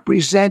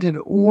misrepresented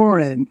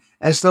Oren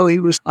as though he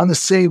was on the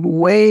same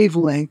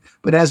wavelength,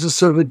 but has a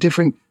sort of a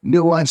different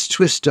nuanced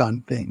twist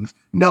on things.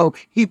 No,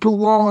 he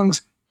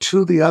belongs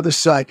to the other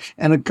side.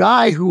 And a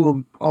guy who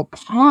will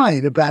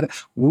opine about it,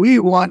 we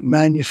want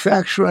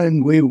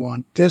manufacturing, we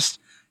want this.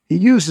 He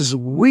uses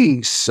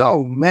we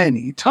so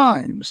many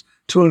times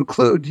to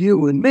include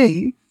you and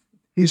me.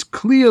 He's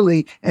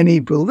clearly, and he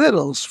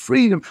belittles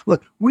freedom.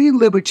 Look, we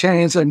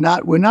libertarians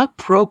we're not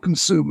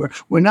pro-consumer.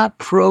 We're not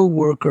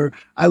pro-worker.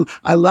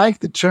 I like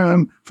the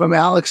term from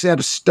Alex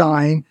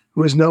Epstein,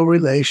 who is no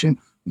relation,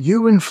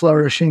 human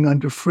flourishing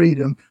under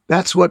freedom.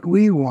 That's what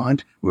we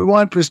want. We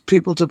want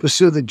people to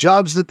pursue the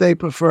jobs that they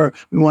prefer.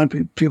 We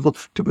want people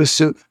to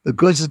pursue the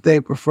goods that they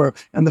prefer.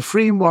 And the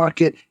free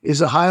market is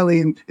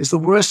the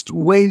worst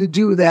way to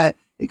do that,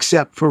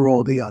 except for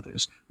all the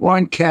others.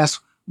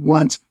 Orencast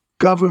wants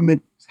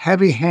government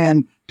heavy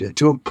hand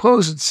to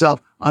impose itself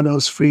on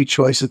those free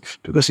choices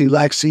because he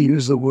likes to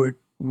use the word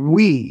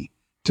we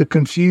to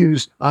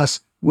confuse us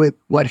with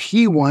what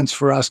he wants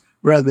for us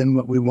rather than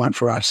what we want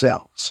for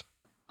ourselves.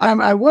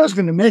 I was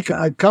going to make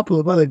a couple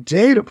of other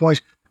data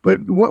points,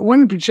 but one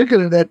in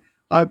particular that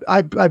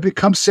I've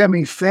become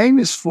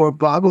semi-famous for,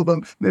 Bob,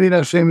 although maybe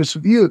not famous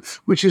with you,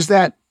 which is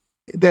that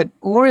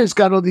Oren's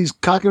got all these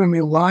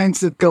cockamamie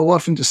lines that go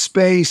off into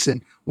space,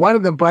 and one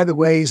of them, by the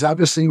way, is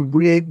obviously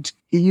rigged.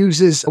 He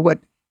uses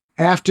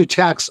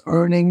after-tax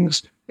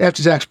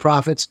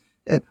profits,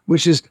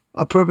 which is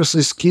a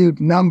purposely skewed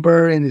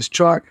number in his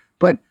chart,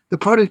 but the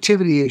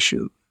productivity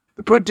issue.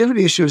 The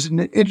productivity issue is an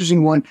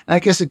interesting one. I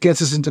guess it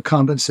gets us into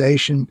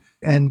compensation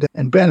and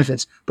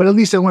benefits. But at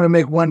least I want to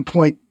make one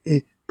point,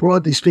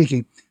 broadly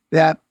speaking,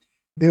 that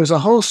there's a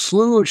whole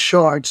slew of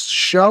charts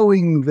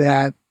showing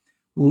that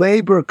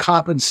labor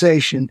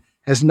compensation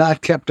has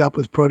not kept up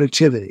with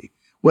productivity,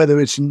 whether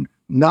it's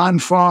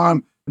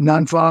non-farm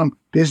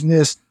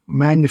business,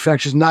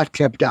 manufacturers, not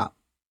kept up.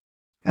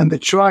 And the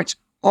charts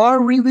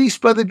are released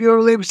by the Bureau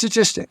of Labor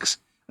Statistics.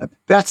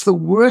 That's the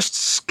worst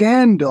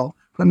scandal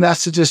from that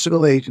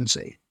statistical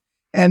agency.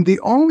 And the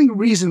only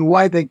reason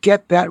why they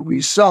get that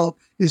result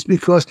is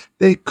because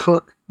they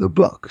cook the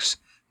books.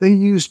 They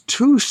use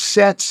two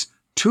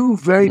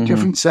very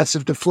different sets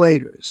of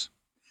deflators.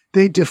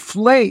 They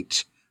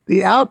deflate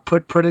the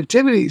output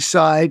productivity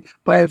side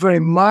by a very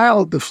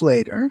mild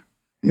deflator,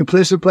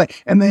 implicit play,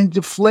 and then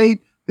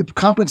deflate the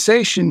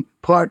compensation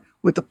part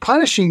with the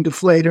punishing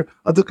deflator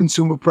of the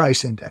consumer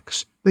price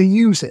index. They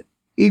use it,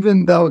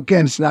 even though,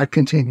 again, it's not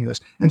continuous.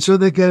 And so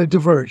they get a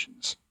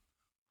divergence.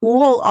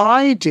 All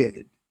I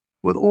did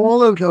with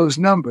all of those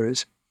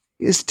numbers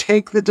is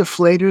take the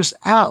deflators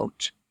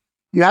out.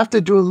 You have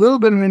to do a little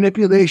bit of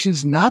manipulation.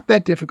 It's not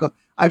that difficult.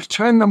 I've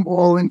turned them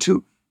all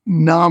into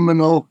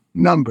nominal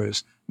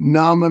numbers,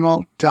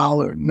 nominal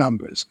dollar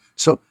numbers.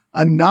 So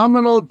a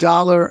nominal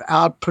dollar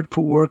output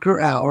per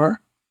worker hour.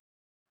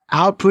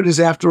 Output is,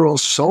 after all,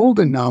 sold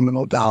in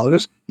nominal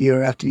dollars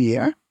year after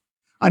year.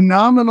 A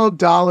nominal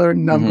dollar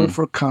number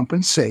for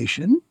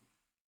compensation.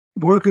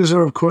 Workers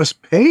are, of course,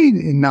 paid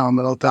in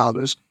nominal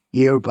dollars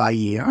year by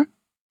year.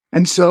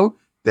 And so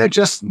they're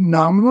just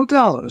nominal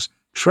dollars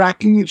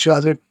tracking each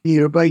other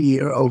year by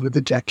year over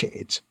the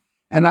decades.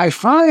 And I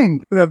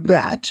find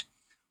that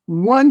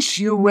once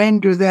you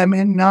render them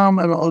in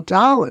nominal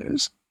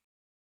dollars,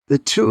 the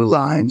two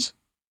lines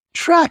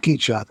track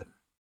each other.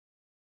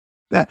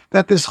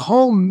 That this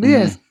whole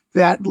myth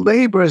that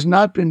labor has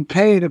not been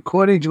paid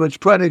according to its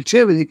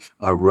productivity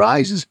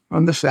arises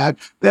from the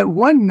fact that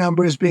one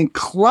number is being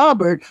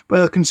clobbered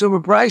by the consumer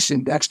price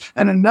index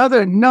and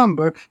another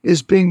number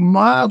is being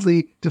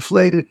mildly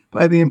deflated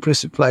by the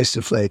implicit price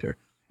deflator.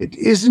 It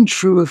isn't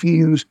true if you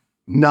use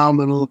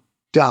nominal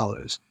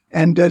dollars.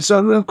 And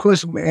so, of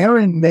course,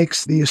 Aaron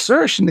makes the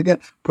assertion again,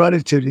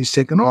 productivity's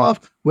taken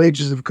off,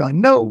 wages have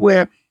gone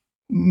nowhere.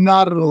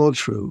 Not at all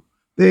true.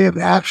 They have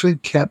actually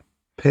kept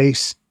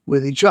pace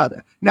with each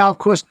other. Now, of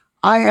course,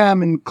 I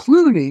am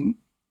including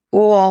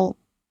all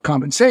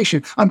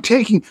compensation. I'm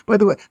taking, by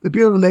the way, the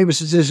Bureau of Labor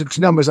Statistics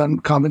numbers on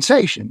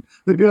compensation.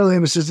 The Bureau of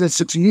Labor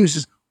Statistics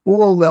uses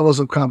all levels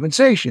of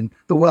compensation,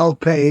 the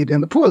well-paid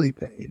and the poorly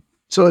paid.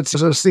 So it's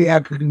the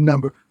aggregate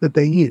number that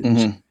they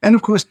use. And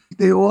of course,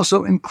 they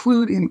also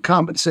include in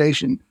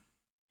compensation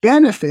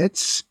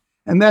benefits,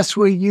 and that's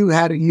where you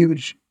had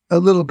a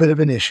little bit of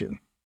an issue.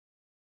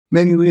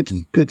 Maybe we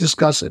could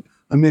discuss it,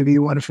 or maybe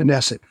you want to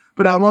finesse it.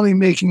 But I'm only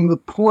making the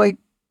point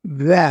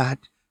that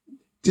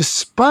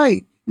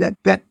despite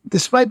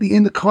the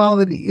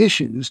inequality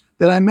issues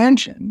that I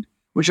mentioned,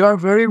 which are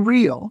very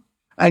real,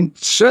 and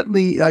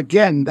certainly,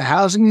 again, the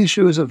housing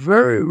issue is a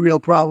very real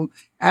problem.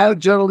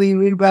 Anecdotally, you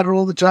read about it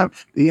all the time.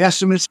 The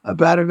estimates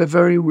about it are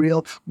very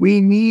real.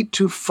 We need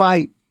to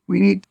fight. We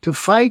need to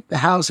fight the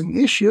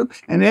housing issue.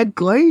 And Ed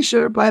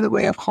Glazer, by the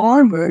way, of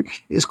Harvard,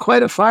 is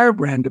quite a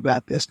firebrand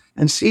about this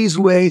and sees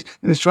ways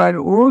and is trying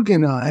to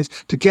organize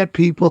to get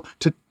people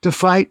to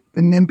fight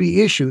the NIMBY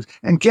issues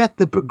and get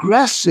the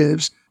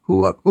progressives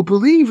who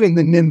believe in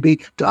the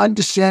NIMBY to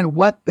understand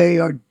what they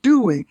are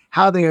doing,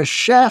 how they are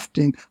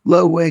shafting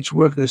low-wage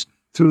workers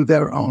through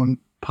their own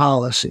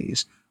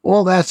policies.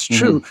 All that's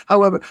true.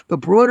 However, the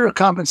broader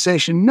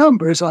compensation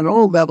numbers on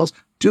all levels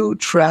do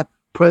track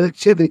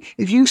productivity.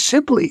 If you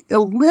simply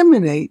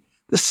eliminate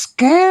the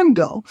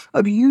scandal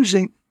of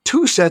using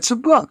two sets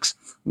of books,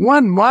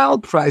 one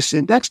mild price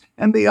index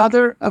and the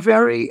other a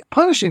very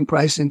punishing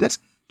price index,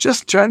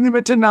 just turn them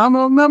into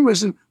nominal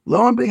numbers, and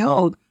lo and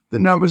behold, the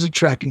numbers are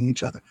tracking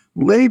each other.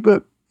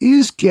 Labor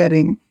is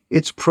getting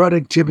its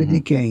productivity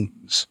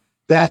gains.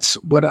 That's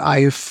what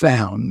I have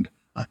found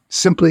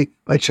simply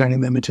by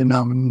turning them into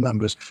nominal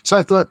numbers. So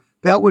I thought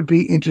that would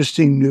be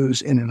interesting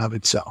news in and of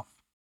itself.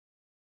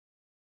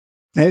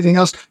 Anything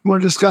else you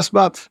want to discuss,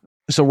 Bob?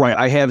 So, right,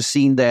 I have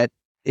seen that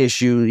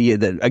issue. Yeah,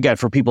 that, again,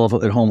 for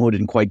people at home who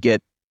didn't quite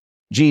get,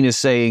 Gene is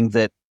saying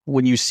that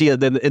when you see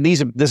it, and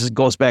this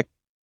goes back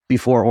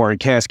before Orrin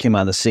Cass came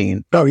on the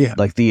scene. Oh, yeah.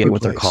 Like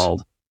what they're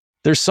called.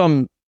 There's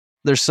some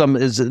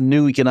is a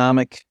New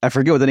Economic, I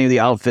forget what the name of the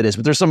outfit is,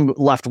 but there's some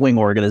left-wing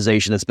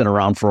organization that's been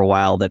around for a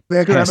while that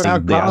they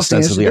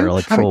ostensibly are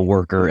like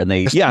pro-worker, and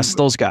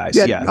those guys,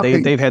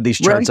 they've had these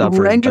charts out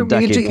for a decade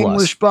plus.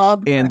 English,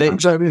 Bob. And they, I'm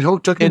sorry,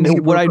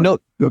 what I know.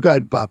 Go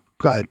ahead, Bob.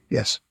 Go ahead.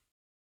 Yes.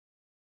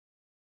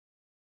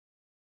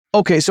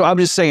 Okay, so I'm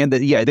just saying that,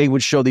 they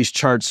would show these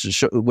charts to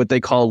show what they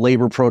call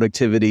labor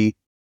productivity,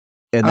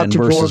 and then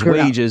versus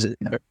wages,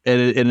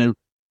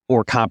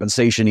 or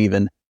compensation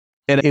even.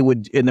 And it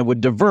would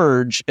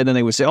diverge, and then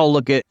they would say, "Oh,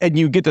 look at," and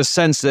you get the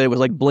sense that it was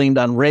like blamed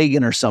on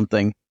Reagan or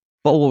something.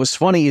 But what was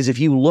funny is if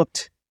you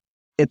looked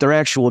at their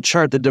actual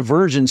chart, the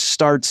divergence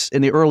starts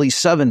in the early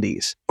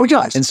 70s. Oh,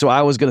 yes. And so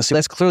I was going to say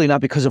that's clearly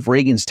not because of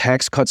Reagan's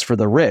tax cuts for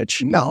the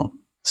rich. No.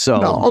 So,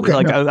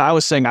 I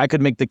was saying I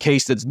could make the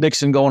case that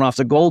Nixon going off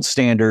the gold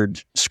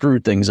standard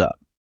screwed things up.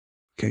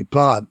 Okay,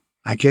 Bob,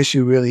 I guess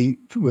you really,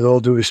 with all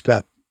due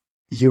respect,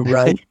 you're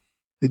right.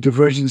 The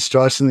divergence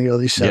starts in the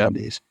early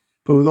 70s. Yep.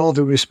 But with all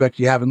due respect,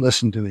 you haven't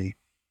listened to me.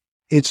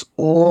 It's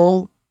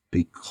all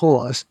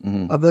because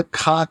of the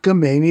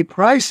cockamamie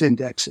price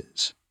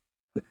indexes.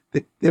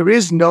 There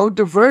is no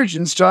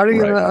divergence starting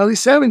in the early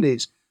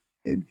 70s.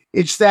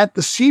 It's that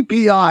the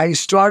CPI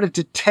started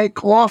to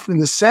take off in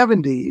the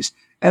 70s,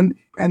 and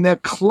they're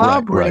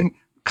clobbering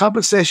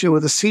compensation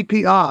with the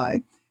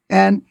CPI,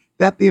 and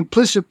that the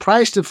implicit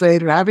price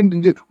deflator having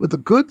to do with the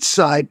good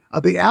side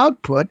of the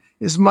output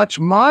is much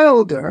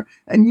milder,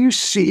 and you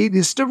see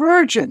this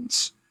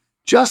divergence.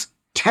 Just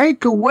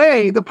take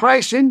away the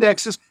price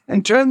indexes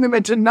and turn them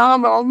into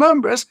nominal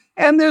numbers,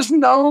 and there's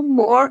no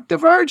more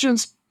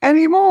divergence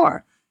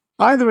anymore,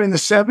 either in the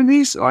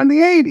 70s or in the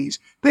 80s.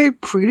 They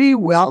pretty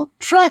well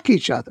track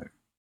each other.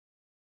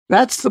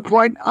 That's the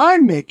point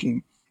I'm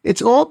making.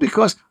 It's all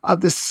because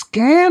of the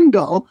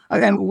scandal.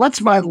 And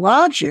what's my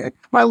logic?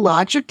 My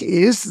logic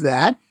is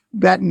that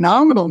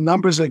nominal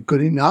numbers are good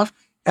enough.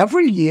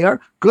 Every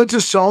year, goods are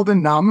sold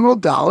in nominal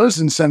dollars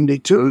in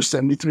 72,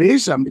 73,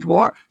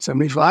 74,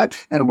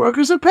 75, and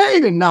workers are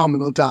paid in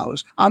nominal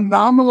dollars. I'm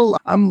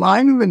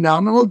lining the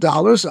nominal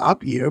dollars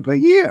up year by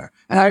year.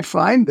 And I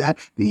find that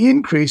the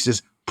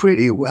increases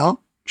pretty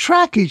well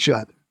track each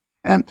other.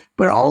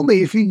 But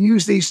only if you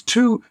use these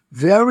two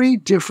very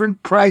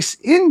different price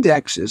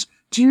indexes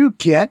do you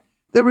get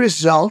the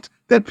result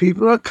that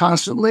people are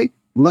constantly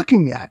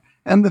looking at.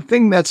 And the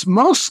thing that's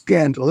most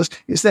scandalous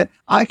is that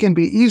I can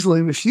be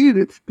easily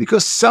refuted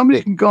because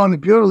somebody can go on the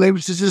Bureau of Labor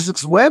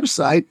Statistics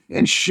website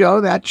and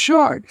show that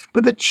chart.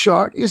 But the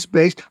chart is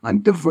based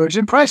on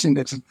divergent price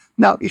indexes.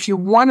 Now, if you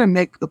want to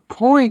make the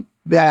point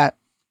that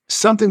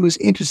something was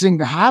interesting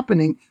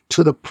happening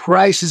to the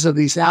prices of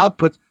these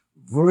outputs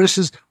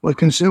versus what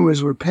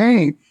consumers were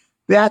paying,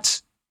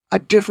 that's a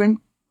different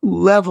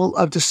level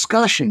of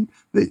discussion.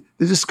 The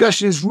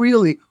discussion is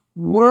really,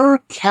 were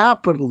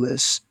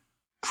capitalists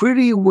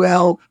pretty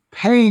well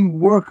paying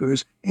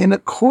workers in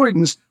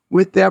accordance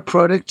with their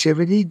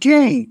productivity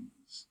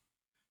gains?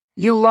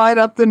 You light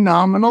up the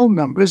nominal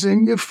numbers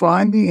and you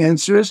find the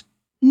answer is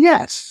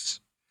yes.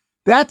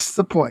 That's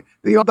the point.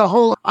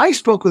 I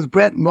spoke with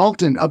Brett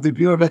Moulton of the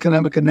Bureau of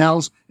Economic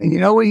Analysis, and you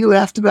know what he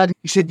laughed about?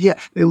 He said, yeah,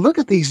 they look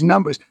at these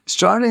numbers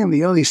starting in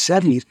the early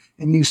 70s,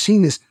 and you've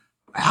seen this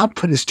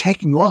output is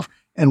taking off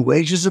and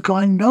wages are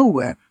going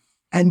nowhere.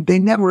 And they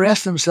never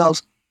ask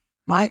themselves,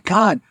 my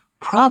God,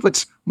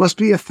 profits must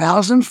be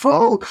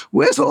 1,000-fold.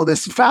 Where's all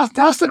this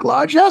fantastic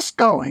largesse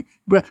going?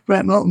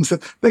 Brett Moulton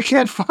said, they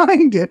can't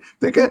find it.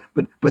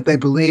 But they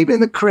believe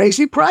in the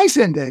crazy price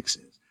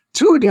indexes.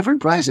 Two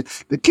different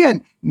prices.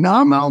 Again,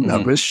 nominal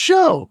numbers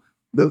show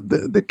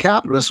the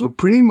capitalists were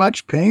pretty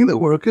much paying the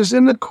workers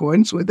in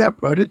accordance with their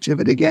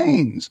productivity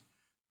gains.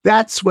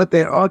 That's what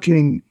they're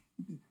arguing,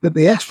 that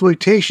the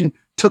exploitation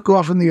took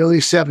off in the early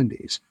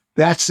 70s.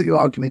 That's the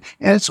argument.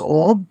 And it's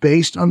all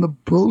based on the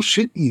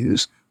bullshit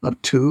use of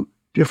two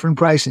different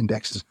price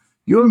indexes.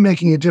 You're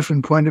making a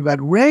different point about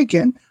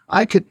Reagan.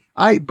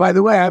 By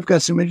the way, I've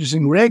got some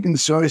interesting Reagan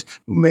stories.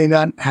 We may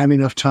not have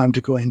enough time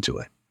to go into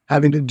it,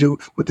 having to do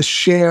with the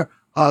share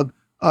of.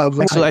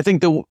 So I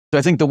think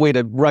the way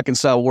to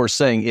reconcile what we're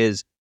saying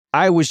is,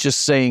 I was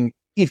just saying,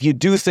 if you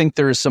do think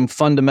there is some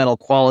fundamental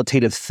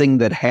qualitative thing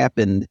that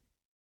happened,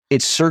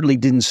 it certainly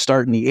didn't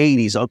start in the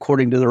 80s.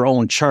 According to their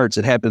own charts,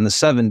 it happened in the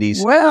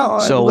 70s. Well,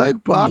 so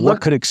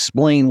what could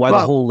explain why the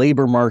whole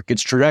labor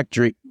market's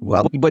trajectory?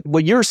 Well, but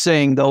what you're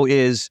saying, though,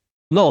 is,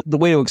 no, the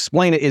way to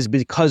explain it is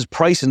because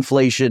price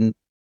inflation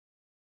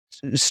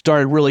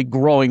started really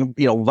growing,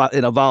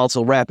 in a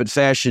volatile, rapid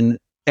fashion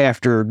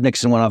after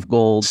Nixon went off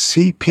gold.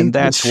 And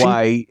that's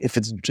why, if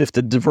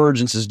the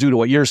divergence is due to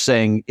what you're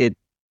saying, it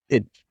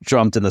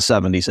jumped in the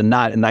 70s and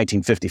not in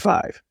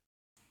 1955.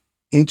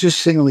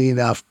 Interestingly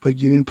enough, but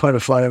you didn't put a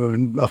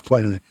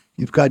point on it.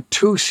 You've got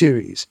two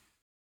series: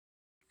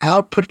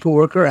 output per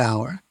worker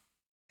hour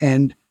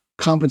and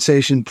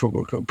compensation per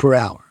worker per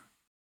hour.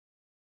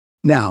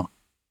 Now,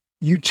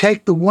 you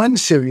take the one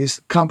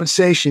series,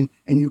 compensation,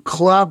 and you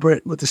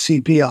collaborate with the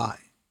CPI,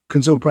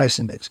 Consumer Price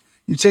Index.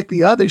 You take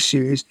the other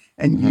series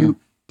and you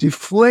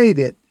deflate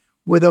it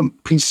with a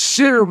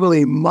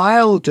considerably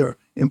milder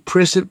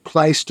implicit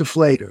price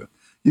deflator.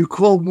 You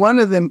call one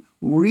of them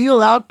real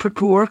output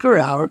per worker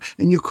hour,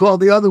 and you call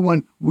the other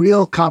one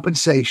real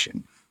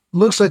compensation.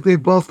 Looks like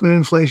they've both been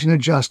inflation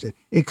adjusted,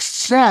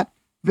 except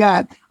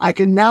that I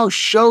can now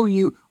show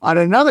you on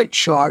another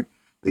chart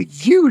the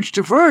huge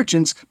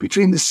divergence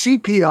between the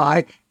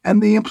CPI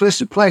and the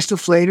implicit price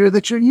deflator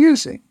that you're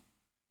using.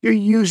 You're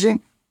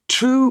using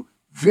two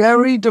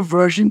very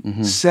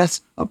divergent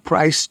sets of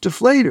price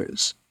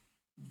deflators.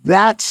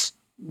 That's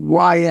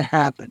why it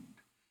happened.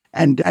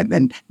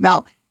 And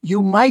now,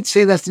 you might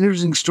say that's an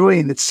interesting story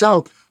in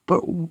itself,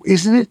 but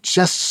isn't it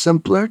just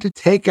simpler to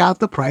take out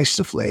the price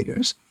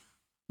deflators,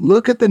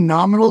 look at the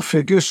nominal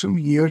figures from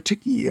year to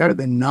year,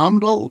 the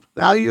nominal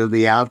value of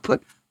the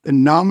output, the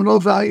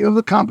nominal value of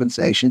the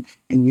compensation,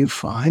 and you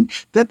find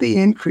that the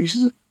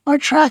increases are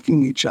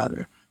tracking each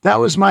other. That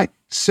was my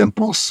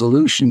simple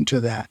solution to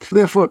that.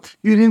 Therefore,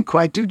 you didn't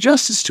quite do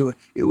justice to it.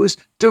 It was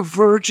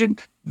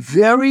divergent,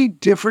 very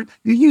different.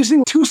 You're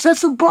using two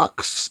sets of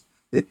books.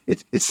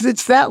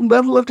 It's that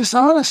level of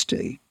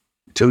dishonesty.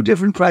 Two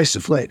different price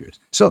deflators.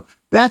 So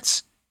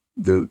that's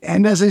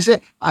and as I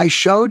said, I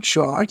showed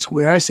charts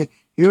where I say,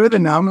 here are the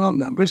nominal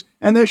numbers,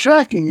 and they're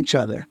tracking each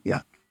other.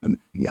 Yeah.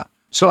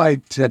 So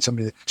I said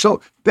something.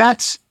 So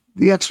that's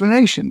the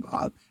explanation,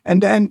 Bob.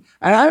 And I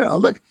don't know,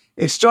 look,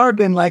 It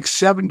started in like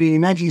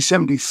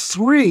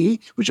 1973,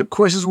 which of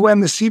course is when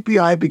the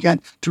CPI began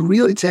to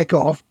really take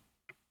off.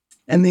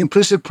 And the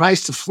implicit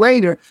price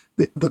deflator,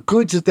 the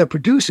goods that they're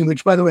producing,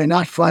 which, by the way, are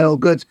not final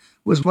goods,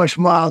 was much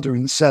milder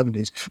in the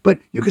 70s. But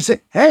you could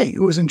say, hey,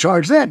 who was in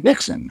charge then?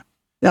 Nixon.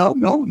 No,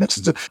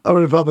 Nixon's a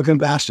Republican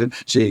bastard.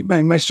 See, you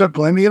might start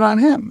blaming it on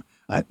him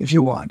if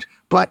you want.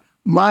 But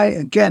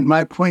my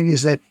point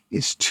is that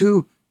it's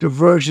two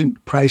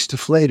divergent price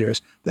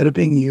deflators that are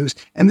being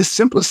used. And the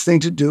simplest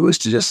thing to do is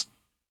to just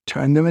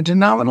turn them into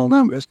nominal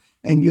numbers.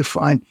 And you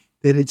find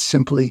that it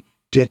simply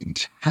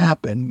didn't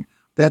happen.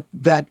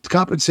 That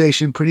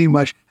compensation pretty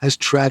much has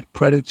tracked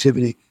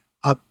productivity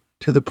up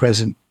to the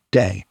present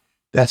day.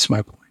 That's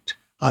my point.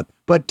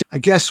 But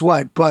guess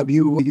what, Bob?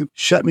 You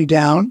shut me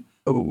down.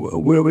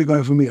 Where are we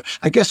going from here?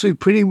 I guess we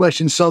pretty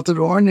much insulted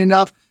Orrin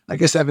enough. I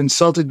guess I've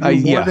insulted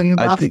you more than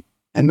enough.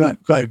 Go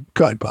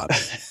ahead, Bob.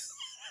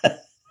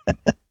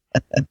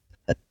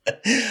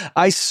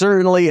 I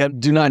certainly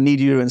do not need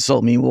you to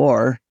insult me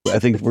more. I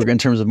think we're in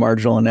terms of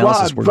marginal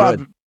analysis, we're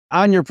good.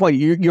 On your point,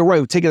 you're right.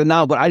 We'll take it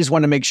now, but I just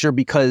want to make sure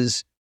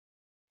because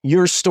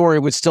your story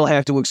would still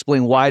have to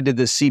explain why did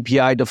the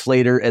CPI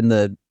deflator and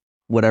the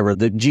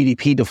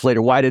GDP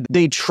deflator, why did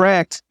they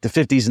tracked the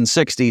 50s and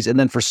 60s, and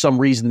then for some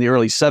reason in the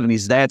early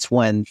 70s, that's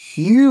when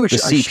the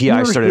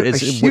CPI started.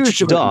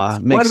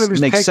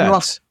 Makes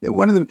sense.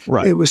 One of them,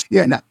 right. It was,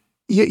 now,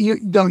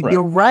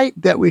 you're right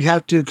that we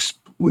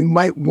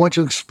might want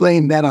to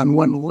explain that on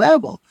one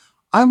level.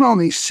 I'm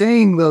only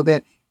saying, though,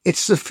 that it's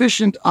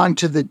sufficient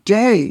onto the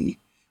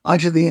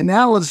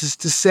analysis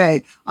to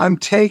say, I'm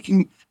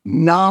taking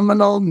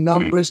nominal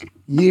numbers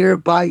year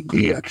by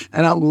year,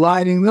 and I'm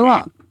lining them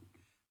up.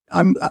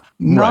 I'm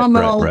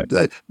nominal. Right.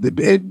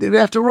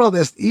 After all,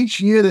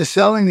 each year they're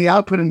selling the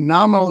output in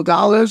nominal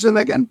dollars, and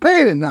they're getting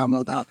paid in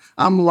nominal dollars.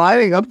 I'm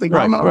lining up the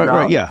nominal dollars.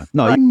 Right. Yeah.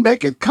 No, I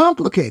make it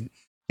complicated.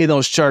 In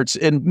those charts,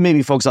 and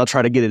maybe, folks, I'll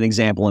try to get an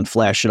example and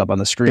flash it up on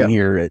the screen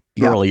here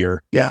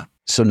earlier. Yeah.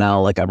 So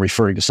now, like, I'm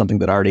referring to something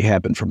that already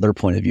happened from their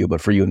point of view,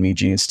 but for you and me,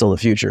 Gene, it's still the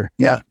future.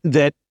 Yeah.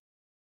 That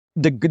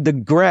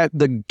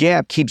the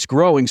gap keeps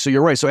growing. So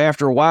you're right. So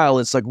after a while,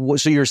 it's like,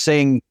 so you're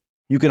saying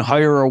you can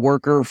hire a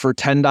worker for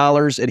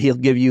 $10 and he'll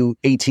give you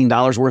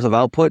 $18 worth of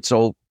output.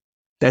 So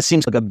that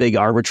seems like a big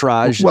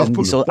arbitrage.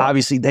 So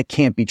obviously that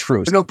can't be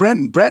true.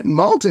 Brett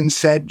Moulton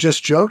said,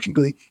 just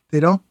jokingly,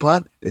 where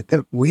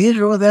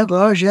do their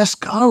largesse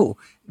go?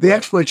 The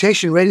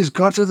exploitation rate has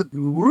gone through the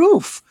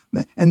roof.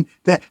 And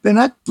that they're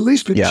not the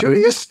least bit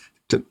curious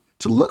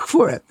to look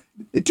for it.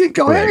 It didn't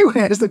go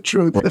anywhere, is the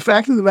truth. The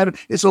fact of the matter,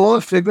 it's all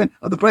a figment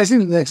of the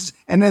pricing index.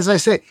 And as I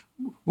say,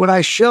 what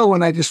I show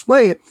when I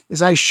display it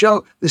is I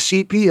show the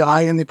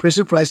CPI and the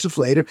implicit price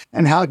deflator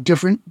and how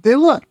different they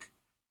look.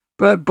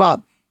 But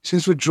Bob,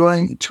 since we're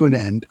drawing to an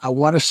end, I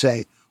want to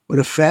say what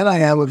a fan I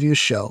am of your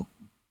show.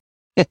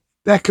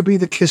 That could be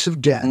the kiss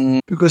of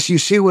death, because you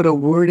see what a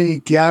wordy,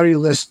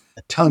 garrulous,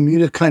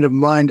 Talmudic kind of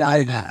mind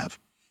I have.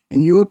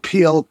 And you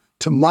appeal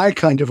to my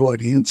kind of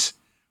audience,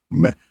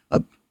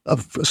 a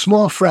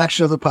small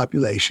fraction of the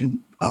population,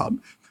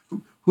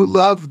 who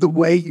love the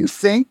way you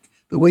think,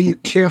 the way you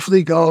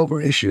carefully go over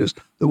issues,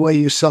 the way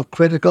you're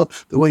self-critical,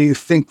 the way you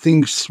think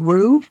things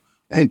through.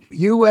 And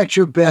you at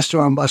your best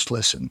are a must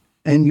listen,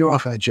 and you're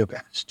off at your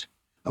best.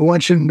 I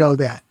want you to know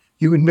that.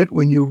 You admit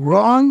when you're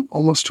wrong,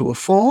 almost to a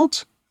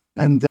fault,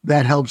 and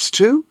that helps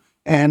too.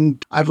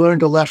 And I've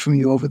learned a lot from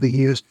you over the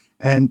years,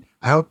 and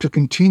I hope to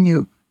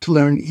continue to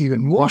learn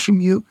even more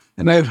from you.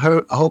 And I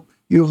hope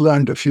you've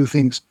learned a few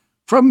things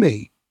from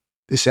me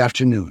this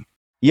afternoon.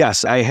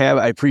 Yes, I have.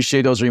 I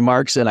appreciate those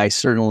remarks, and I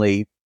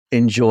certainly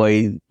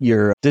enjoy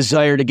your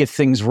desire to get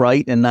things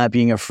right and not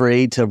being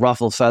afraid to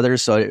ruffle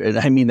feathers. So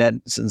I mean that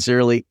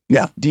sincerely.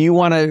 Yeah. Do you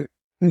want to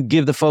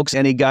give the folks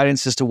any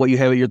guidance as to what you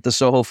have at the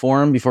Soho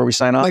Forum before we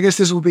sign off? I guess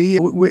this will be,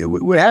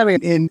 we're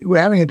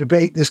having a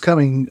debate this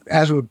coming,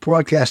 as we're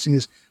broadcasting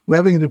this, we're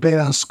having a debate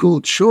on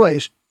school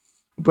choice,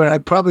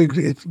 but we're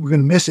going to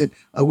miss it,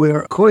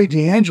 where Corey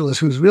DeAngelis,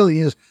 who really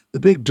is the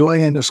big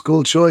doyen of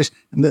school choice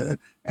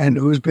and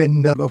who's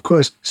been, of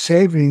course,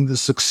 saving the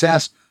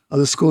success of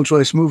the school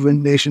choice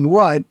movement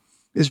nationwide,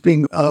 is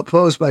being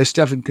opposed by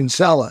Stephan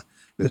Kinsella.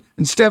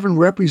 And Stephan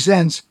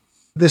represents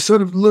this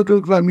sort of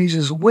Ludwig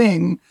Mises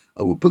wing,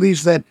 who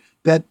believes that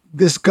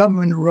this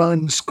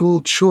government-run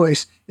school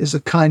choice is a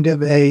kind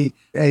of a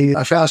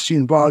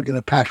Faustian bargain,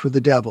 a pact with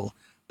the devil,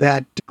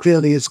 that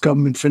clearly it's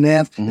government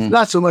financed. Mm-hmm.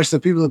 Not so much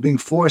that people are being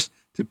forced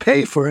to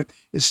pay for it.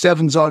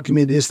 Stephan's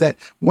argument is that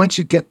once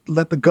you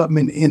let the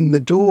government in the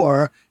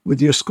door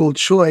with your school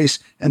choice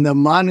and they're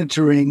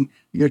monitoring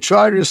your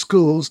charter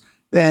schools,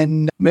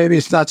 then maybe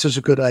it's not such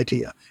a good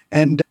idea.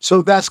 And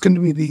so that's going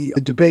to be the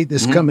debate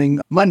this coming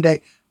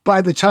Monday.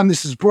 By the time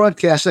this is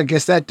broadcast, I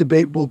guess that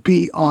debate will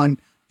be on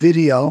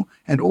video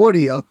and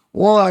audio.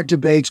 All our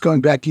debates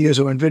going back years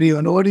are on video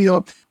and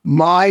audio.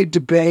 My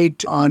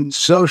debate on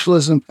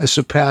socialism has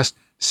surpassed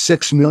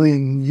 6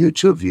 million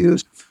YouTube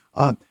views.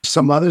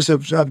 Some others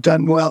have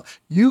done well.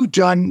 You've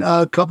done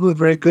a couple of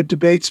very good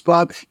debates,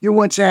 Bob. You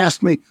once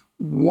asked me,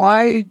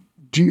 why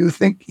Do you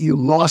think you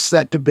lost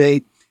that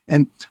debate?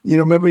 And,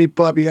 remember,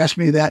 Bob, you asked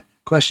me that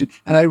question,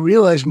 and I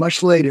realized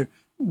much later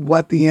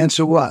what the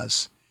answer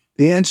was.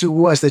 The answer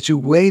was that you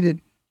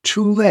waited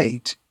too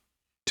late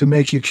to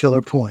make your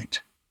killer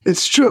point.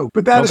 It's true,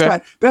 but that is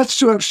fine. That's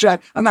too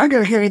abstract. I'm not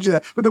going to get into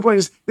that. But the point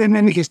is, in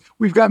any case,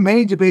 we've got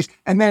many debates.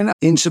 And then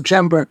in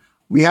September,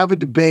 we have a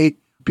debate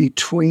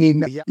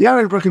between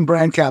Yaron Brook and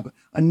Brian Kaplan,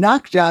 a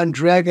knockdown,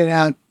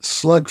 dragging-out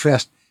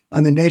slugfest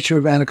on the nature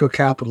of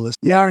anarcho-capitalism.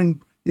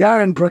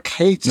 Yaron Brook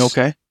hates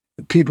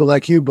people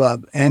like you,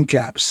 Bob, and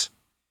Caps.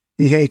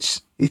 He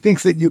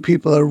thinks that you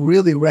people are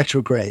really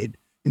retrograde,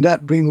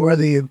 not being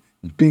worthy of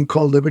being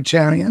called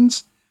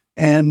libertarians.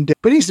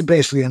 But he's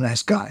basically a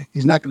nice guy.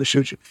 He's not going to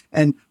shoot you.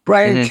 And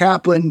Brian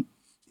Kaplan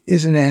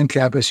is an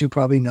ANCAP, as you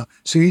probably know.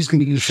 So he's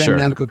going to defend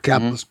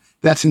anarcho-capitalism.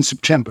 That's in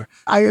September.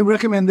 I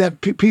recommend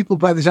that people,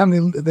 by the time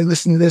they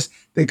listen to this,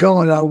 they go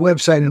on our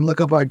website and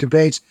look up our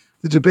debates.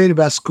 The debate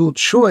about school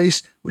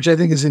choice, which I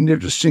think is an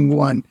interesting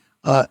one,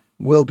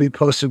 will be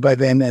posted by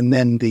then. And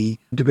then the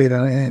debate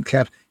on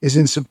ANCAP is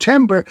in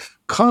September.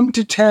 Come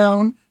to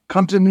town.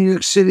 Come to New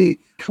York City.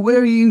 Where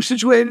are you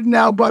situated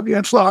now, Bob? You're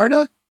in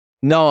Florida?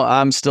 No,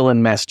 I'm still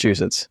in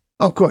Massachusetts.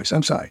 Of course,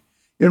 I'm sorry.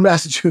 You're in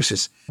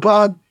Massachusetts.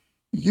 Bob,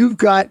 you've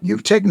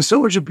taken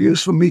so much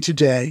abuse from me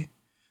today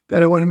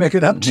that I want to make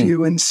it up to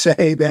you and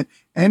say that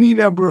any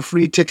number of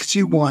free tickets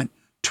you want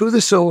to the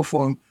Soul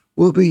Forum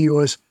will be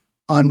yours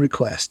on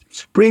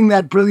request. Bring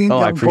that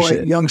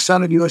brilliant young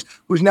son of yours,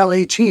 who's now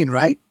 18,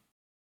 right?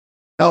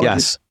 Oh,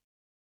 yes.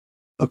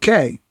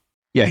 Okay.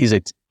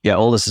 Yeah,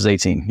 oldest is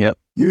 18. Yep.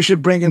 You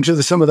should bring him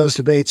to some of those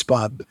debates,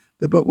 Bob.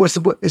 But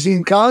is he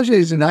in college?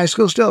 Is he in high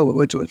school still?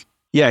 What's it?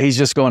 Yeah, he's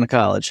just going to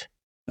college.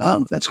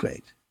 Oh, that's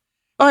great.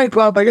 All right,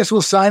 Bob, I guess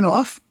we'll sign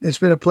off. It's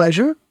been a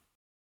pleasure.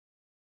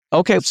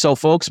 Okay, so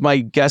folks, my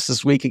guest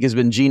this week has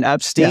been Gene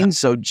Epstein. Yeah.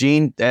 So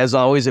Gene, as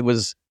always, it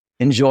was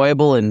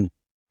enjoyable and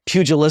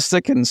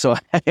pugilistic, and so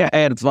I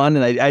had fun,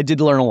 and I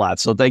did learn a lot.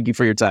 So thank you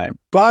for your time.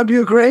 Bob,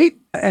 you're great.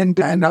 And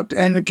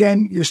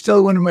again, you're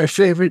still one of my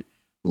favorite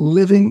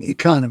living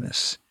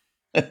economists.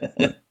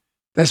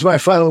 That's my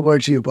final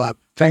word to you, Bob.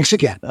 Thanks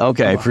again.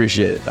 Okay, I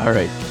appreciate it. All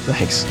right,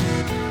 thanks.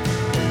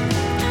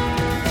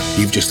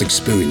 You've just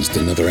experienced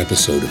another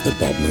episode of The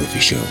Bob Murphy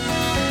Show,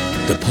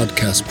 the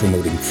podcast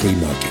promoting free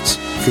markets,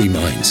 free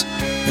minds,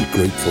 and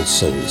grateful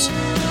souls.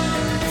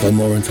 For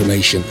more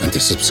information and to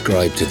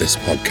subscribe to this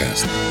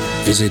podcast,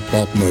 visit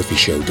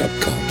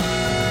bobmurphyshow.com.